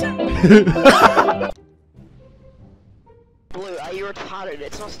sex. Blue, are you retarded?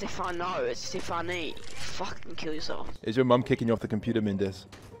 It's not Stefano, it's Stephanie. Fucking kill yourself. Is your mum kicking you off the computer, Mendez?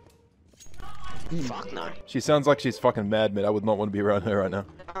 Fuck no. She sounds like she's fucking mad, man. I would not want to be around her right now.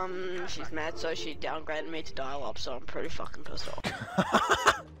 She's mad, so she downgraded me to dial-up, so I'm pretty fucking pissed off.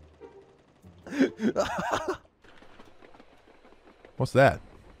 What's that?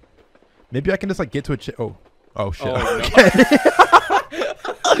 Maybe I can just like get to a oh. Oh shit. Oh, Okay.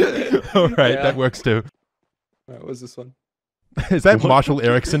 Alright, Yeah. that works too. Alright, what's this one? Is that Marshall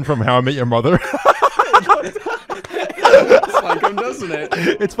Erickson from How I Met Your Mother? It's like him, doesn't it?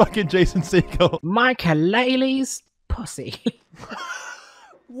 It's fucking Jason Segel. Michael Laley's pussy.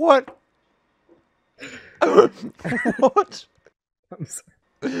 What? What?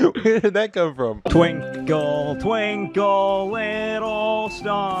 Where did that come from? Twinkle, twinkle, little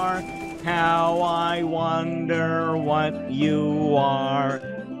star, how I wonder what you are.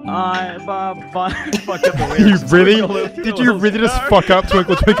 I fucked up the You lyrics. really? Twinkle, Did you little really just star. fuck up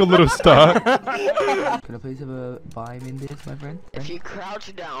Twinkle Twinkle Little Star? Can I please have a buy Mendez, my friend? If you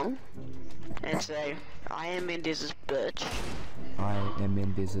crouch down and say, I am Mendez's bitch, I am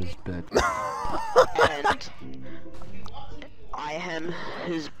Mendez's bitch. and I am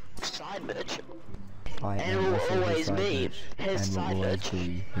his side bitch, I and am will also his always side be bitch, his and side will always bitch.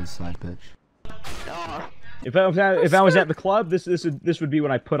 be his side bitch. Oh, If I was at the club, this would be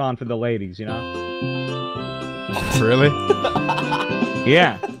what I put on for the ladies, you know? Really?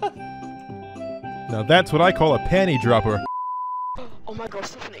 Yeah. Now that's what I call a panty dropper. oh my god,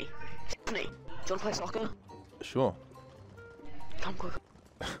 Stephanie. Stephanie, do you wanna play soccer? Sure. Come quick.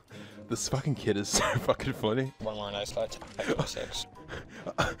 This fucking kid is so fucking funny. One line I start 6.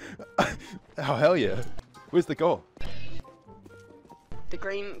 Oh hell yeah! Where's the goal? The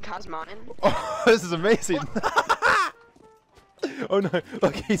green car's mine. Oh, this is amazing! Oh no!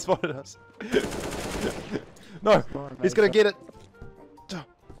 Look, he spotted us. No, he's gonna get it.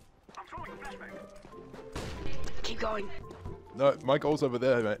 Keep going. No, my goal's over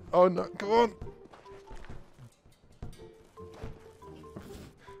there, mate. Oh no! Come on!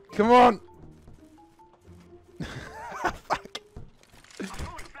 Come on! Fuck!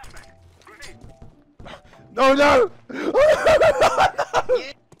 No, no!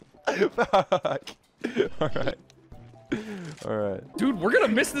 Fuck! Alright. Alright. Dude, we're gonna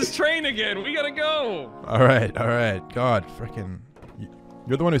miss this train again. We gotta go. Alright, alright. God, frickin'.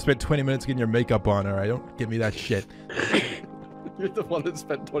 You're the one who spent 20 minutes getting your makeup on, alright? Don't give me that shit. You're the one that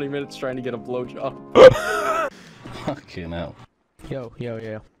spent 20 minutes trying to get a blowjob. Fucking hell. Yo.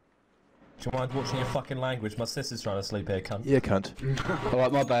 Do you mind watching your fucking language? My sister's trying to sleep here, cunt. Yeah, cunt.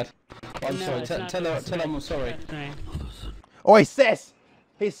 Alright, my bad. I'm No, sorry. it's not Tell her I'm sorry. Oi, sis!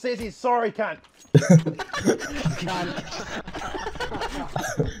 He says he's sorry, cunt!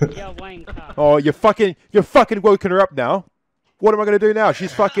 Yo, wanker. Oh, you're fucking woken her up now. What am I gonna do now?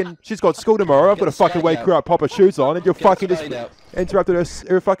 She's got school tomorrow. I've got to fucking wake her up, pop her shoes on, and you're fucking just interrupted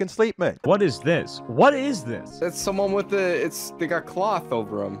her fucking sleep, mate. What is this? What is this? It's someone with they got cloth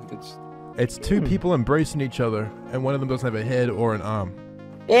over them. It's two people embracing each other, and one of them doesn't have a head or an arm.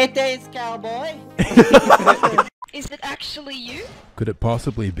 It is, cowboy. Is it actually you? Could it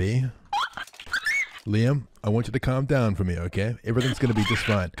possibly be? Liam, I want you to calm down for me, okay? Everything's gonna be just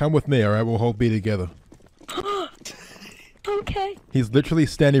fine. Come with me, alright? We'll hold B together. Okay. He's literally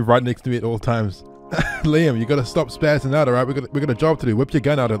standing right next to me at all times. Liam, you gotta stop spazzing out, alright? We got a job to do. Whip your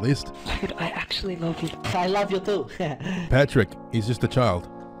gun out at least. Dude, I actually love you. I love you too. Patrick, he's just a child.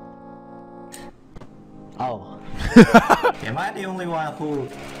 Oh. Am I the only one who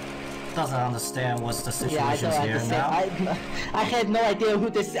doesn't understand what's the Yeah, I situation don't here understand. now? I had no idea who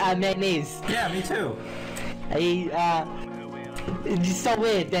this man is. Yeah, me too. It's so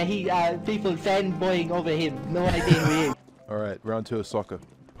weird that people fanboying over him. No idea who he is. Alright, round 2 of soccer.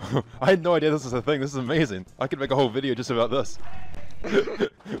 I had no idea this was a thing. This is amazing. I could make a whole video just about this.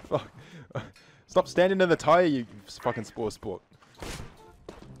 Fuck. Stop standing in the tire, you fucking sport.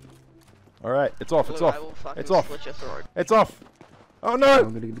 Alright, it's off, it's off. It's off. It's off. Oh no!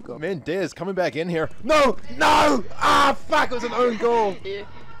 Man, Dez coming back in here. No! No! Ah, fuck! It was an own goal. Yeah.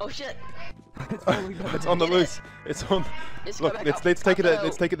 Oh shit. It's on the loose. It's on. Look, let's take it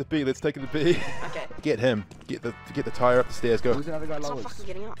to B. Let's take it to B. Okay. Get him. Get the tire up the stairs. Go. Who's another guy lower? Stop fucking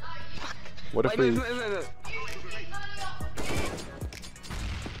getting up. Fuck. What if Wait, we? move.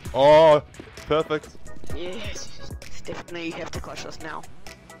 Oh, perfect. Yes. Stephanie, you have to clutch us now.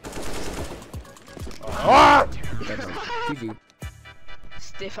 Ah!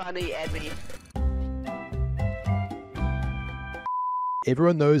 Stephanie, add me.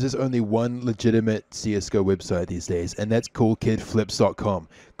 Everyone knows there's only one legitimate CSGO website these days, and that's coolkidflips.com.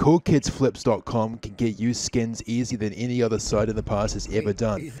 Coolkidsflips.com can get you skins easier than any other site in the past has ever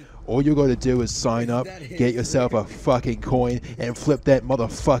done. All you gotta do is sign up, get yourself a fucking coin, and flip that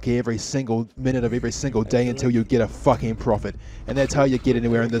motherfucker every single minute of every single day until you get a fucking profit. And that's how you get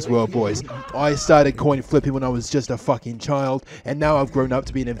anywhere in this world, boys. I started coin flipping when I was just a fucking child, and now I've grown up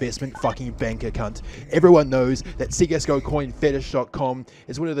to be an investment fucking banker, cunt. Everyone knows that csgocoinfetish.com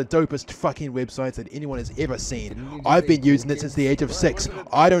is one of the dopest fucking websites that anyone has ever seen. I've been using it since the age of 6.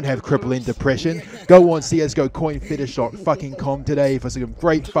 I don't have crippling depression. Go on csgocoinfetish.com today for some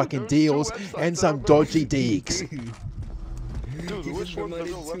great fucking deals and some dodgy deeks. Dude, which one's the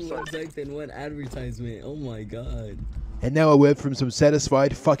real website? Than one advertisement. Oh my god. And now a word from some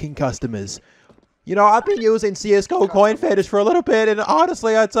satisfied fucking customers. You know, I've been using CSGO Coin Fetish for a little bit, and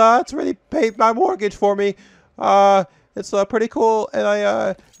honestly, it's really paid my mortgage for me. It's pretty cool, and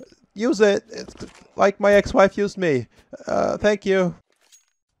I use it like my ex-wife used me. Thank you.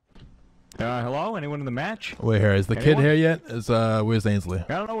 Hello? Anyone in the match? Wait here, is the kid here yet? Where's Ainsley?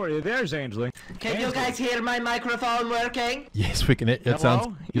 I don't know where. There's Ainsley. Can you guys hear my microphone working? Yes, we can. You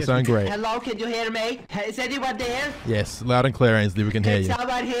sound great. Hello, can you hear me? Is anyone there? Yes, loud and clear, Ainsley. We can hear you. Can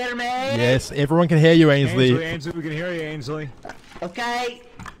someone hear me? Yes, everyone can hear you, Ainsley. Ainsley, we can hear you, Ainsley. Okay.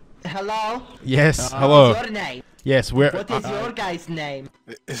 Hello? Yes, hello. What's your name? Yes, What is your guy's name?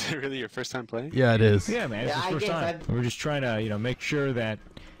 Is it really your first time playing? Yeah, it is. Yeah, man, it's his first time. We're just trying to, make sure that,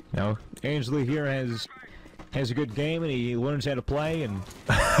 Ainsley here has a good game and he learns how to play and.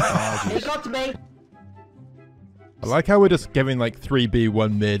 He got me. I like how we're just giving like 3B,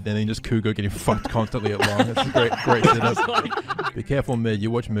 1 mid, and then just Kugo getting fucked constantly at long. That's a great setup. Be careful mid. You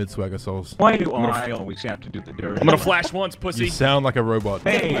watch mid, Swagger Souls. Why do I always have to do the dirt? I'm gonna flash once, pussy. You sound like a robot.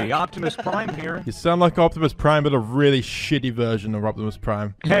 Hey, Optimus Prime here. You sound like Optimus Prime, but a really shitty version of Optimus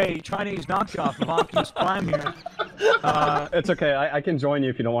Prime. Hey, Chinese knockoff of Optimus Prime here. It's okay. I can join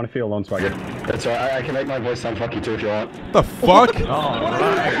you if you don't want to feel alone, Swagger. That's right. I can make my voice sound fucky too if you want. The fuck?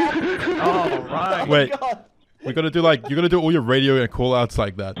 Alright. Wait. We gotta do like, you gotta do all your radio and call outs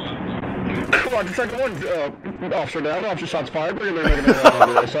like that. Come on, second one. Officer down. Officer shots fired. We're gonna make it on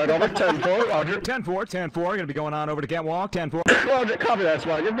the other side. Over. 10-4. Roger. 10-4. Gonna be going on over to Catwalk. 10-4. Roger. Copy that,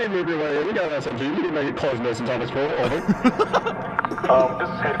 Swagger. Give me a move your way in. We got an SMG. We can make it close distance on this full. Over. This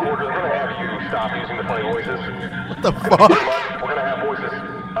is headquarters. We're gonna have you stop using the funny voices. What the fuck? We're gonna have voices,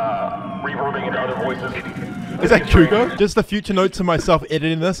 reverbing into other voices. Is that Kugo? Just a future note to myself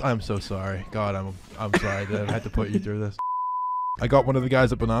editing this. I'm so sorry. God, I'm sorry that I had to put you through this. I got one of the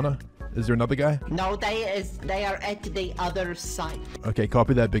guys at Banana. Is there another guy? No, they are at the other side. Okay,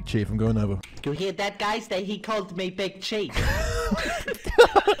 copy that, Big Chief. I'm going over. You hear that, guys? He called me Big Chief.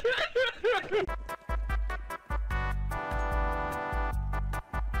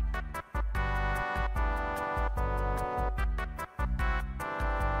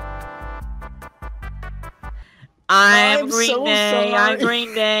 I'm Green so Day, sorry. I'm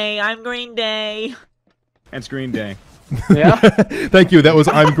Green Day, I'm Green Day. That's Green Day. Yeah. Thank you. That was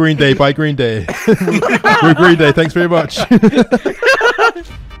I'm Green Day by Green Day. We're Green Day. Thanks very much. Am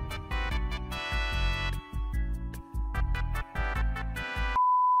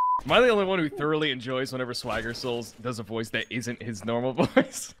I the only one who thoroughly enjoys whenever Swagger Souls does a voice that isn't his normal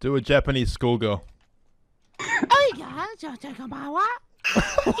voice? Do a Japanese schoolgirl. Oh yeah, just take a bawa.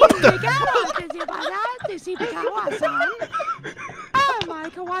 Oh my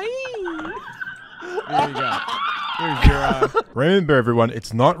kawaii. There you go. Here's your, Remember, everyone,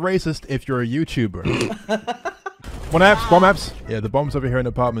 it's not racist if you're a YouTuber. One apps, bomb apps. Yeah, the bomb's over here in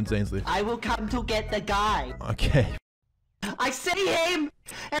apartments, Ainsley. I will come to get the guy. Okay. I see him,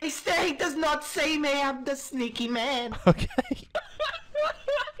 and he does not see me. I'm the sneaky man. Okay.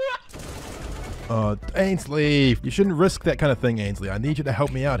 Ainsley, you shouldn't risk that kind of thing, Ainsley. I need you to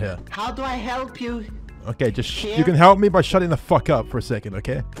help me out here. How do I help you? Okay, just you can help me by shutting the fuck up for a second,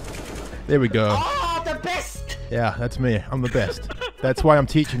 okay? There we go. Oh, the best! Yeah, that's me. I'm the best. That's why I'm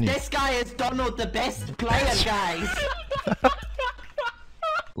teaching you. This guy is Donald, the best player, guys.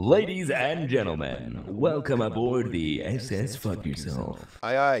 Ladies and gentlemen, welcome aboard the SS Fuck Yourself.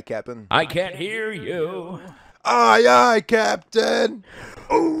 Aye, aye, Captain. I can't hear you. Aye, aye, Captain.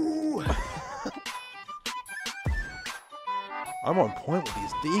 Ooh. I'm on point with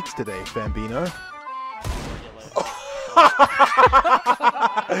these deeks today, Bambino.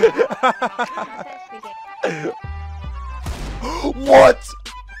 What?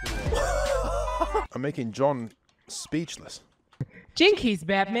 I'm making John speechless. Jinkies,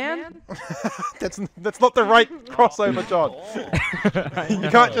 Batman. That's not the right crossover, John. You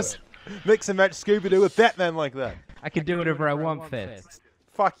can't just mix and match Scooby-Doo with Batman like that. I can do whatever I want, Fitz.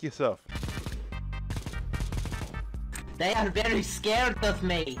 Fuck yourself. They are very scared of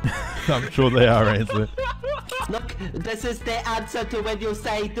me. I'm sure they are, Ainsley. Look, this is the answer to when you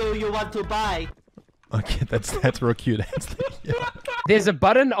say, do you want to buy? Okay, that's real cute, Ainsley. Yeah. There's a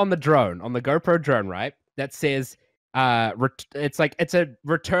button on the drone, on the GoPro drone, right? That says, it's a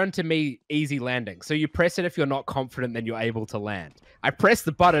return to me easy landing. So you press it if you're not confident, then you're able to land. I pressed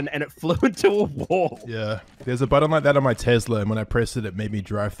the button and it flew into a wall. Yeah, there's a button like that on my Tesla, and when I pressed it, it made me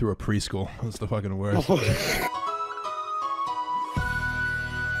drive through a preschool. That's the fucking worst.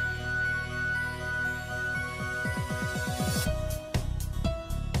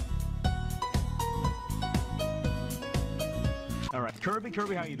 All right,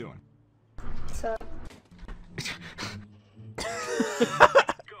 Kirby, how you doing? So.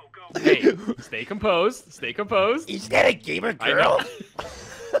 Hey, stay composed. Stay composed. Is that a gamer girl?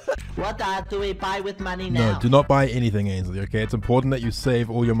 What do we buy with money now? No, do not buy anything, Ainsley, okay? It's important that you save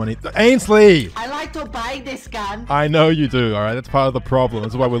all your money. Ainsley! I like to buy this gun. I know you do, alright? That's part of the problem.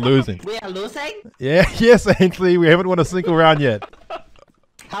 That's why we're losing. We are losing? Yeah, yes, Ainsley. We haven't won a single round yet.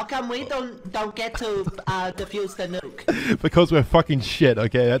 How come we don't get to defuse the nuke? Because we're fucking shit,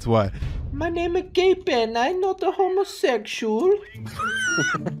 okay? That's why. My name is Gapen. I'm not a homosexual.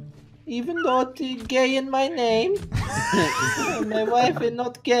 Even though it's gay in my name. My wife is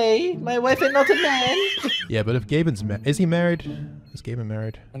not gay. My wife is not a man. Yeah, but if Gaben's is he married? Is Gaben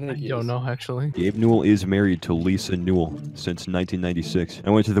married? I don't know, actually. Gabe Newell is married to Lisa Newell since 1996. I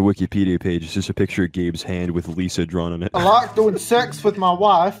went to the Wikipedia page. It's just a picture of Gabe's hand with Lisa drawn on it. I like doing sex with my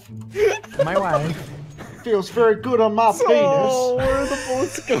wife. My wife. feels very good on my Oh, penis. where are the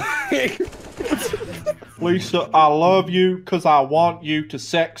bullets going? Lisa, I love you because I want you to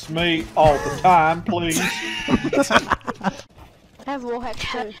sex me all the time, please. I have wallhack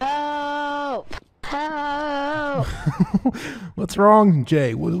too. Help! Help! What's wrong,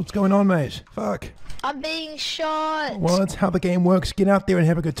 Jay? What's going on, mate? Fuck. I'm being shot. Well, that's how the game works. Get out there and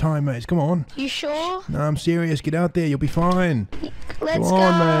have a good time, mate. Come on. You sure? No, I'm serious. Get out there. You'll be fine. Let's Come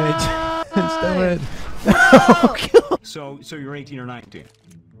on, mate. Let's do it. So you're 18 or 19?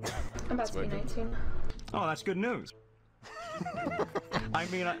 I'm about to be 19. Oh, that's good news. I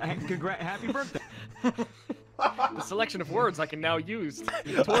mean, happy birthday. The selection of words I can now use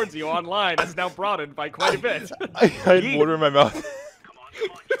towards you online has now broadened by quite a bit. I had water in my mouth.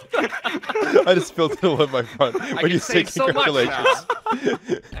 I just spilled it all in my front. When you say congratulations.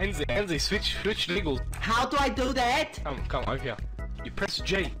 Ainsley, switch niggles. How do I do that? Come over here. You press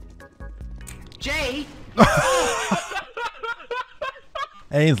J. J?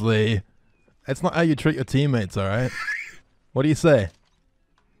 Ainsley, that's not how you treat your teammates, alright? What do you say?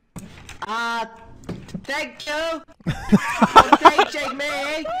 Thank you for teaching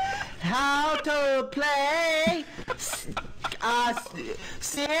me how to play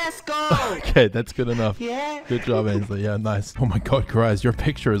CSGO. Okay, that's good enough. Yeah. Good job, Ainsley. Yeah, nice. Oh my god, Christ, your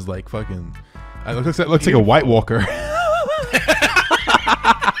picture is like fucking... It looks like a White Walker.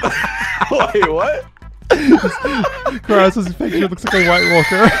 Wait, what? Christ, this picture looks like a White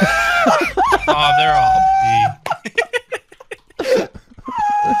Walker. Oh, they're all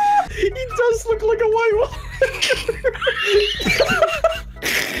He does look like a white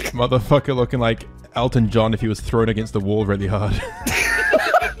Motherfucker looking like Elton John if he was thrown against the wall really hard.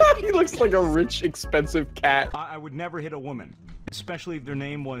 He looks like a rich, expensive cat. I would never hit a woman, especially if their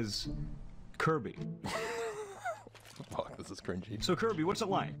name was Kirby. Fuck, this is cringy. So Kirby, what's it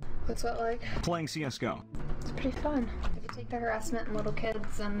like? What's that like? Playing CSGO. It's pretty fun. If you take the harassment and little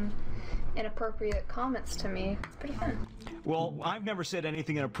kids and inappropriate comments to me, it's pretty fun. Well, I've never said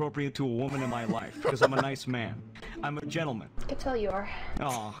anything inappropriate to a woman in my life because I'm a nice man. I'm a gentleman. I can tell you are.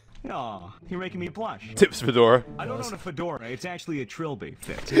 Aw, you're making me blush. Tips fedora. I don't own a fedora. It's actually a trilby,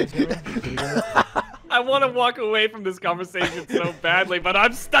 Fitz. I want to walk away from this conversation so badly, but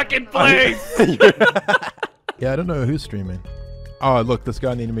I'm stuck in place. Yeah, I don't know who's streaming. Oh, look, this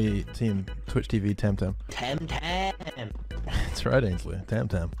guy needed me team Twitch TV Tam Tam. Tam Tam. That's right, Ainsley. Tam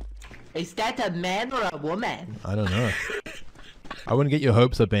Tam. Is that a man or a woman? I don't know. I wouldn't get your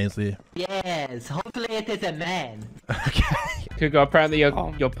hopes up, Ainsley. Yes, hopefully it is a man. Kugo, apparently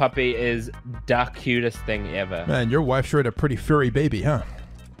your puppy is the cutest thing ever. Man, your wife sure had a pretty furry baby, huh?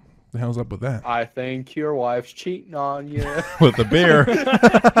 The hell's up with that? I think your wife's cheating on you. With the beer.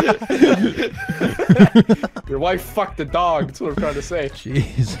 Your wife fucked the dog, that's what I'm trying to say.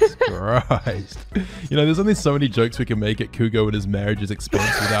 Jesus Christ. You know, there's only so many jokes we can make at Kugo and his marriage's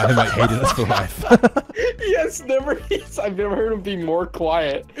expense without him like hating us for life. Yes, I've never heard him be more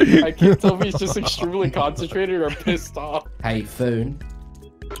quiet. I can't tell if he's just extremely concentrated or pissed off. Hey, Foon.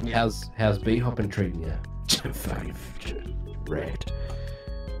 How's B-hopping treating you? 5 red.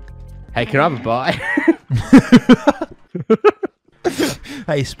 Hey, can I have a buy?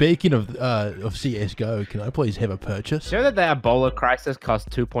 Hey, speaking of CSGO, can I please have a purchase? You know that the Ebola crisis cost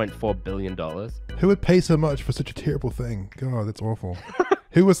 $2.4 billion? Who would pay so much for such a terrible thing? God, that's awful.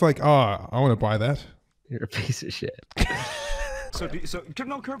 Who was like, oh, I want to buy that? You're a piece of shit. So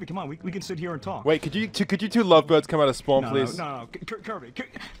no, Kirby, come on, we can sit here and talk. Wait, could you two lovebirds come out of spawn, please? No, Kirby.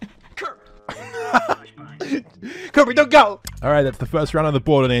 Kirby, don't go! Alright, that's the first round on the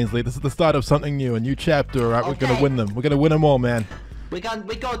board on Ainsley. This is the start of something new, a new chapter, alright? We're gonna win them. We're gonna win them all, man. We're going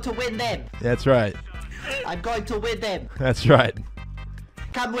to win them. That's right. I'm going to win them. That's right.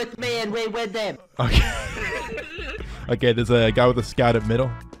 Come with me and we win them. Okay. Okay, there's a guy with a scout at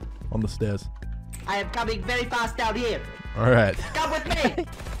middle on the stairs. I am coming very fast down here. Alright. Come with me.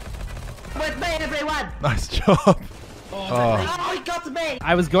 With me, everyone. Nice job. Oh, he got me.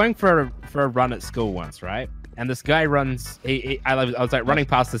 I was going for a run at school once, right? And this guy runs. I was like running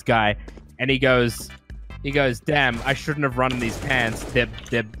past this guy, and he goes, "Damn, I shouldn't have run in these pants. They're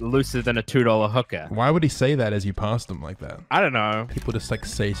looser than a $2 hooker." Why would he say that as you passed him like that? I don't know. People just like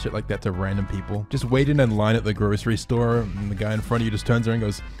say shit like that to random people. Just waiting in line at the grocery store, and the guy in front of you just turns around and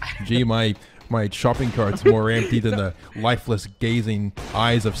goes, "Gee, my shopping cart's more empty than the lifeless gazing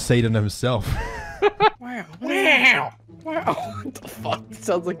eyes of Satan himself." Wow. What the fuck? It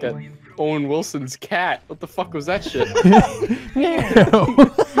sounds like a Owen Wilson's cat. What the fuck was that shit?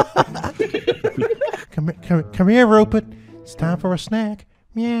 Come here, Rupert. It's time for a snack.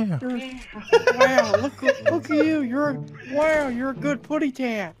 Meow. Wow, look at you. You're a good putty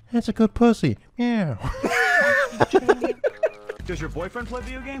tat. That's a good pussy. Meow. Does your boyfriend play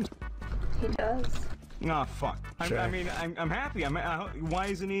video games? He does. Oh, fuck. Sure. I'm happy. Why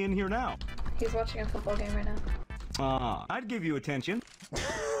isn't he in here now? He's watching a football game right now. I'd give you attention.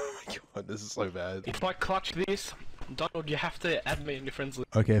 God, this is so bad. If I clutch this, Donald, you have to add me in your friends list.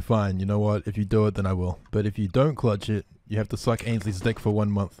 Okay, fine. You know what? If you do it, then I will. But if you don't clutch it, you have to suck Ainsley's dick for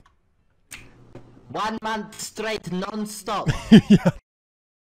 1 month. 1 month straight, non-stop. Yeah.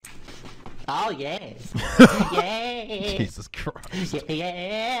 Oh, yes. Yeah. Jesus Christ.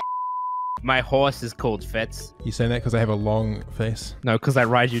 Yeah. My horse is called Fitz. You saying that because I have a long face? No, because I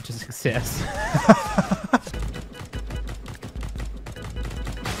ride you to success.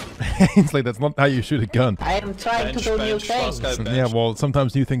 Ainsley, that's not how you shoot a gun. I am trying to do new things. Yeah, well,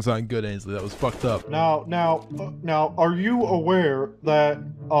 sometimes new things aren't good, Ainsley. That was fucked up. Now, are you aware that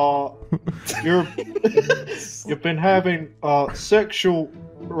you've been having sexual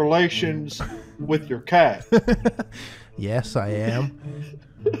relations with your cat? Yes, I am.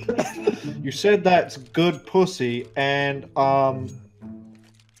 You said that's good pussy, and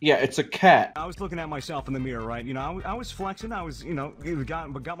yeah, it's a cat. I was looking at myself in the mirror, right? You know, I was flexing. I was, you know,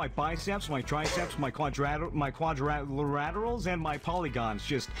 got my biceps, my triceps, my quadrilaterals, and my polygons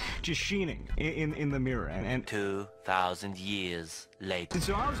just sheening in the mirror. And 2,000 years later. And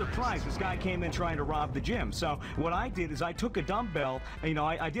so I was surprised this guy came in trying to rob the gym. So what I did is I took a dumbbell, you know,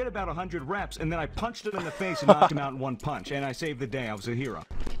 I did about 100 reps, and then I punched him in the face and knocked him out in 1 punch. And I saved the day. I was a hero.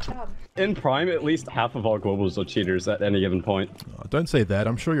 Good job. In Prime, at least half of our globals are cheaters at any given point. Oh, don't say that.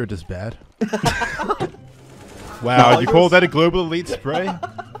 I'm sure you're just bad. Wow, you call that a global elite spray?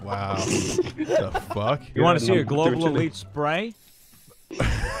 Wow. The fuck? You want to see a global elite spray?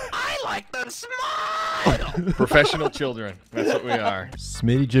 I like the smile! Professional children. That's what we are.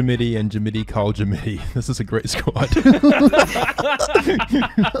 Smitty Jamitty and Jamitty Carl Jamitty. This is a great squad.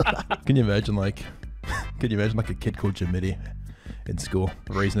 Can you imagine like a kid called Jamitty in school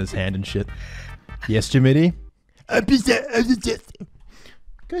raising his hand and shit? Yes, Jamitty?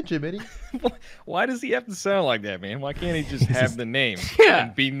 Good, Jamitty. Why does he have to sound like that, man? Why can't he just have the name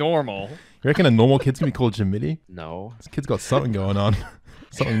and be normal? You reckon a normal kid's gonna be called Jamitty? No. This kid's got something going on.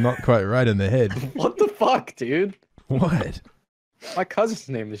 Something not quite right in the head. What the fuck, dude? What? My cousin's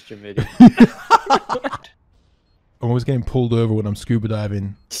name is Jamitty. I'm always getting pulled over when I'm scuba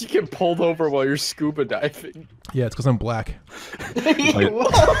diving. You get pulled over while you're scuba diving. Yeah, it's because I'm black. Pulled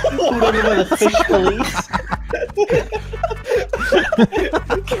over by the fish police.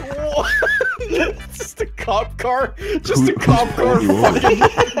 Just a cop car. Just a cop car fucking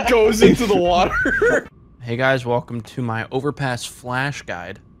goes into the water. Hey guys, welcome to my overpass flash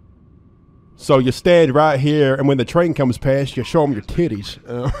guide. So you stand right here, and when the train comes past, you show them your titties.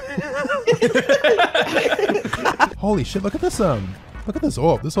 Holy shit! Look at this look at this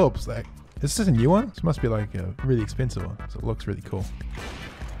orb. This orb's like, is this a new one? This must be like a really expensive one. So it looks really cool.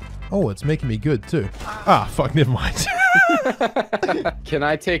 Oh, it's making me good too. Ah, fuck, never mind. Can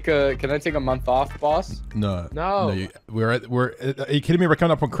I take a month off, boss? No. No. Are you kidding me? We're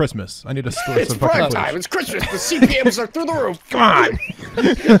coming up on Christmas. I need to store It's some fucking prime footage. time. It's Christmas. The CPMs are through the roof. Come on.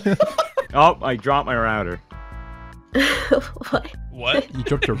 Oh, I dropped my router. What? You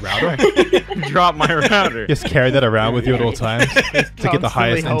dropped your router? Dropped my router. Just carry that around with you at all times to get the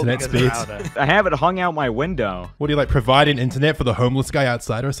highest internet speeds. I have it hung out my window. What do you like, providing internet for the homeless guy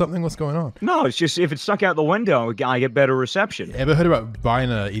outside or something? What's going on? No, it's just if it's stuck out the window, I get better reception. Ever heard about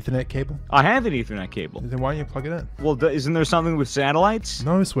buying an Ethernet cable? I have an Ethernet cable. Then why don't you plug it in? Well, isn't there something with satellites?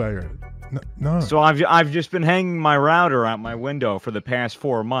 No, Swagger. No. So I've just been hanging my router out my window for the past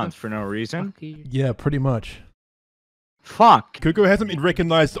 4 months for no reason. Yeah, pretty much. Fuck. Kugo hasn't been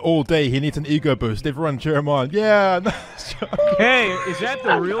recognized all day. He needs an ego boost. Everyone cheer him on. Yeah. Hey, is that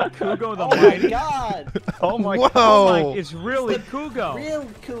the real Kugo the Oh Mighty? my god! Oh my Whoa. god. It's really Kugo. Real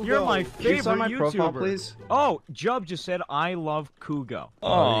Kugo. You're my Can you sign favorite my YouTuber. profile, please? Oh, Jub just said I love Kugo.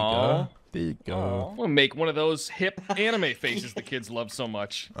 Oh, there you go. We'll make one of those hip anime faces the kids love so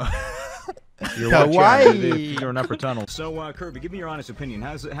much. You're Kawaii. You're an upper tunnel. So, Kirby, give me your honest opinion.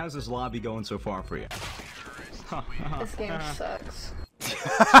 How's this lobby going so far for you? This game sucks.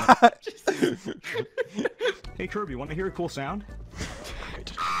 Hey, Kirby, want to hear a cool sound?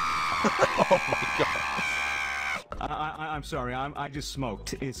 Oh my god. I'm sorry. I just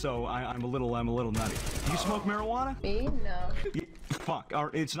smoked, so I'm a little nutty. Do you smoke marijuana? Me? No. Fuck.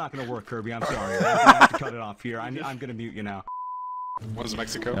 It's not gonna work, Kirby. I'm sorry. I'm gonna have to cut it off here. I'm gonna mute you now. What is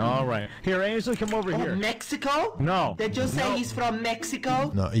Mexico? All right. Here, Ainsley, come over here. Mexico? No. Did you say he's from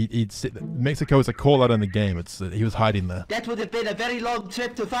Mexico? No, Mexico is a call out in the game. It's he was hiding there. That would have been a very long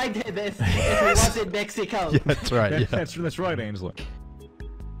trip to find him if he was in Mexico. Yeah, that's right. Yeah. That's right, Ainsley.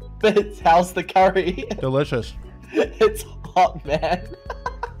 How's the curry? Delicious. It's hot, man.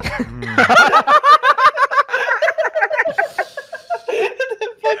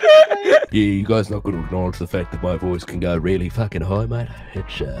 Yeah, you guys not going to acknowledge the fact that my voice can go really fucking high, mate.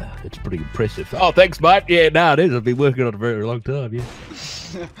 It's pretty impressive. Oh, thanks, mate. Yeah, no, it is. I've been working on it a very long time. Yeah.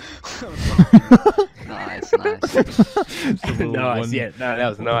 Nice. Nice. Yeah, no, that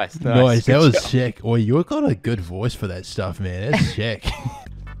was nice. Nice, that Good was job. sick. Oh, you got a good voice for that stuff, man. That's sick.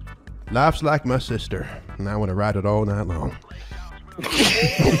 Life's like my sister, and I want to ride it all night long.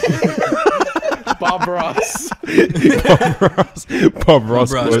 Bob Ross. Bob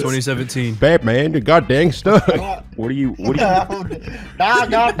Ross. 2017. Batman, you goddamn stuck. What are you? Nah,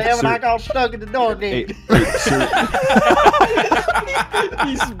 goddamn it, I got stuck in the door, dude.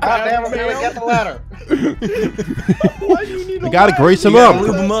 Goddamn it, Billy, get the ladder. Why do you need You gotta grease him up.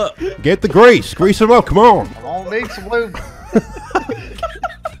 Lube him up. Get the grease. Grease him up. Come on. I'm gonna need some lube.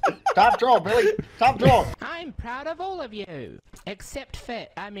 Top draw, Billy. Top draw. I'm proud of all of you, except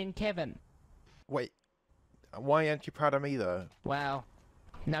Kevin. Wait, why aren't you proud of me though? Well,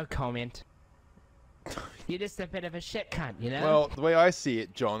 no comment. You're just a bit of a shit cunt, you know? Well, the way I see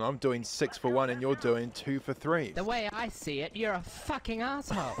it, John, I'm doing 6 for 1 and you're doing 2 for 3. The way I see it, you're a fucking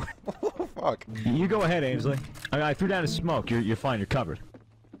asshole. Fuck. You go ahead, Ainsley. I threw down a smoke. You're fine. You're covered.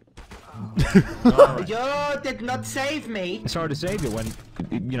 You did not save me. It's hard to save you when,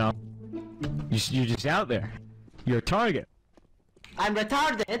 you know, you're just out there. You're a target. I'm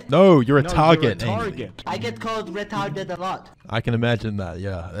retarded. No, you're a No, target. You're a Ainsley. target. I get called retarded a lot. I can imagine that.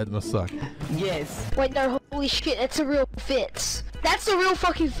 Yeah, that must suck. Yes. Wait, no, holy shit, that's a real Fitz. That's a real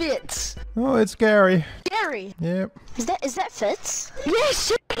fucking Fitz. Oh, it's scary. Gary. Yep. Is that Fitz?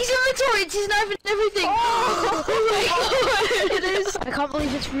 Yes, he's inventory, it's his knife and everything. Oh my god, it is. I can't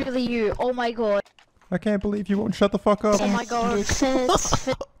believe it's really you. Oh my god. I can't believe you won't shut the fuck up. Oh my god. Fitz.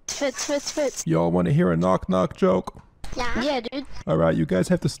 Y'all want to hear a knock knock joke? Yeah, dude. All right, you guys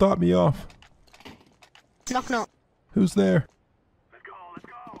have to start me off. Knock knock. Who's there?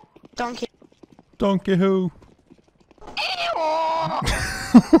 Donkey. Donkey who?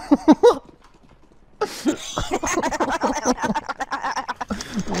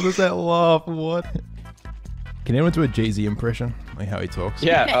 What is that laugh? What? Can anyone do a Jay-Z impression? Like how he talks?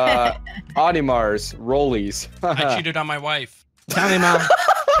 Yeah, Audimars, Rollies. I cheated on my wife. Tell me, Mom.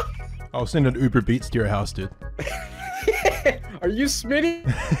 I'll send an Uber Beats to your house, dude. Are you Smitty?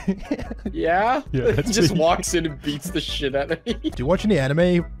 Yeah? Yeah, He that's just me. walks in and beats the shit out of me. Do you watch any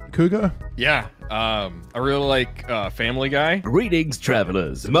anime, Cougar? Yeah, I really like Family Guy. Greetings,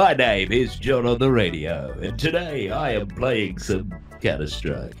 travelers. My name is John on the radio, and today I am playing some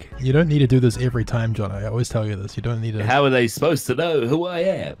Counter-Strike. You don't need to do this every time, John. I always tell you this. You don't need to. How are they supposed to know who I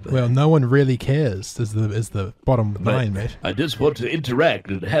am? Well, no one really cares. Is the bottom line, mate. I just want to interact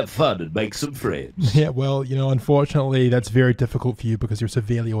and have fun and make some friends. Yeah, well, you know, unfortunately, that's very difficult for you because you're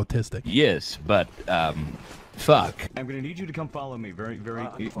severely autistic. Yes, but fuck. I'm gonna need you to come follow me. Very.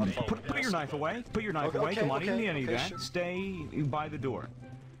 Put your knife away. Put your knife away. Come on, you don't need any of that. Sure. Stay by the door.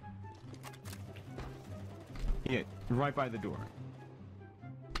 Yeah, right by the door.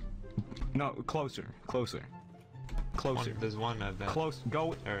 No, closer. There's one at that. Close.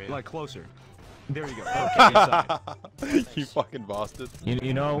 Go area. like closer. There you go. Okay, inside. You fucking bastard.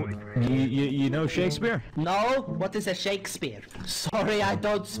 You know Shakespeare? No, what is a Shakespeare? Sorry, I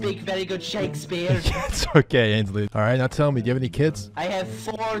don't speak very good Shakespeare. It's okay, Ainsley. All right, now tell me, do you have any kids? I have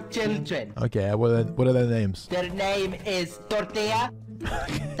 4 children. Okay, what are their names? Their name is Tortilla,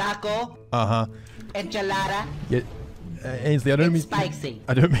 Taco, Enchilada, Yeah, Ainsley, I don't mean Spicy.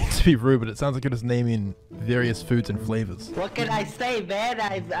 I don't mean to be rude, but it sounds like you're just naming various foods and flavors. What can I say, man?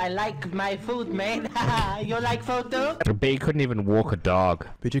 I like my food, man. You like food too? But you couldn't even walk a dog.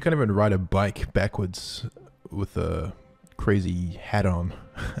 But you can't even ride a bike backwards with a crazy hat on.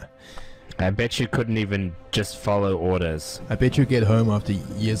 I bet you couldn't even just follow orders. I bet you get home after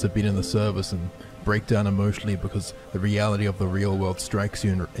years of being in the service and break down emotionally because the reality of the real world strikes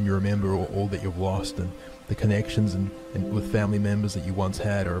you and you remember all that you've lost and the connections and with family members that you once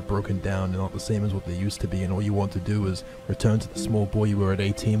had are broken down and not the same as what they used to be, and all you want to do is return to the small boy you were at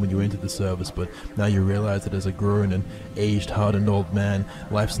 18 when you entered the service, but now you realize that as a grown and aged, hardened old man,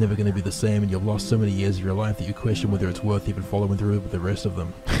 life's never going to be the same, and you've lost so many years of your life that you question whether it's worth even following through with the rest of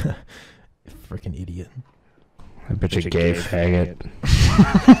them. Freaking idiot. I bet you gay faggot.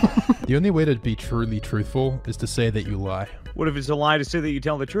 The only way to be truly truthful is to say that you lie. What if it's a lie to say that you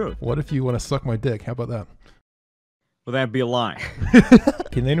tell the truth? What if you want to suck my dick? How about that? Well, that'd be a lie.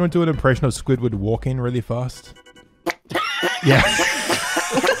 Can anyone do an impression of Squidward walking really fast? Yeah.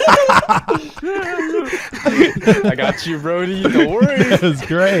 I got you, Brody. Don't worry. That was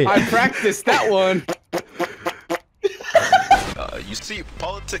great. I practiced that one.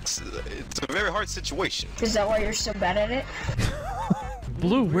 politics, it's a very hard situation. Is that why you're so bad at it?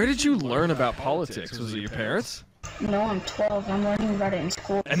 Blue, where did you learn about politics? Was it your parents? No, I'm 12. I'm learning about it in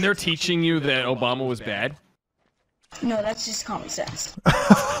school. And they're teaching you that Obama was bad? No, that's just common sense.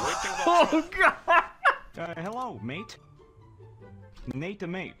 Oh God! Hello, mate. Nate the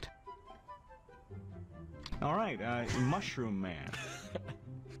mate. All right, Mushroom Man.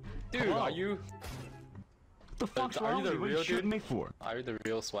 Dude, Hello. are you? What the fuck's Are wrong you the with you? What are real you shooting dude? me for? Are you the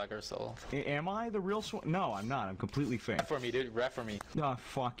real swagger soul? Am I the real No, I'm not. I'm completely fake. Rap for me, dude. Rap for me. Ah,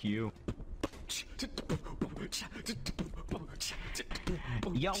 fuck you.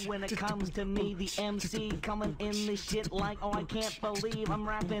 Yo, when it comes to me, the MC coming in this shit like, oh, I can't believe I'm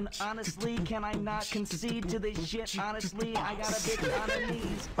rapping honestly. Can I not concede to this shit? Honestly, I got a bitch on her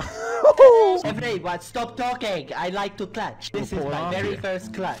knees. Everyone, stop talking. I like to clutch. This is my very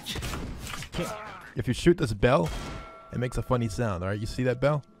first clutch. If you shoot this bell, it makes a funny sound. All right, you see that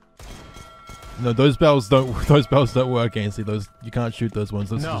bell? No, those bells don't. Those bells don't work, Ainsley. Those you can't shoot those ones.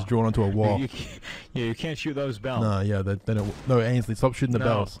 Those are just drawn onto a wall. You can't shoot those bells. No, yeah, they don't. No, Ainsley, stop shooting the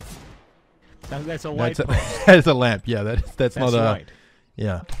bells. That's a light That's post. that is a lamp. Yeah, that's not a. Right.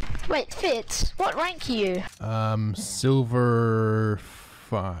 Yeah. Wait, Fitz, what rank are you? Silver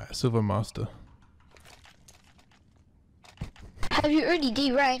master. Have you already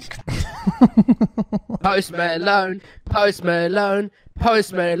D-ranked? Post Malone, Post Malone,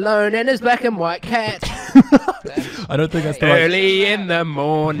 Post Malone, and his black and white cat. I don't think that's the right. Early in the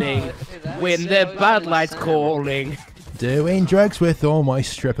morning, when the Bud Light's calling. Doing drugs with all my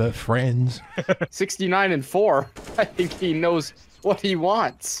stripper friends. 69 and 4. I think he knows what he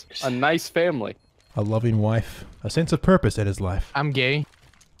wants. A nice family. A loving wife. A sense of purpose in his life. I'm gay.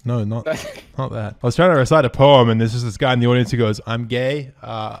 No, not that. I was trying to recite a poem, and there's just this guy in the audience who goes, "I'm gay.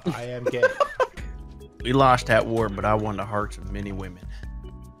 I am gay." We lost that war, but I won the hearts of many women.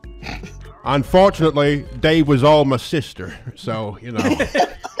 Unfortunately, Dave was all my sister, so you know.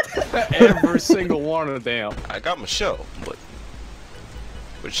 Every single one of them. I got Michelle,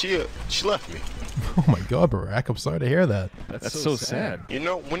 but she left me. Oh my God, Barack! I'm sorry to hear that. That's so sad. You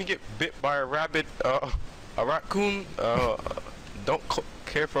know, when you get bit by a rabbit, a raccoon, don't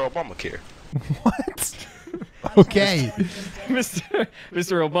care for Obamacare. What? Okay. Mr.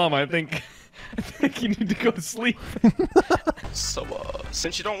 Obama, I think you need to go to sleep. So,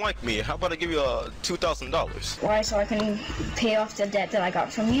 since you don't like me, how about I give you $2,000? Why, so I can pay off the debt that I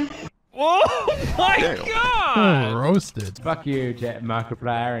got from you? Oh my Damn. God! Roasted. Fuck you, Jet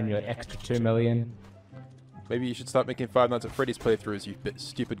Markiplier, and your extra 2 million. Maybe you should start making Five Nights at Freddy's playthroughs, you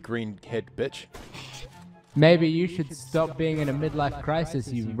stupid green head bitch. Maybe you should stop being in a midlife crisis,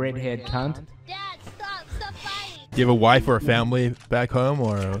 you red-haired cunt. Dad, stop fighting! Do you have a wife or a family back home,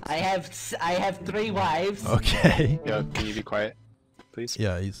 or? I have 3 wives. Okay. Yeah, can you be quiet, please?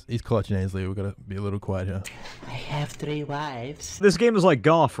 Yeah, he's clutching Ainsley. We gotta be a little quiet here. I have 3 wives. This game is like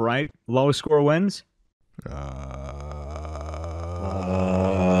golf, right? Lowest score wins.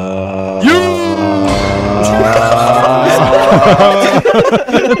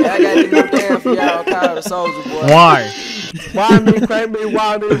 Why? Why me, crank me,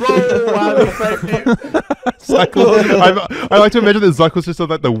 why me, roll, why me, crank me. I like to imagine that Zuck was just on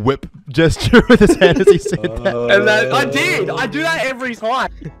like the whip gesture with his hand as he said that. And that I do that every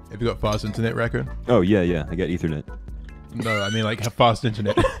time. Have you got fast internet record? Oh yeah, I got Ethernet. No, I mean like have fast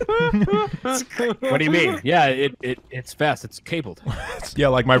internet. What do you mean? Yeah, it's fast. It's cabled. Yeah,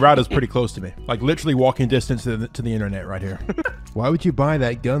 like my router's pretty close to me. Like literally walking distance to the internet right here. Why would you buy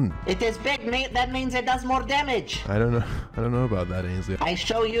that gun? It is big, mate. That means it does more damage. I don't know about that, Ainsley. I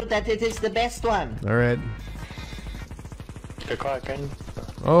show you that it is the best one. All right. Good call, Ken.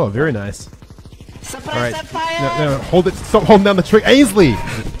 Oh, very nice. Suppressor fire! No, hold it. Stop holding down the trigger, Ainsley.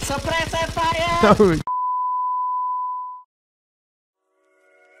 Suppressor fire! No.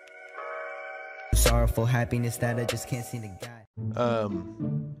 Sorrowful happiness that I just can't seem to guide.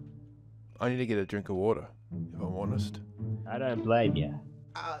 I need to get a drink of water, if I'm honest. I don't blame you.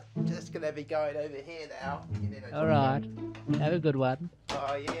 Just gonna be going over here now. Alright, have a good one.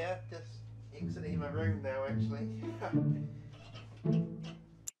 Oh yeah, just exiting my room now actually.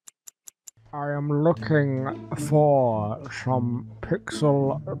 I am looking for some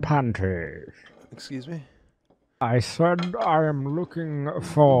pixel panties. Excuse me? I said I am looking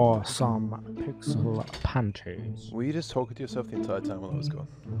for some pixel panties. Were you just talking to yourself the entire time while I was gone?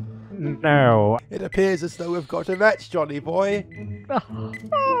 No. It appears as though we've got a match, Johnny boy.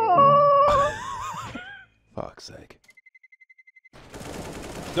 Fuck's sake.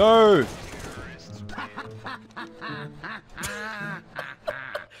 No!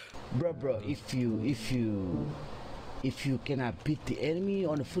 Bro, if you If you cannot beat the enemy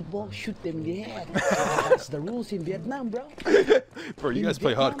on the football, shoot them in the head. That's the rules in Vietnam, bro. Bro, you guys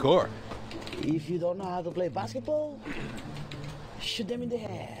play hardcore. If you don't know how to play basketball, shoot them in the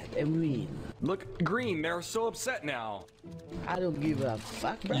head and win. Look, Green, they're so upset now. I don't give a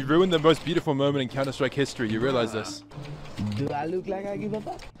fuck, bro. You ruined the most beautiful moment in Counter-Strike history. You realize this? Do I look like I give a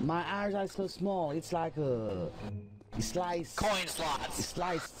fuck? My eyes are so small. It's like a sliced coin slots.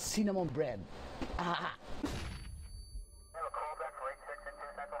 Sliced cinnamon bread.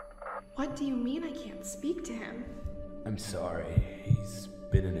 What do you mean I can't speak to him? I'm sorry. He's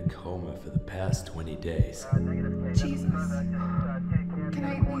been in a coma for the past 20 days. Jesus. Can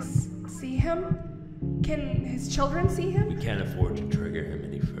I at least see him? Can his children see him? We can't afford to trigger him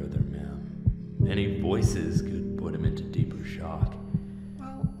any further, ma'am. Any voices could put him into deeper shock.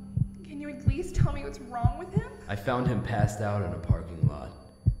 Well, can you at least tell me what's wrong with him? I found him passed out in a parking lot.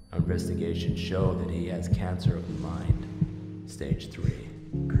 Our investigations show that he has cancer of the mind. Stage 3.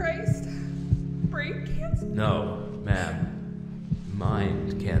 Christ. Brain cancer? No, ma'am.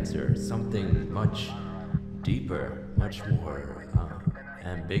 Mind cancer. Something much deeper, much more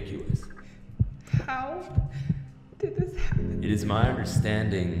ambiguous. How did this happen? It is my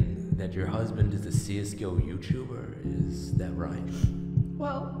understanding that your husband is a CSGO YouTuber. Is that right?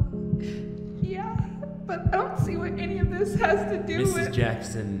 Well, yeah, but I don't see what any of this has to do with... Mrs.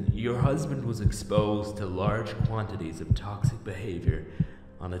 Jackson, your husband was exposed to large quantities of toxic behavior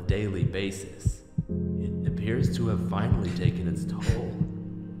on a daily basis. It appears to have finally taken its toll.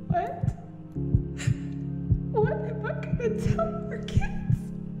 What? What am I gonna tell our kids?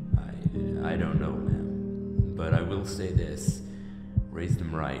 I don't know, ma'am. But I will say this. Raise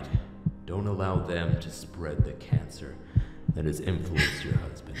them right. Don't allow them to spread the cancer that has influenced your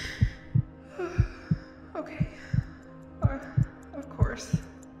husband. Okay. Of course.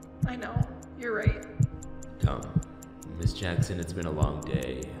 I know. You're right. Come. Miss Jackson, it's been a long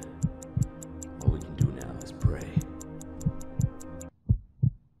day. All we can do now is pray.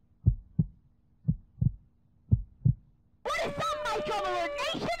 What is up, my trouble?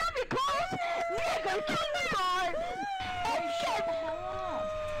 Nation of your clothes? Nigga, shut the hell up! Oh, shut the hell up!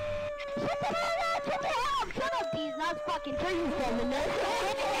 Shut the hell up! Shut the hell up! Shut up, these not fucking trees from the next.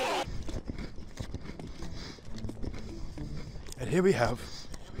 And here we have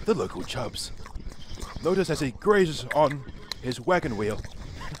the local Chubbs. Notice as he grazes on his wagon wheel.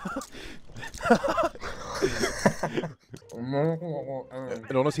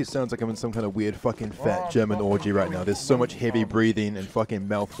 It honestly sounds like I'm in some kind of weird fucking fat German orgy right now. There's so much heavy breathing and fucking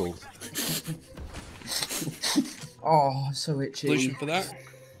mouthfuls. Oh, so itchy. Solution for that?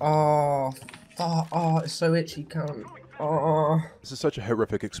 Oh, oh, it's so itchy, cunt. Oh. This is such a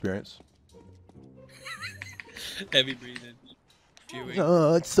horrific experience. Heavy breathing. Chewing.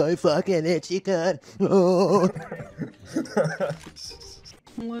 Oh, it's so fucking itchy, cunt. Oh.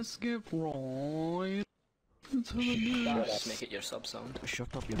 Let's get right. Just make it your sub sound. Shut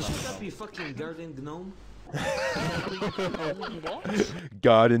up, you fucking garden gnome.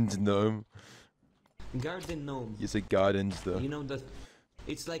 Gardens gnome. Garden gnome. You said gardens though. You know that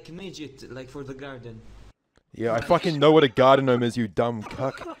it's like midget, like for the garden. Yeah, I fucking know what a garden gnome is, you dumb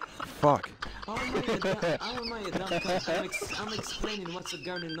cuck. Fuck. How am I a dumb cunt? I'm explaining what's a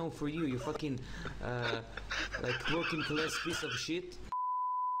garden gnome for you, you fucking, like working class piece of shit.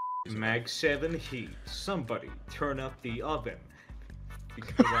 Mag 7 heat. Somebody turn up the oven.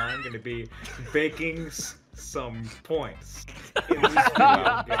 Because I'm gonna be baking some points in this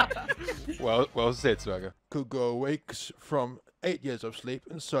video game. Well said, Swagger. Kugo wakes from 8 years of sleep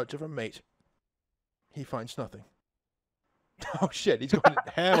in search of a mate. He finds nothing. Oh shit, he's got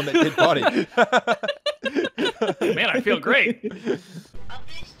a ham on that dead body. Man, I feel great.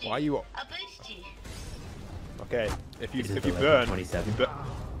 Why are you... Okay, if you burn... 27.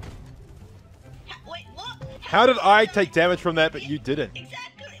 Wait, what? How did I take damage from that, but you didn't?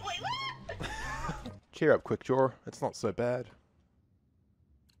 Exactly. Wait, what? Cheer up, Quickjaw. It's not so bad.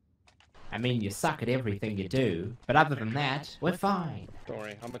 I mean, you suck at everything you do, but other than that, we're fine. Don't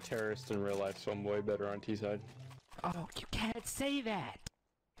worry, I'm a terrorist in real life, so I'm way better on T-side. Oh, you can't say that.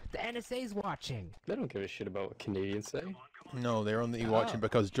 The NSA's watching. They don't give a shit about what Canadians say. No, they're only watching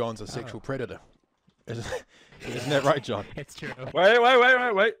because John's a sexual predator. Isn't that right, John? It's true.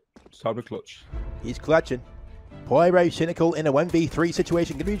 Wait. It's time to clutch. He's clutching. Pyro Cynical in a 1v3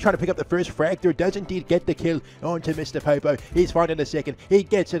 situation. Going to be trying to pick up the first fractor. Does indeed get the kill onto Mr. Popo. He's finding a second. He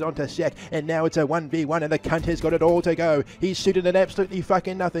gets it onto Sec. And now it's a 1v1 and the cunt has got it all to go. He's shooting at absolutely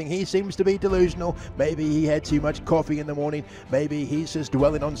fucking nothing. He seems to be delusional. Maybe he had too much coffee in the morning. Maybe he's just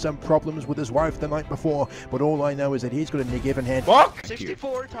dwelling on some problems with his wife the night before. But all I know is that he's got a Nick Evan hand. Fuck!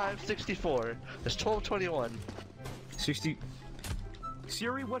 64 times 64. That's 1221. 60.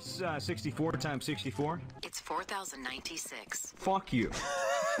 Siri, what's 64 times 64? It's 4,096. Fuck you.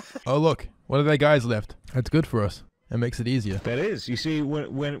 Oh look, one of their guys left. That's good for us. That makes it easier. That is. You see,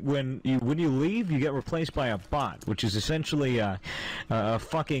 when you leave, you get replaced by a bot, which is essentially a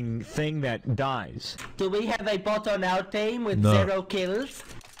fucking thing that dies. Do we have a bot on our team with No. 0 kills?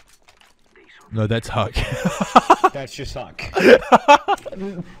 No, that's Huck. That's just Huck.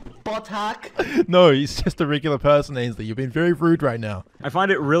 Bot Huck? No, he's just a regular person, Ainsley. You've been very rude right now. I find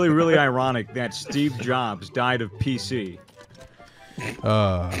it really, really ironic that Steve Jobs died of PC.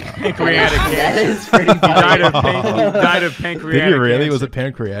 Pancreatic cancer. He died of pancreatic Did he really? cancer. Was it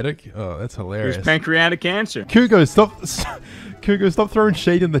pancreatic? Oh, that's hilarious. It was pancreatic cancer. Kugo, stop throwing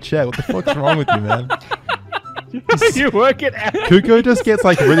shade in the chat. What the fuck's wrong with you, man? You work it out. Kugo just gets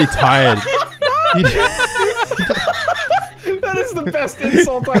like really tired. That is the best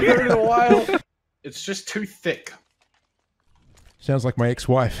insult I've heard in a while. It's just too thick. Sounds like my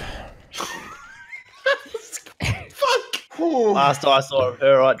ex-wife. Last I saw of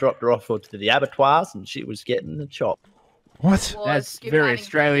her, I dropped her off to the abattoirs and she was getting the chop. What? That's very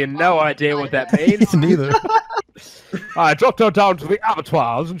Australian. No idea what that means. Neither. I dropped her down to the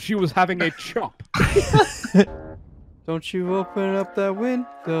abattoirs and she was having a chop. Don't you open up that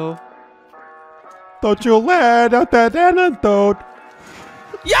window. Don't you let out that antidote.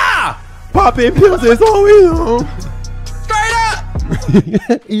 Yeah! Popping pills is all we know. Straight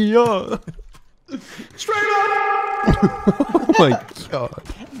up! Yeah. Straight up! Oh my god.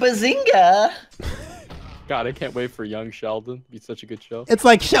 Bazinga! God, I can't wait for young Sheldon. It'd be such a good show. It's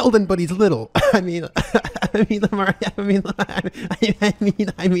like Sheldon, but he's little. I mean,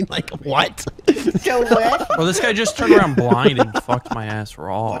 like what? So what? Well, this guy just turned around blind and fucked my ass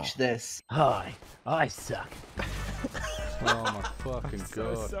raw. Watch this. Hi, I suck. Oh my fucking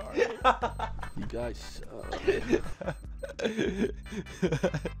so god. sorry. You guys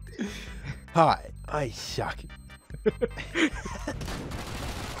Hi, I suck.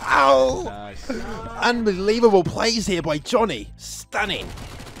 Ow! Nice. Unbelievable plays here by Johnny. Stunning.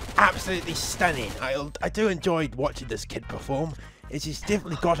 Absolutely stunning. I do enjoy watching this kid perform. He's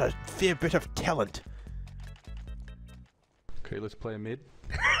definitely got a fair bit of talent. Okay, let's play a mid.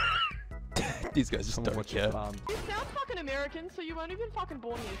 These guys just don't care. You sound fucking American, so you weren't even fucking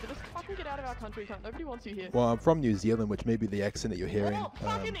born here, so just fucking get out of our country, cunt. Nobody wants you here. Well, I'm from New Zealand, which may be the accent that you're hearing. Well,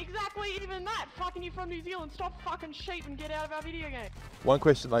 fucking exactly even that. Fucking you from New Zealand. Stop fucking sheep and get out of our video game. One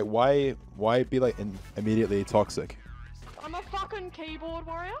question, like, why be like immediately toxic? I'm a fucking keyboard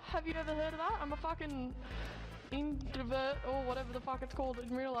warrior. Have you ever heard of that? I'm a fucking introvert or whatever the fuck it's called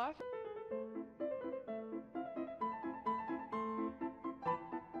in real life.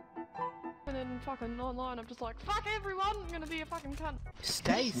 And then fucking online, I'm just like, fuck everyone, I'm gonna be a fucking cunt.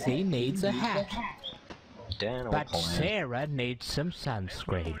 Stacy needs a hat. Dan or But Plan. Sarah needs some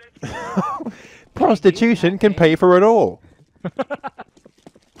sunscreen. Prostitution can pay for it all.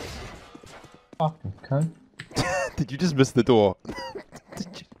 Fucking cunt. Did you just miss the door?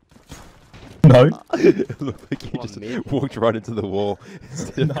 No. It looked like you just walked right into the wall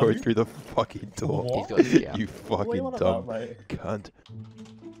instead of going through the fucking door. What? He's got- yeah. You fucking on dumb about, mate? cunt.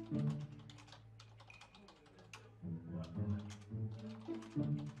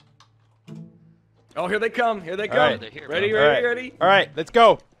 Oh, here they come. Here they come. Alright. Ready, All right. ready, ready. All right, let's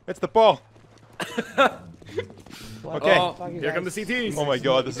go. That's the ball. Okay. Oh, here come the CTs. Oh my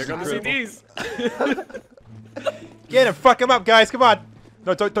god, this Here is come the incredible. CTs. Get him, fuck him up, guys. Come on.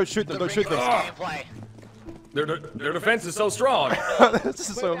 No, don't shoot them. Don't shoot them. Their defense is so strong. This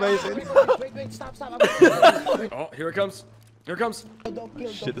is so amazing. Wait, stop. Oh, here it comes. Here it comes.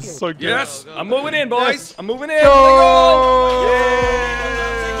 Shit, this is so good. Yes, I'm moving in, boys. Yes. I'm moving in. Go!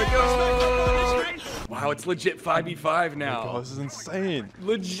 Here we go. Wow, it's legit 5v5 now. Oh, this is insane.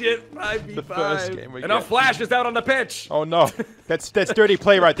 Legit 5v5. The first game we and our get. Flash is out on the pitch. Oh no, that's dirty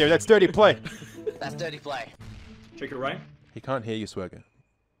play right there. That's dirty play. That's dirty play. Check your right. He can't hear you, Swagger.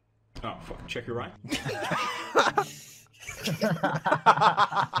 Oh, fucking check your right.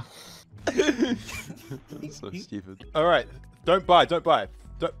 So stupid. All right, don't buy.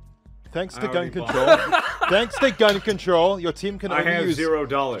 Don't. Thanks to I gun already control. bought. Thanks to gun control, your team can I only have use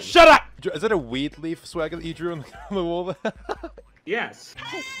 $0. Shut up! Is that a weed leaf, Swagger, that you drew on the wall there? Yes.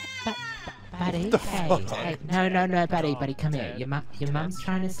 Buddy, The hey, fuck? hey, no, buddy, come here. Your mum's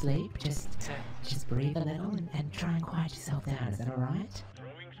trying to sleep. Just breathe a little and try and quiet yourself down. Is that all right?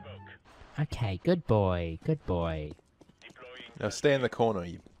 Okay, good boy. Now stay in the corner,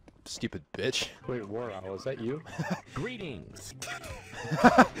 you stupid bitch. Wait, War Owl, is that you? Greetings.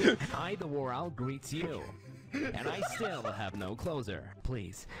 I, the War Owl, greets you. and I still have no closure.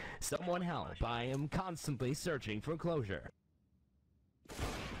 Please, someone help. I am constantly searching for closure.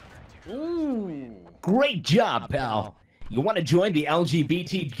 Ooh. Great job, pal. You want to join the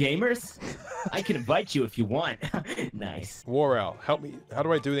LGBT gamers? I can invite you if you want. Nice. War Owl, help me. How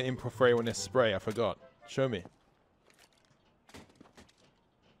do I do the improv for everyone this spray? I forgot. Show me.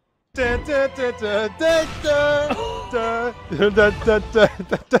 Do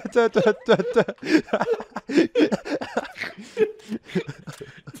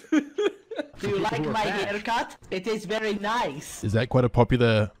you like my haircut? It is very nice. Is that quite a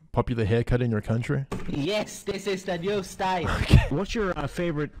popular haircut in your country? Yes, this is the new style. What's your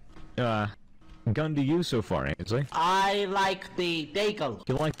favorite gun to use so far, Ainsley? I like the Deagle.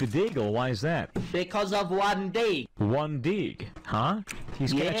 You like the Deagle? Why is that? Because of one dig. One dig, huh?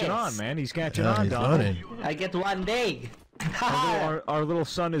 He's catching on, man. He's catching on, he's Donald. learning. I get one dig. Our little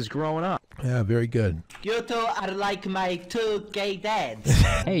son is growing up. Yeah, very good. You two are like my two gay dads.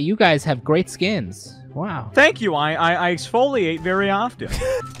 Hey, you guys have great skins. Wow. Thank you. I exfoliate very often.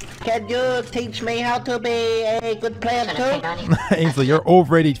 Can you teach me how to be a good player too? Ainsley, you're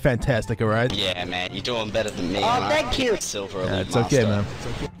already fantastic, alright? Yeah, man, you're doing better than me. Oh, thank you. Silver Yeah, elite it's okay, master. man. It's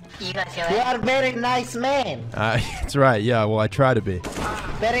okay. You are very nice man. That's right, yeah, well, I try to be.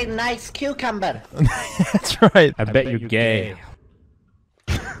 Very nice cucumber. That's right. I bet you're gay.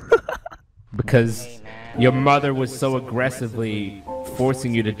 Because your mother was so aggressively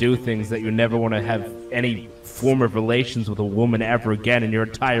forcing you to do things that you never want to have any form of relations with a woman ever again in your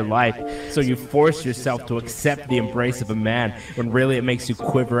entire life. So you force yourself to accept the embrace of a man when really it makes you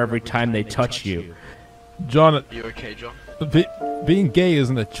quiver every time they touch you. John, You okay, John? being gay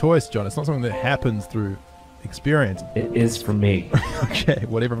isn't a choice, John. It's not something that happens through experience. It is for me. Okay,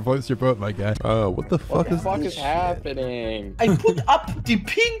 whatever floats your boat, my guy. Oh, what the fuck What is the fuck this is happening? I put up the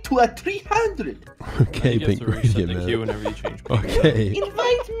ping to a 300. Okay, You have Pink to reset Gradient, the queue man. whenever you change pink. Okay.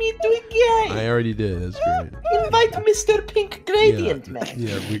 Invite me to a game. I already did, that's great. Invite Mr. Pink Gradient, man.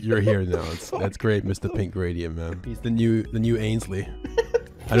 Yeah, you're here now. That's great, Mr. Pink Gradient, man. He's the new Ainsley.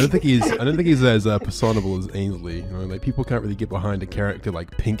 I don't think he's as personable as Ainsley. You know, like people can't really get behind a character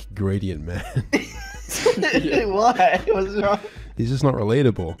like Pink Gradient, man. Why? What's wrong? He's just not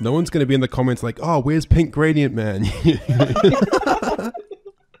relatable. No one's gonna be in the comments like, "Oh, where's Pink Gradient, man?"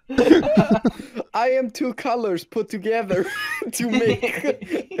 I am two colors put together to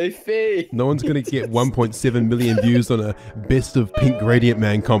make a face. No one's gonna get 1.7 million views on a best of Pink Gradient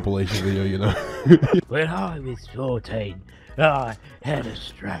Man compilation video, you know. When I was 14, I had a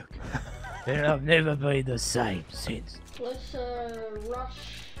stroke, and I've never been the same since. Let's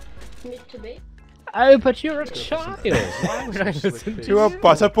rush mid to B. Oh, but you're a child. Why would I listen to You're a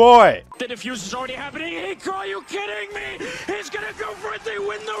butter boy. The diffuse is already happening. Hiko, are you kidding me? He's gonna go for it. They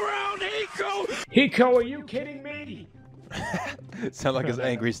win the round. Hiko. Hiko, are you kidding me? Sound like his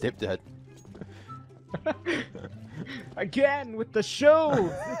angry stepdad. Again with the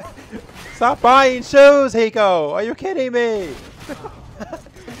shoe. Stop buying shoes, Hiko. Are you kidding me?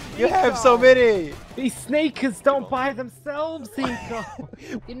 You have so many. These sneakers don't buy themselves, Hiko.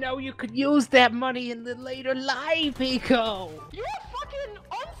 You know you could use that money in the later life, Hiko. You're fucking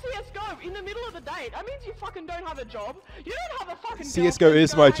on CSGO in the middle of the day. That means you fucking don't have a job. You don't have a fucking CSGO girlfriend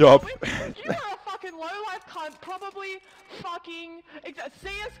is to my hang out job. with. You are a fucking low-life cunt. Probably fucking...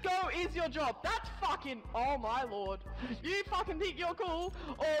 CSGO is your job. That's fucking... Oh my lord. You fucking think you're cool?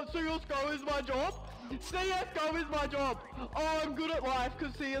 Oh, CSGO is my job? CSGO is my job. Oh, I'm good at life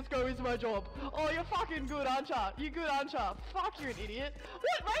because CSGO is my job. Oh, you're fucking good, aren't ya? You good, aren't ya? Fuck, you're an idiot.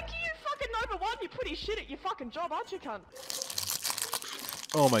 What rank are you fucking number one? You're pretty shit at your fucking job, aren't you, cunt?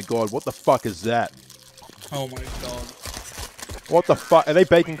 Oh my god, what the fuck is that? Oh my god. What the fuck? Are they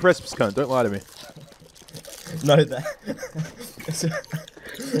bacon crisps, cunt? Don't lie to me. No, that.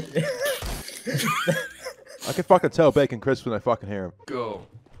 I can fucking tell bacon crisps when I fucking hear them. Go.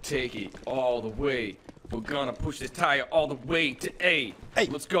 Take it all the way. We're gonna push this tire all the way to A. Hey,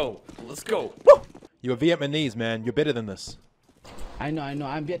 let's go. Let's go. Woo! You're Vietnamese, man. You're better than this. I know.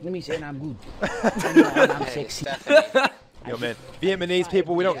 I'm Vietnamese and I'm good. I know, and I'm sexy. Yo, man. Vietnamese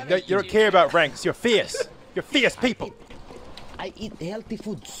people, you don't care about ranks. You're fierce. You're fierce people. I eat healthy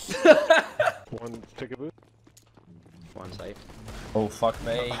foods. One ticket booth. One safe. Oh, fuck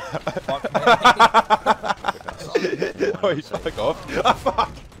me. Fuck me. Oh, you fuck off. Oh,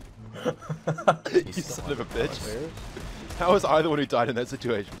 fuck. You son of a bitch. How was I the one who died in that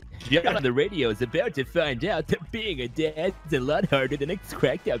situation? John on the radio is about to find out that being a dad's a lot harder than it's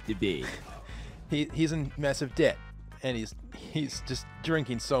cracked out to be. He's in massive debt, and he's just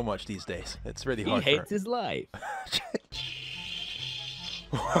drinking so much these days. It's really hard. He hates his life.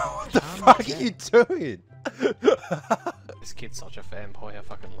 What the fuck are you doing? This kid's such a fanboy, I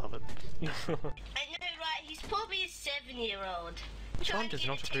fucking love it. I know, right? He's probably a 7-year-old. John does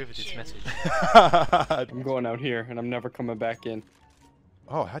not approve of this message. I'm going out here and I'm never coming back in.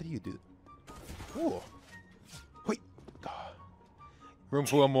 Oh, how do you do? Cool. Wait. Room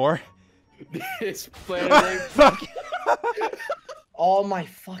for one more. This planet. Fuck. Oh my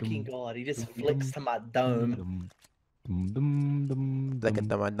fucking god, he just flicks to my dome. Look at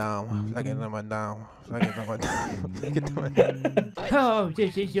my dome. Look at my dome. Look at my dome. Look at my dome. Oh,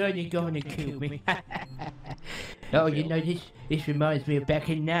 this is only gonna kill me. Oh, you know, this reminds me of back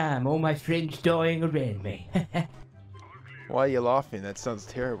in Nam, all my friends dying around me. Why are you laughing? That sounds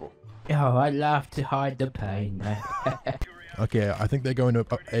terrible. Oh, I laugh to hide the pain. Okay, I think they're going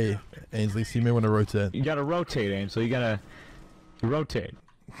up A. Ainsley, so you may want to rotate. You gotta rotate, Ainsley. You gotta rotate.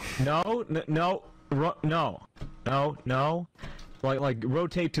 No. Like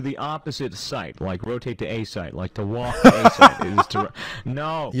rotate to the opposite site. Like rotate to A site. Like to walk to A site is to.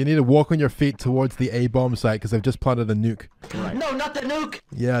 No. You need to walk on your feet towards the A bomb site because they've just planted a nuke. Right. No, not the nuke!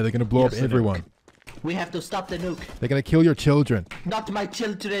 Yeah, they're gonna blow up everyone. We have to stop the nuke. They're gonna kill your children. Not my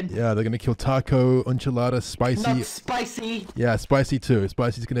children. Yeah, they're gonna kill Taco, Enchilada, Spicy. Not Spicy. Yeah, Spicy too.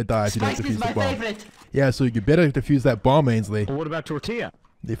 Spicy's gonna die if you don't Spicy's defuse my the bomb. favorite. Yeah, so you better defuse that bomb, Ainsley. Well, what about Tortilla?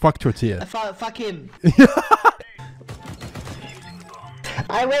 They fuck Tortilla. Fuck him.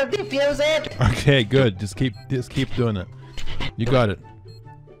 I will defuse it. Okay, good. Just keep doing it. You got it.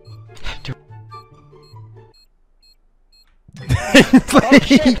 Oh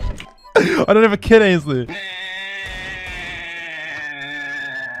shit. I don't have a kid, Ainsley.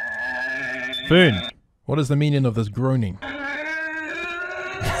 Foon, what is the meaning of this groaning?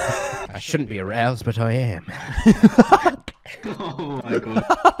 I shouldn't be aroused, but I am. Oh my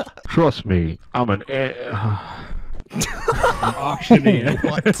god. Trust me, I'm an auctioneer.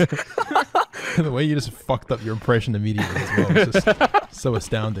 What? The way you just fucked up your impression immediately as well is just so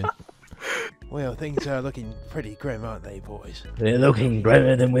astounding. Well, things are looking pretty grim, aren't they, boys? They're looking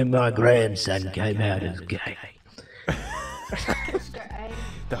grimmer than when my grandson came out as gay.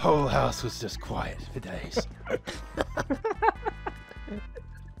 The whole house was just quiet for days.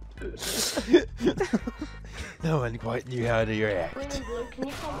 No one quite knew how to react.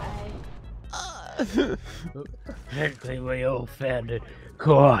 Frankly, we all found it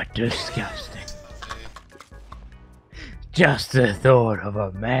quite disgusting. Just the thought of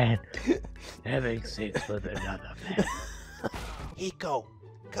a man having sex with another man. Hiko,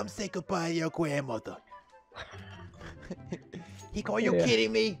 come say goodbye to your grandmother. Hiko, are you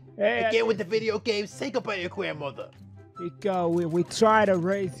kidding me? Again with the video games, say goodbye to your grandmother. Hiko, we try to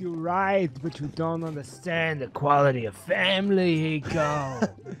raise you right, but you don't understand the quality of family, Hiko.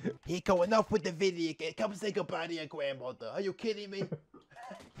 Hiko, enough with the video game. Come say goodbye to your grandmother. Are you kidding me?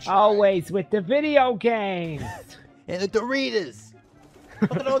 Always with the video games. And the Doritos.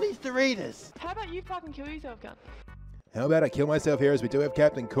 Look at all these Doritos. How about you fucking kill yourself, gun? How about I kill myself here as we do have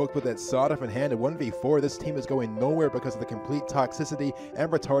Captain Cook with that sawed off in hand at 1v4. This team is going nowhere because of the complete toxicity and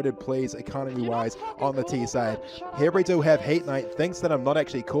retarded plays economy-wise on the T side. Here we do have Hate Knight, thinks that I'm not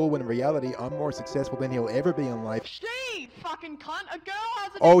actually cool when in reality I'm more successful than he'll ever be in life. She fucking cunt. A girl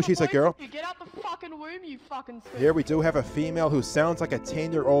has a Oh, different she's a voice girl? than you. Get out the fucking womb, you fucking spoon. Here we do have a female who sounds like a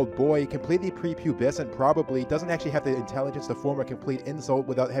 10-year-old boy, completely prepubescent probably, doesn't actually have the intelligence to form a complete insult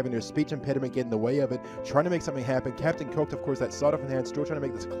without having her speech impediment get in the way of it, trying to make something happen. Captain Cooked, of course, that sawed off in hand, still trying to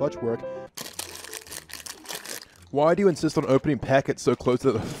make this clutch work. Why do you insist on opening packets so close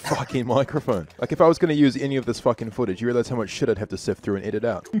to the fucking microphone? Like, if I was going to use any of this fucking footage, you realize how much shit I'd have to sift through and edit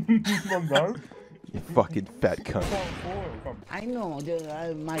out. You fucking fat cunt. I know.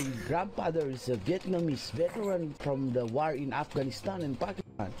 My grandfather is a Vietnamese veteran from the war in Afghanistan and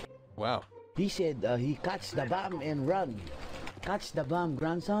Pakistan. Wow. He said he catch the bomb and run. Catch the bomb,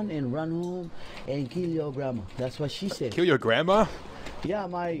 grandson, and run home and kill your grandma. That's what she said. Kill your grandma? Yeah,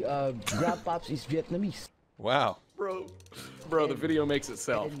 my grandpaps is Vietnamese. Wow. Bro, the video makes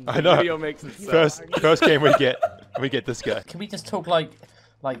itself. I know. The video makes itself. First game we get this guy. Can we just talk like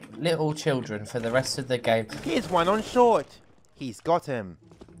little children for the rest of the game? Here's one on short. He's got him.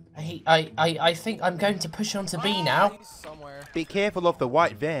 I think I'm going to push on to B now. Be careful of the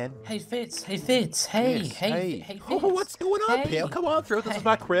white van. Hey Fitz, hey, Yes, hey Fitz. Fitz. Oh, what's going on, pal? Come on through. This is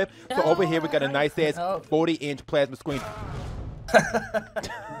my crib. So over here we got a nice ass 40-inch plasma screen.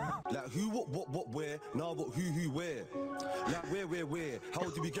 Like who, what, where? Nah, but who, where? Like where? How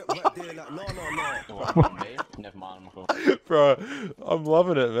do we get right there? Like no. Never mind, I'm cool. Bro, I'm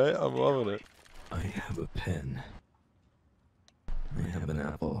loving it, mate. I'm loving it. I have a pen. I have an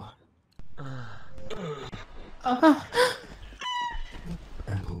apple.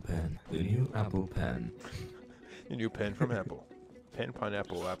 Apple pen. The new Apple pen. A new pen from Apple. Pen,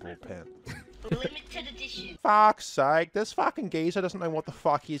 pineapple, apple, pen. Limited edition. Fuck's sake, this fucking geezer doesn't know what the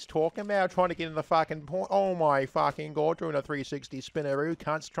fuck he's talking about, trying to get in the fucking point. Oh my fucking god, doing a 360 spinneroo,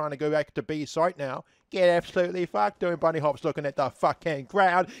 cunt's trying to go back to B site now. Get absolutely fucked doing bunny hops looking at the fucking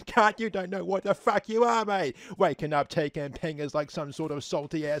ground. Can't you don't know what the fuck you are, mate? Waking up taking pingers like some sort of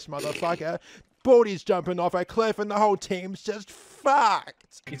salty ass motherfucker. Baldy's jumping off a cliff and the whole team's just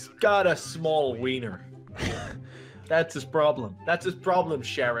fucked. He's got a small wiener. That's his problem. That's his problem,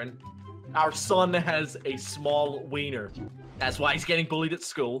 Sharon. Our son has a small wiener. That's why he's getting bullied at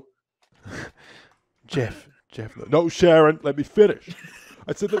school. Jeff, no, Sharon, let me finish.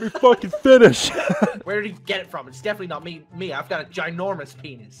 I said let me fucking finish. Where did he get it from? It's definitely not me. I've got a ginormous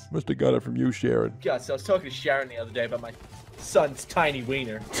penis. Must have got it from you, Sharon. God, so I was talking to Sharon the other day about my son's tiny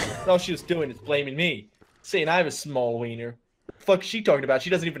wiener. And all she was doing is blaming me, saying I have a small wiener. The fuck is she talking about? She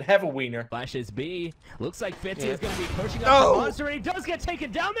doesn't even have a wiener. Flashes B. Looks like Fitz is going to be pushing up the monster, and he does get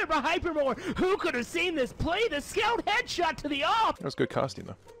taken down there by Hypermore. Who could have seen this play? The scout headshot to the off. That was good casting,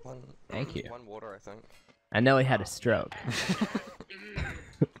 though. Thank you. One water, I think. I know he had a stroke.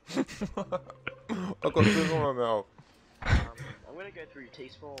 I got juice in my mouth. I'm gonna go through your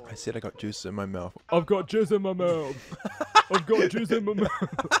teaspoon. I said I got juice in my mouth. I've got jizz in my mouth. I've got jizz in my mouth.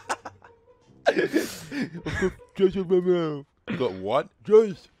 I've got jizz in my mouth. You got what?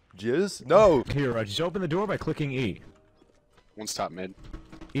 Jizz. Jizz? No. Here, just open the door by clicking E. One's top mid.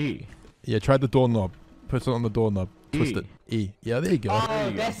 E. Yeah, try the doorknob. Put it on the doorknob. Twist it. E. Yeah, there you go.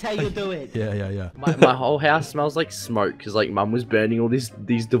 Oh, that's how you do it. Yeah. My whole house smells like smoke because like Mum was burning all these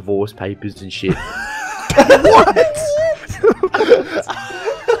divorce papers and shit. What?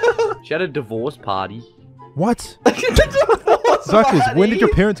 She had a divorce party. What? Zuckles, when did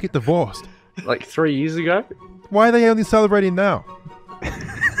your parents get divorced? Like 3 years ago. Why are they only celebrating now?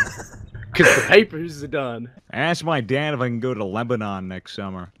 Because the papers are done. I asked my dad if I can go to Lebanon next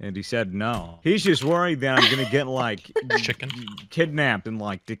summer, and he said no. He's just worried that I'm gonna get, like, kidnapped and,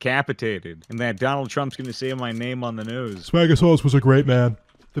 like, decapitated, and that Donald Trump's gonna say my name on the news. Swagasaurus was a great man.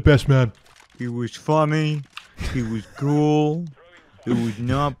 The best man. He was funny. He was cool. It was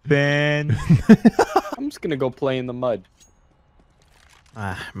not bad. I'm just gonna go play in the mud.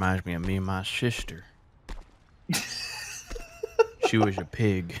 Reminds me of me and my sister. She was a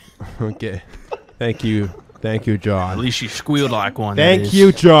pig. Okay. Thank you. Thank you, John. At least she squealed like one. Thank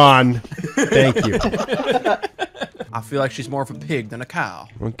you, John. Thank you. I feel like she's more of a pig than a cow.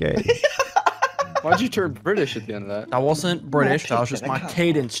 Okay. Why'd you turn British at the end of that? I wasn't British. That was just my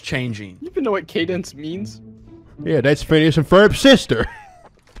cadence changing. You even know what cadence means? Yeah, that's Phineas and Ferb's sister.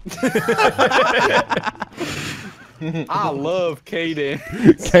 I love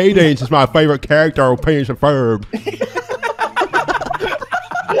cadence. Cadence is my favorite character on Phineas and Ferb.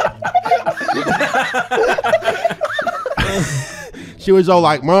 She was all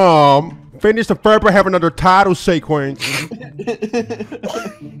like, Mom, Phineas and Ferb are having another title sequence.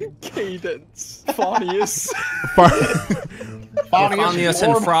 Cadence. Phineas. Phineas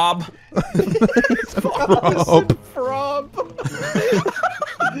and Frob. Frob.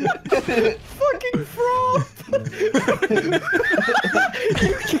 Fucking Frob.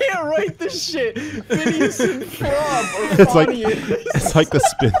 You can't write this shit. Phineas and Frob or It's like the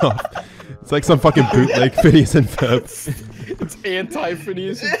spin-off. It's like some fucking bootleg Phineas and Ferb. It's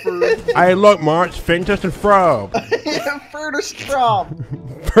anti-Phineas and Ferb. Hey, look, March, Phineas and Ferb.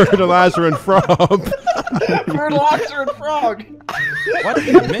 Fertilizer and Frog. Fertilizer and Frog. What did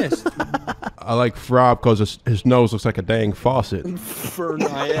you miss? I like Frog because his nose looks like a dang faucet.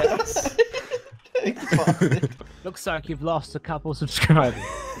 Fernias. Looks like you've lost a couple subscribers.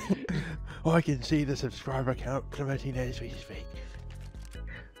 Oh, I can see the subscriber count plummeting as we speak.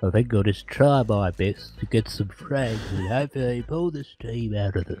 I think I'll just try my best to get some friends and hopefully pull this team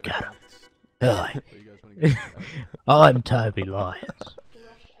out of the gutter. Hi. I'm Toby Lyons.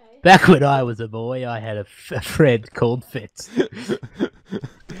 Back when I was a boy, I had a friend called Fitz.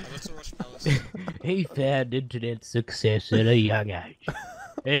 He found internet success at a young age.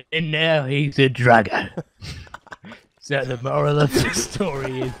 And now he's a drugger. So the moral of the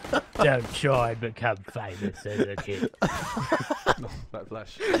story is, don't try and become famous as a kid. That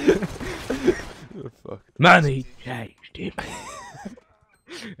flash. Oh, fuck. Money changed him.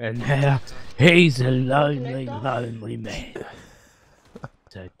 And now he's a lonely, lonely man.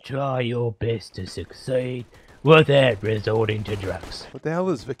 So try your best to succeed without resorting to drugs. What the hell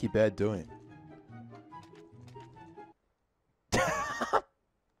is Vicky Bad doing?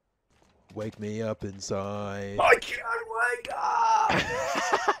 Wake me up inside. I can't wake up!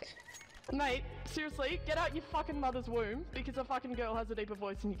 Mate, seriously, get out your fucking mother's womb because a fucking girl has a deeper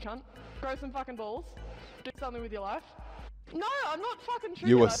voice than you cunt. Grow some fucking balls. do something with your life. No, I'm not fucking triggered.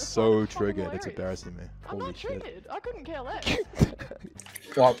 You I are just so thought it was fucking triggered. It's hilarious. embarrassing me. I'm Holy not shit. triggered. I couldn't care less.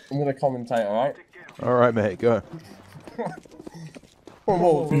 Right, I'm gonna commentate, alright? All right, mate, go.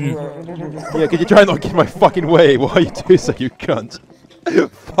 Yeah, could you try and not get in my fucking way while you do so, you cunt?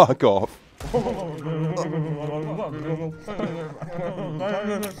 Fuck off.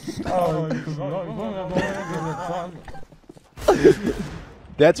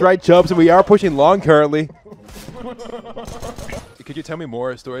 That's right, Chubbs, we are pushing long currently. Could you tell me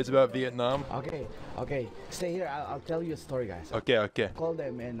more stories about Vietnam? Okay. Stay here. I'll tell you a story, guys. Okay. Call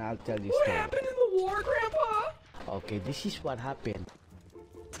them and I'll tell you a What story. happened in the war, Grandpa? Okay, this is what happened.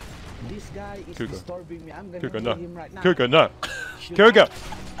 This guy is Cougar. disturbing me. I'm gonna Cougar, kill no. him right now. Cougar, no. Should Cougar!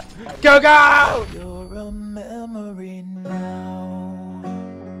 Cougar! You're a memory now.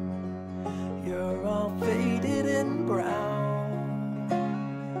 You're all faded and brown.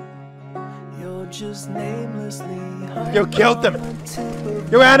 You're just namelessly. You killed them!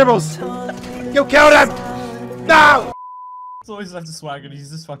 You animals! You killed them! No! It's always have to swag and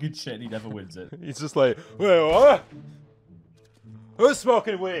he's just fucking shit and he never wins it. He's just like, wait, what? Who's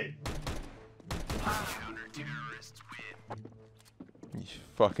smoking weed? You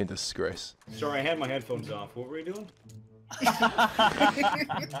fucking disgrace. Sorry, I had my headphones off. What were we doing?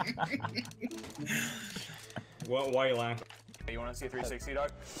 Why are you laughing? You want to see a 360,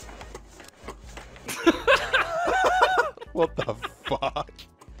 dog? What the fuck?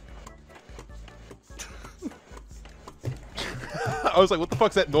 I was like, what the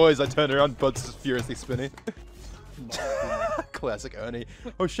fuck's that noise? I turned around, Bud's just furiously spinning. Classic Ernie.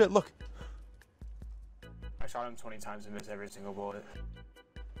 Oh shit, look. I shot him 20 times and missed every single bullet.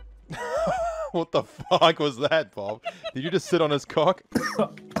 What the fuck was that, Bob? Did you just sit on his cock?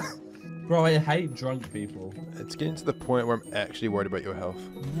 Bro, I hate drunk people. It's getting to the point where I'm actually worried about your health.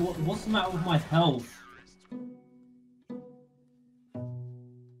 What's the matter with my health?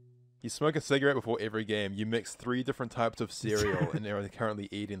 You smoke a cigarette before every game, you mix 3 different types of cereal and are currently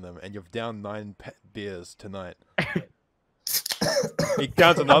eating them, and you've downed 9 beers tonight. He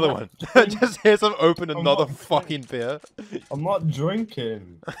downs another one. Just hears him open another fucking beer. I'm not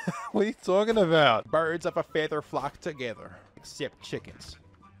drinking. What are you talking about? Birds of a feather flock together. Except chickens.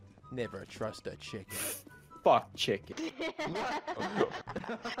 Never trust a chicken. Fuck chicken.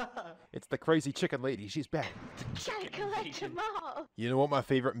 It's the crazy chicken lady. She's back. Calculate them all. You know what my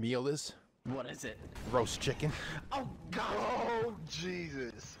favorite meal is? What is it? Roast chicken. Oh God! Oh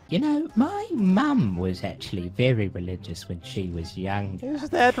Jesus! You know, my mum was actually very religious when she was younger. Is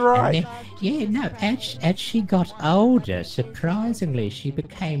that right? And yeah, no, as she got older, surprisingly, she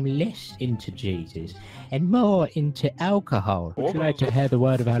became less into Jesus and more into alcohol. Would you like to hear the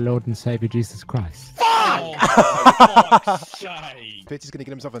word of our Lord and Savior Jesus Christ? Fitz is gonna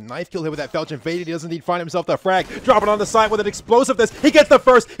get himself a knife kill here with that Belgian fade. He doesn't need to find himself the frag. Drop it on the side with an explosiveness. He gets the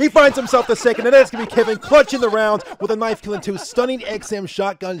first. He finds himself the second. And then it's gonna be Kevin clutching the round with a knife kill and 2 stunning XM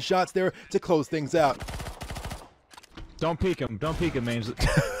shotgun shots there to close things out. Don't peek him. Don't peek him, Ainsley.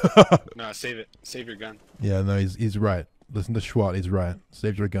 No, save it. Save your gun. Yeah, no, he's right. Listen to Schwat. He's right.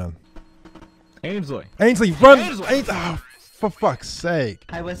 Save your gun. Ainsley. Ainsley, run! Ainsley! Oh, for fuck's sake.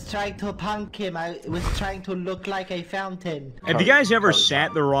 I was trying to punk him. I was trying to look like a fountain. Have you guys ever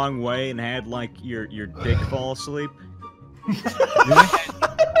sat the wrong way and had like your dick fall asleep? Is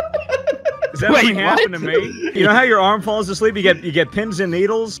that what happened to me? You know how your arm falls asleep? You get pins and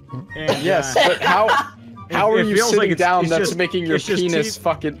needles. And, Yes, but how are you feels sitting like down? That's just- making your it's just penis teeth.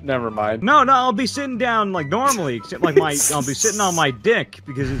 fucking. Never mind. No, I'll be sitting down like normally, except like I'll be sitting on my dick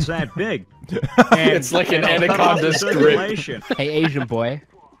because it's that big. And, It's like an I'll cut off the anaconda's grip. circulation. Hey, Asian boy.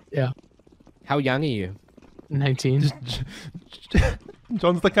 Yeah. How young are you? 19.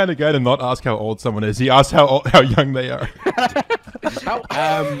 John's the kind of guy to not ask how old someone is. He asks how young they are.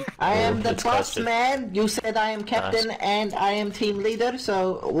 I am the boss man. You said I am captain and I am team leader.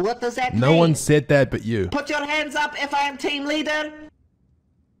 So what does that mean? No one said that but you. Put your hands up if I am team leader.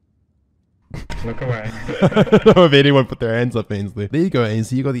 Look away. I don't know if anyone put their hands up, Ainsley. There you go,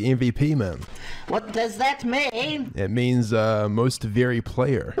 Ainsley. You got the MVP, man. What does that mean? It means most varied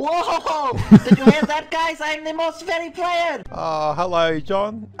player. Whoa! Did you hear that, guys? I'm the most varied player. Oh, hello,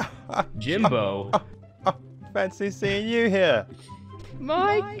 John. Jimbo. Fancy seeing you here.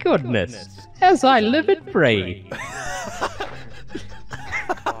 My goodness, as I live and breathe.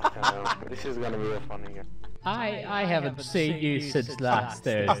 This is gonna be a funny game. I haven't seen you since last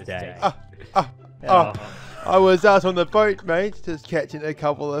Thursday. I was out on the boat, mate, just catching a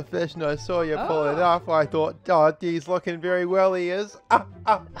couple of fish, and I saw you pull it off. I thought, oh, he's looking very well, he is.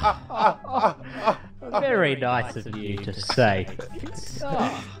 Very nice of you to say.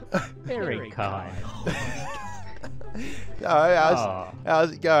 Oh, very kind.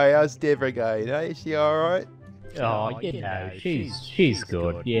 How's it going? How's Deborah going? Is she alright? Oh, you know, she's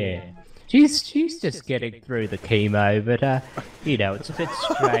good, yeah. She's just getting through the chemo, but you know, it's a bit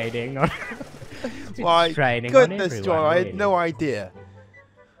straining on. My straining on goodness, everyone, John, I really. had no idea.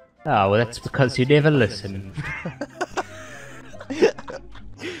 Oh, well, that's because you never listen.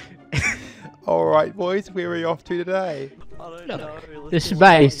 Alright, boys, where are we off to today? Look, this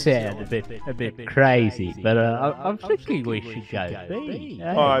may sound a bit crazy, but I'm thinking we should go B.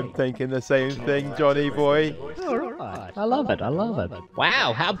 eh? I'm thinking the same thing, Johnny boy. Alright, I love it, I love it.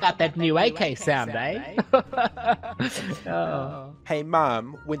 Wow, how about that new AK sound, eh? Oh. Hey,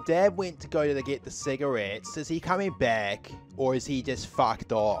 Mum, when Dad went to go to get the cigarettes, is he coming back, or is he just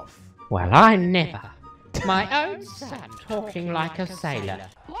fucked off? Well, I never. My own son talking like a sailor.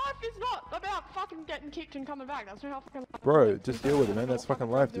 Life is not about fucking getting kicked and coming back. That's not how fucking life Bro, just deal with it, man. That's fucking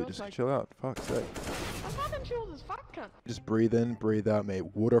life, dude. Just chill out. Fuck's sake. I'm fucking chilled as fuck, cunt. Just breathe in, breathe out, mate.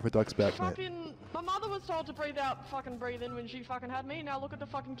 Water off a duck's back, mate. Fucking, my mother was told to breathe out, fucking breathe in when she fucking had me. Now look at the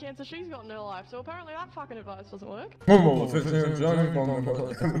fucking cancer she's got in her life. So apparently that fucking advice doesn't work.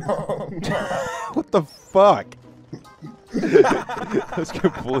 What the fuck? That's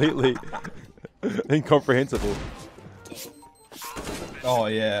completely incomprehensible. Oh,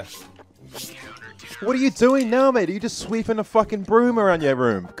 yeah. What are you doing now, mate? Are you just sweeping a fucking broom around your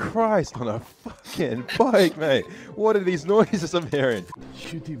room? Christ on a fucking bike, mate. What are these noises I'm hearing?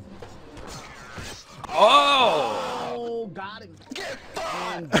 Shoot him. Oh! Got him.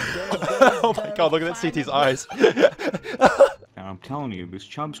 Oh my god, look at that CT's eyes. And I'm telling you, this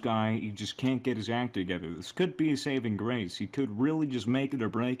Chubbs guy, he just can't get his act together. This could be a saving grace. He could really just make it or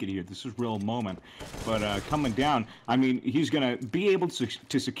break it here. This is a real moment. But coming down, I mean, he's going to be able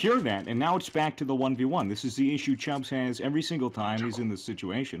to secure that, and now it's back to the 1v1. This is the issue Chubbs has every single time he's in this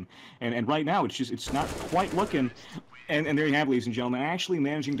situation. And right now, it's not quite looking... And there you have, ladies and gentlemen, actually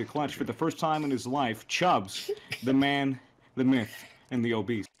managing to clutch for the first time in his life, Chubbs, the man, the myth, and the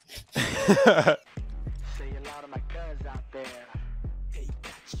obese.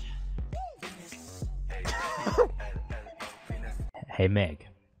 Hey, Meg.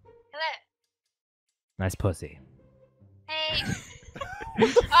 Hello. Nice pussy. Hey.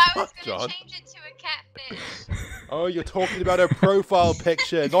 I was gonna John. change it to a catfish. Oh, you're talking about her profile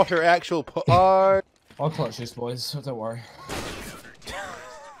picture, not her actual oh. I'll clutch this, boys. Don't worry.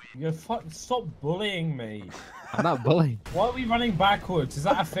 You stop bullying me. I'm not bullying. Why are we running backwards? Is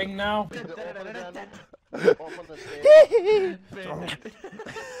that a thing now?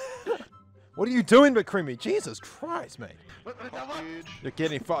 What are you doing, McCreamy? Jesus Christ, mate. You're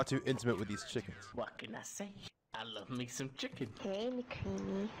getting far too intimate with these chickens. What can I say? I love me some chicken. Hey,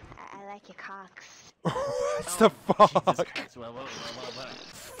 McCreamy. I like your cocks. What the fuck?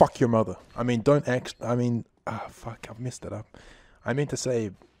 Fuck your mother. I mean, don't act. I mean, fuck, I've messed it up. I meant to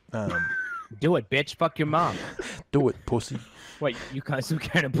say, Do it, bitch. Fuck your mom. do it, pussy. Wait, you guys some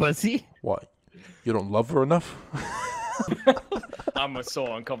kind of pussy? What? You don't love her enough? I'm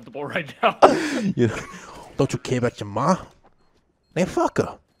so uncomfortable right now. Don't you care about your ma? Then fuck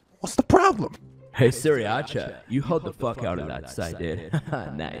her. What's the problem? Hey, Sriracha, you hold the fuck out of that side, dude.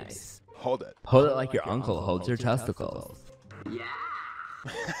 Nice. Hold it. Hold it like your uncle holds your testicles.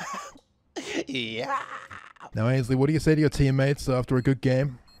 Yeah. Now, Ainsley, what do you say to your teammates after a good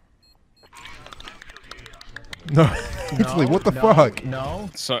game? No, Ainsley, what the fuck? No.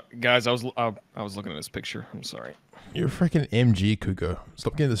 So, guys, I was looking at this picture. I'm sorry. You're a freaking MG cougar.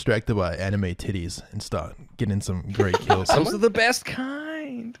 Stop getting distracted by anime titties and start getting some great kills. Those are the best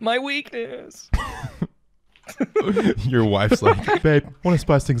kind. My weakness. Your wife's like, babe, want to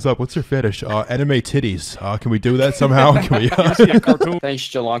spice things up. What's your fetish? Anime titties. Can we do that somehow? Can we? Thanks,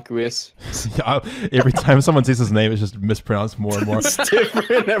 Jalanquist. Every time someone says his name, it's just mispronounced more and more. It's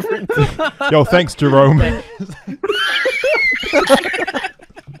different every time. Yo, thanks, Jerome.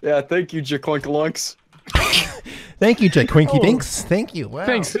 Yeah, thank you, Jaklunkalunks. Thank you, Jack Quinky Dinks. Thank you. Wow.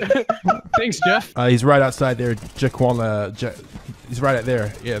 Thanks. Thanks, Jeff. He's right outside there, Jaquan. He's right out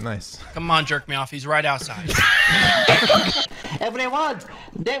there. Yeah, nice. Come on, jerk me off. He's right outside. Everyone,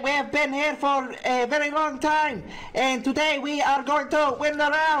 we have been here for a very long time, and today we are going to win the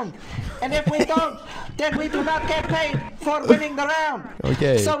round. And if we don't, then we do not get paid for winning the round.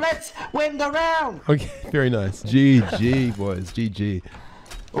 Okay. So let's win the round. Okay, very nice. GG, boys. GG.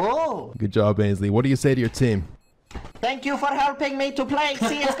 Oh. Good job, Ainsley. What do you say to your team? Thank you for helping me to play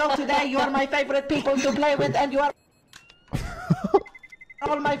CSGO today. You are my favorite people to play with, and you are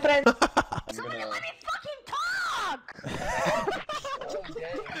all my friends. Somebody let me fucking talk!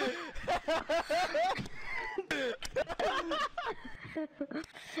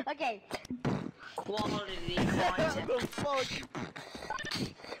 Okay. Quality content. What the fuck?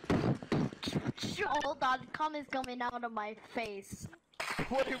 Hold on, cum is coming out of my face.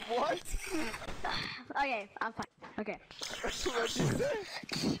 Wait, what? Okay, I'm fine. Okay. What'd you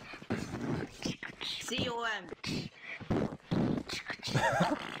say? C-O-M.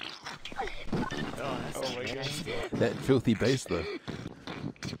 Oh my god. That filthy bass though.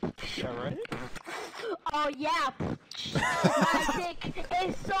 Yeah, right? Oh yeah. My dick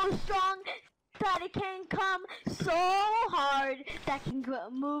is so strong that it can come so hard that can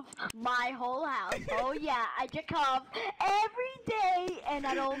move my whole house. Oh yeah, I jerk off every day and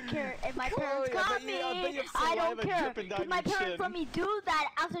I don't care if my parents caught me. I don't care if my parents let me do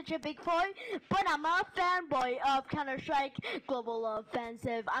that as such a big boy. But I'm a fanboy of Counter-Strike Global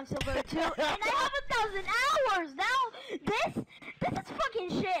Offensive. I'm Silver 2 and I have 1,000 hours now. This is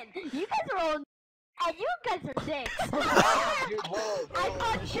fucking shit. You guys are all and you guys are dicks. I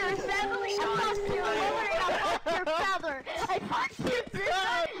fucked your family, I fucked your mother, I fucked your father, I fucked your sister, I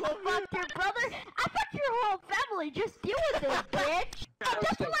fucked your brother, I fucked your whole family. Just deal with it, bitch.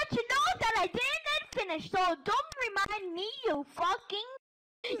 Just to let you know that I didn't finish, so don't remind me, you fucking.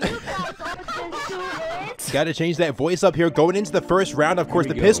 You guys are just doing. Gotta change that voice up here. Going into the first round, of course,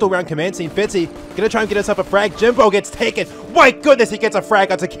 the pistol round commencing. Fitzy gonna try and get himself a frag. Jimbo gets taken. My goodness, he gets a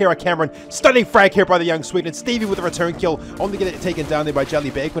frag on Takira Cameron. Stunning frag here by the young Swede. And Stevie with a return kill. Only get it taken down there by Jelly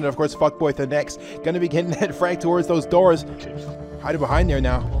Bacon. And of course, Fuckboy the next. Gonna be getting that frag towards those doors. Hiding behind there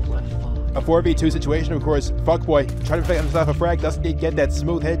now. A 4v2 situation, of course. Fuckboy trying to pick himself a frag, doesn't get that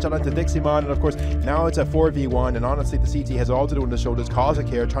smooth headshot onto Diximon, and of course, now it's a 4v1, and honestly, the CT has all to do on the shoulders. Cossack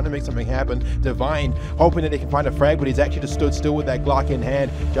here, trying to make something happen. Divine, hoping that he can find a frag, but he's actually just stood still with that Glock in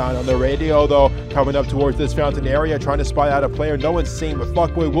hand. John on the radio, though, coming up towards this fountain area, trying to spy out a player. No one's seen, but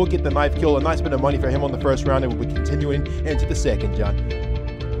Fuckboy will get the knife kill. A nice bit of money for him on the first round, and we'll be continuing into the second, John.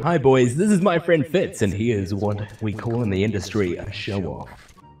 Hi, boys. This is my friend Fitz, and he is what we call in the industry a show-off.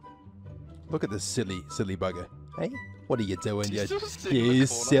 Look at this silly bugger. Hey, what are you doing, you corner,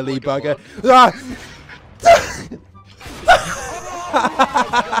 silly like bugger? Ah!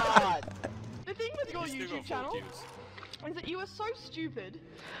 The thing with your YouTube channel is that you are so stupid.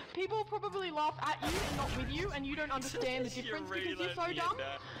 People probably laugh at you and not with you, and you don't understand the difference because you're so dumb.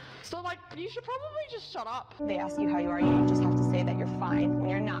 So like, you should probably just shut up. They ask you how you are, you just have to say that you're fine when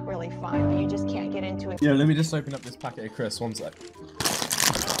you're not really fine, but you just can't get into it. Yeah, let me just open up this packet of crisps, one sec.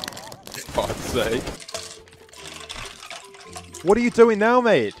 God's sake. What are you doing now,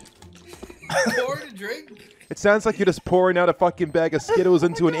 mate? Pouring a drink. It sounds like you're just pouring out a fucking bag of Skittles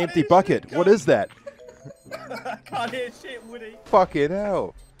into an empty bucket. What is that? I can't hear shit, Woody. Fucking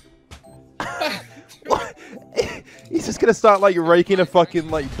hell. What? He's just gonna start like raking a fucking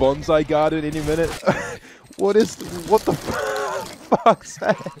like bonsai garden any minute. What the fuck's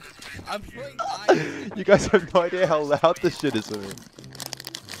that? I'm playing. You guys have no idea how loud this shit is.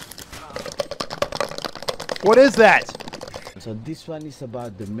 What is that? So this one is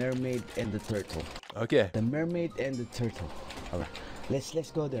about the mermaid and the turtle. Okay. The mermaid and the turtle. All right.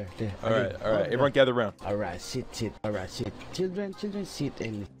 Let's go there. All right. Everyone gather around. All right. Sit. All right. Sit. Children, sit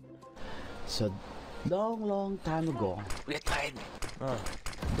and. So, long time ago. We're tired.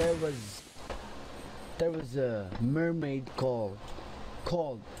 There was a mermaid called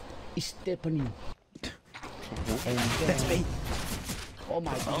Stephanie. And that's me. Oh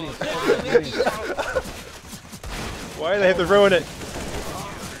my goodness. Why do they have to ruin it?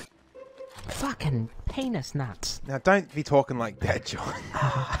 Fucking penis nuts. Now don't be talking like that, John.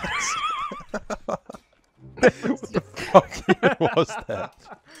 What the fuck was that?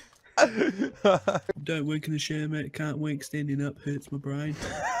 Don't work in the shower, mate. Can't work standing up. Hurts my brain.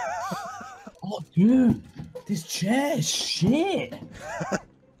 Oh, dude. This chair's shit.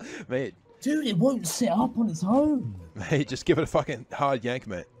 Mate. Dude, it won't sit up on its own. Mate, just give it a fucking hard yank,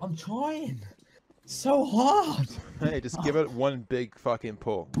 mate. I'm trying. So hard. Hey, just give it one big fucking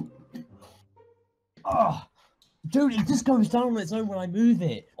pull. Oh, dude, it just goes down on its own when I move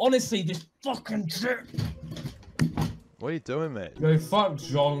it. Honestly, this fucking trip. What are you doing, mate? Yo, fuck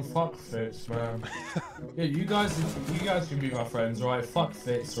John, fuck Fitz, man. Yeah, you guys can be my friends, right? Fuck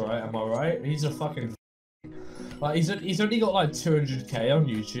Fitz, right? Am I right? He's a fucking. Like he's only got like 200k on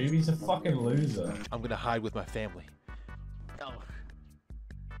YouTube. He's a fucking loser. I'm gonna hide with my family.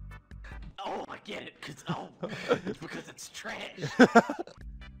 Oh, I get it, it's because it's trash.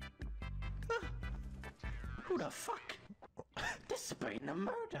 Who the fuck? Dissipating a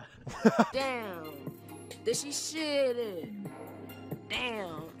murder. Damn, this is shit.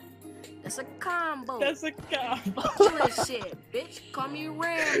 Damn, That's a combo. That's a combo. Killer shit, bitch. Call me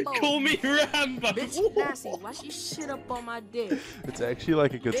Rambo. Call me Rambo. Bitch nasty. Why she shit up on my dick? It's actually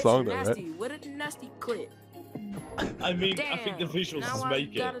like a good Bitch song though, nasty. right? With a nasty clip. I mean, Damn. I think the visuals Now just I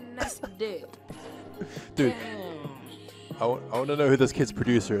make got it. a nasty dick. Dude, I want to know who this kid's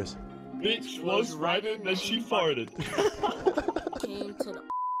producer is. Bitch was riding and she farted. Came to the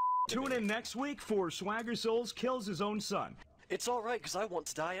Tune in next week for Swagger Souls kills his own son. It's alright, because I want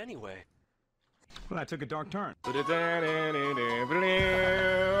to die anyway. Well, that took a dark turn.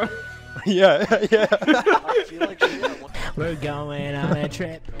 Yeah. I feel like We're going on a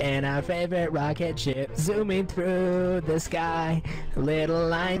trip in our favorite rocket ship, zooming through the sky, little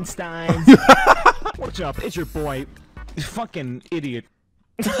Einsteins. What's up? It's your boy, fucking idiot.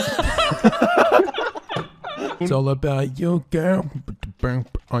 It's all about you, girl.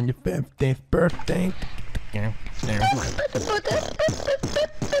 On your 50th birthday.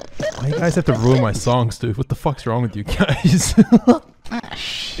 Why you guys have to ruin my songs, dude? What the fuck's wrong with you guys?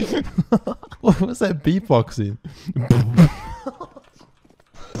 What was that beatboxing?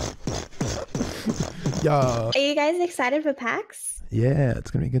 Yeah. Are you guys excited for PAX? Yeah,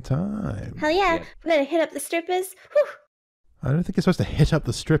 it's gonna be a good time. Hell yeah. We're gonna hit up the strippers. Whew. I don't think you're supposed to hit up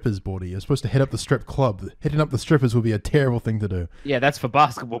the strippers, Baldy. You're supposed to hit up the strip club. Hitting up the strippers would be a terrible thing to do. Yeah, that's for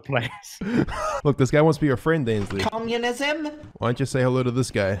basketball players. Look, this guy wants to be your friend, Ainsley. Communism? Why don't you say hello to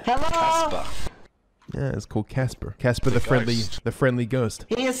this guy? Hello! Yeah, it's called Casper. Casper the friendly ghost.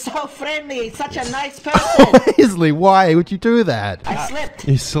 He is so friendly, such a nice person! Ainsley, why would you do that? I slipped.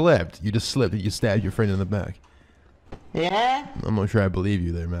 You slipped. You just slipped. You stabbed your friend in the back. Yeah? I'm not sure I believe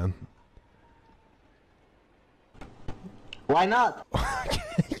you there, man. Why not?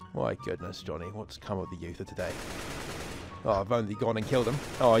 My goodness, Johnny, what's come of the youth of today? Oh, I've only gone and killed him.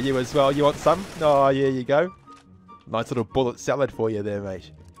 Oh, you as well? You want some? Oh, here you go. Nice little bullet salad for you there,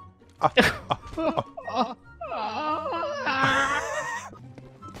 mate.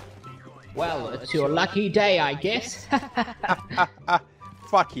 Well, it's your lucky day, I guess.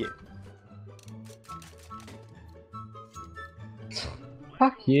 Fuck you.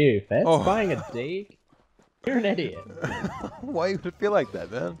 Fuck you, Fitz. Oh. Buying a D? You're an idiot. Why would it feel like that,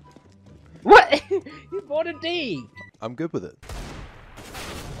 man? What? You bought a D. I'm good with it.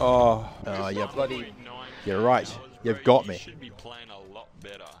 Oh, you bloody... You're right. You've got me.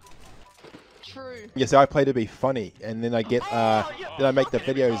 True. Yes, I play to be funny, and then I get, then I make the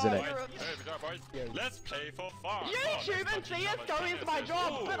videos in it. Let's play for fun. YouTube and CSGO is my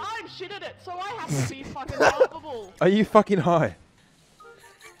job, but I'm shit at it, so I have to be fucking laughable. Are you fucking high?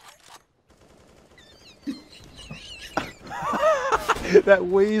 That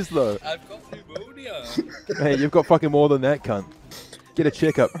wheeze though. I've got pneumonia. Hey, you've got fucking more than that, cunt. Get a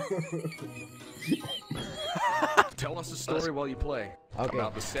checkup. Tell us a story while you play. Okay.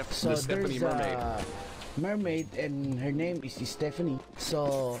 About the So Stephanie there's mermaid. a mermaid and her name is Stephanie.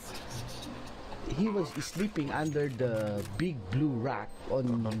 So he was sleeping under the big blue rock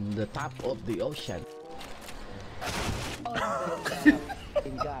on the top of the ocean.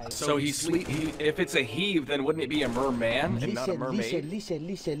 So if it's a heave, then wouldn't it be a merman and not a mermaid? Listen,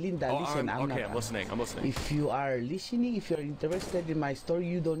 Linda, Oh, listen. I'm listening. If you are listening, if you're interested in my story,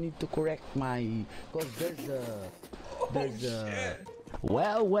 you don't need to correct my... Because there's a...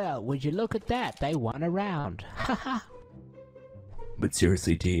 Well, would you look at that? They won a round. But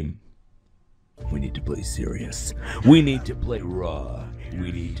seriously, team, we need to play serious. We need to play raw.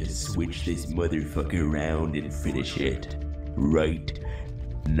 We need to switch this motherfucker around and finish it right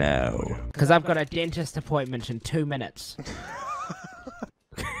now. Because I've got a dentist appointment in 2 minutes.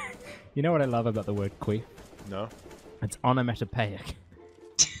 You know what I love about the word queef? No. It's onomatopoeic.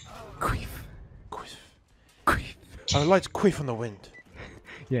 Queef. I like queef on the wind.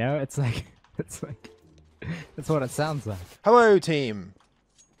 You know, it's like, that's what it sounds like. Hello, team.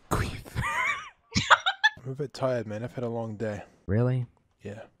 Queef. I'm a bit tired, man. I've had a long day. Really?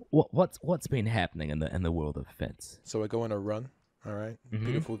 Yeah. What's been happening in the world of Fitz? So I go on a run. All right.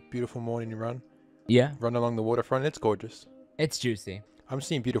 Beautiful morning run. Yeah. Run along the waterfront. It's gorgeous. It's juicy. I'm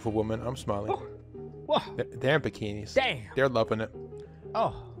seeing beautiful women. I'm smiling. Whoa. They're in bikinis. Damn. They're loving it.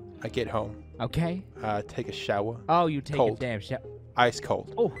 Oh. I get home. Okay. Take a shower. Oh, you take cold. a damn shower. Ice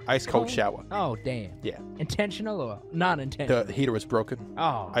cold. Oh. Ice cold shower. Oh, damn. Yeah. Intentional or non-intentional? The heater was broken.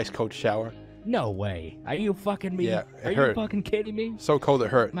 Oh. Ice cold shower. No way. Are you fucking me? Yeah, Are it hurt. you fucking kidding me? So cold it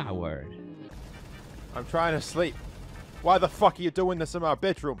hurt. My word. I'm trying to sleep. Why the fuck are you doing this in my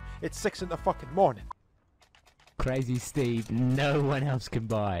bedroom? It's 6 in the fucking morning. Crazy Steve, no one else can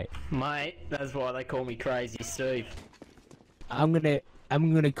buy. Mate, that's why they call me Crazy Steve. I'm gonna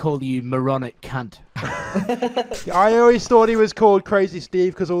I'm gonna call you moronic cunt. I always thought he was called Crazy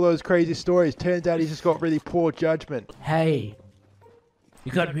Steve because all those crazy stories. Turns out he's just got really poor judgment. Hey,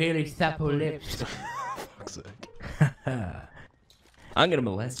 you got really supple lips. Fuck's sake. I'm gonna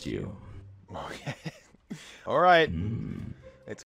molest you. All right.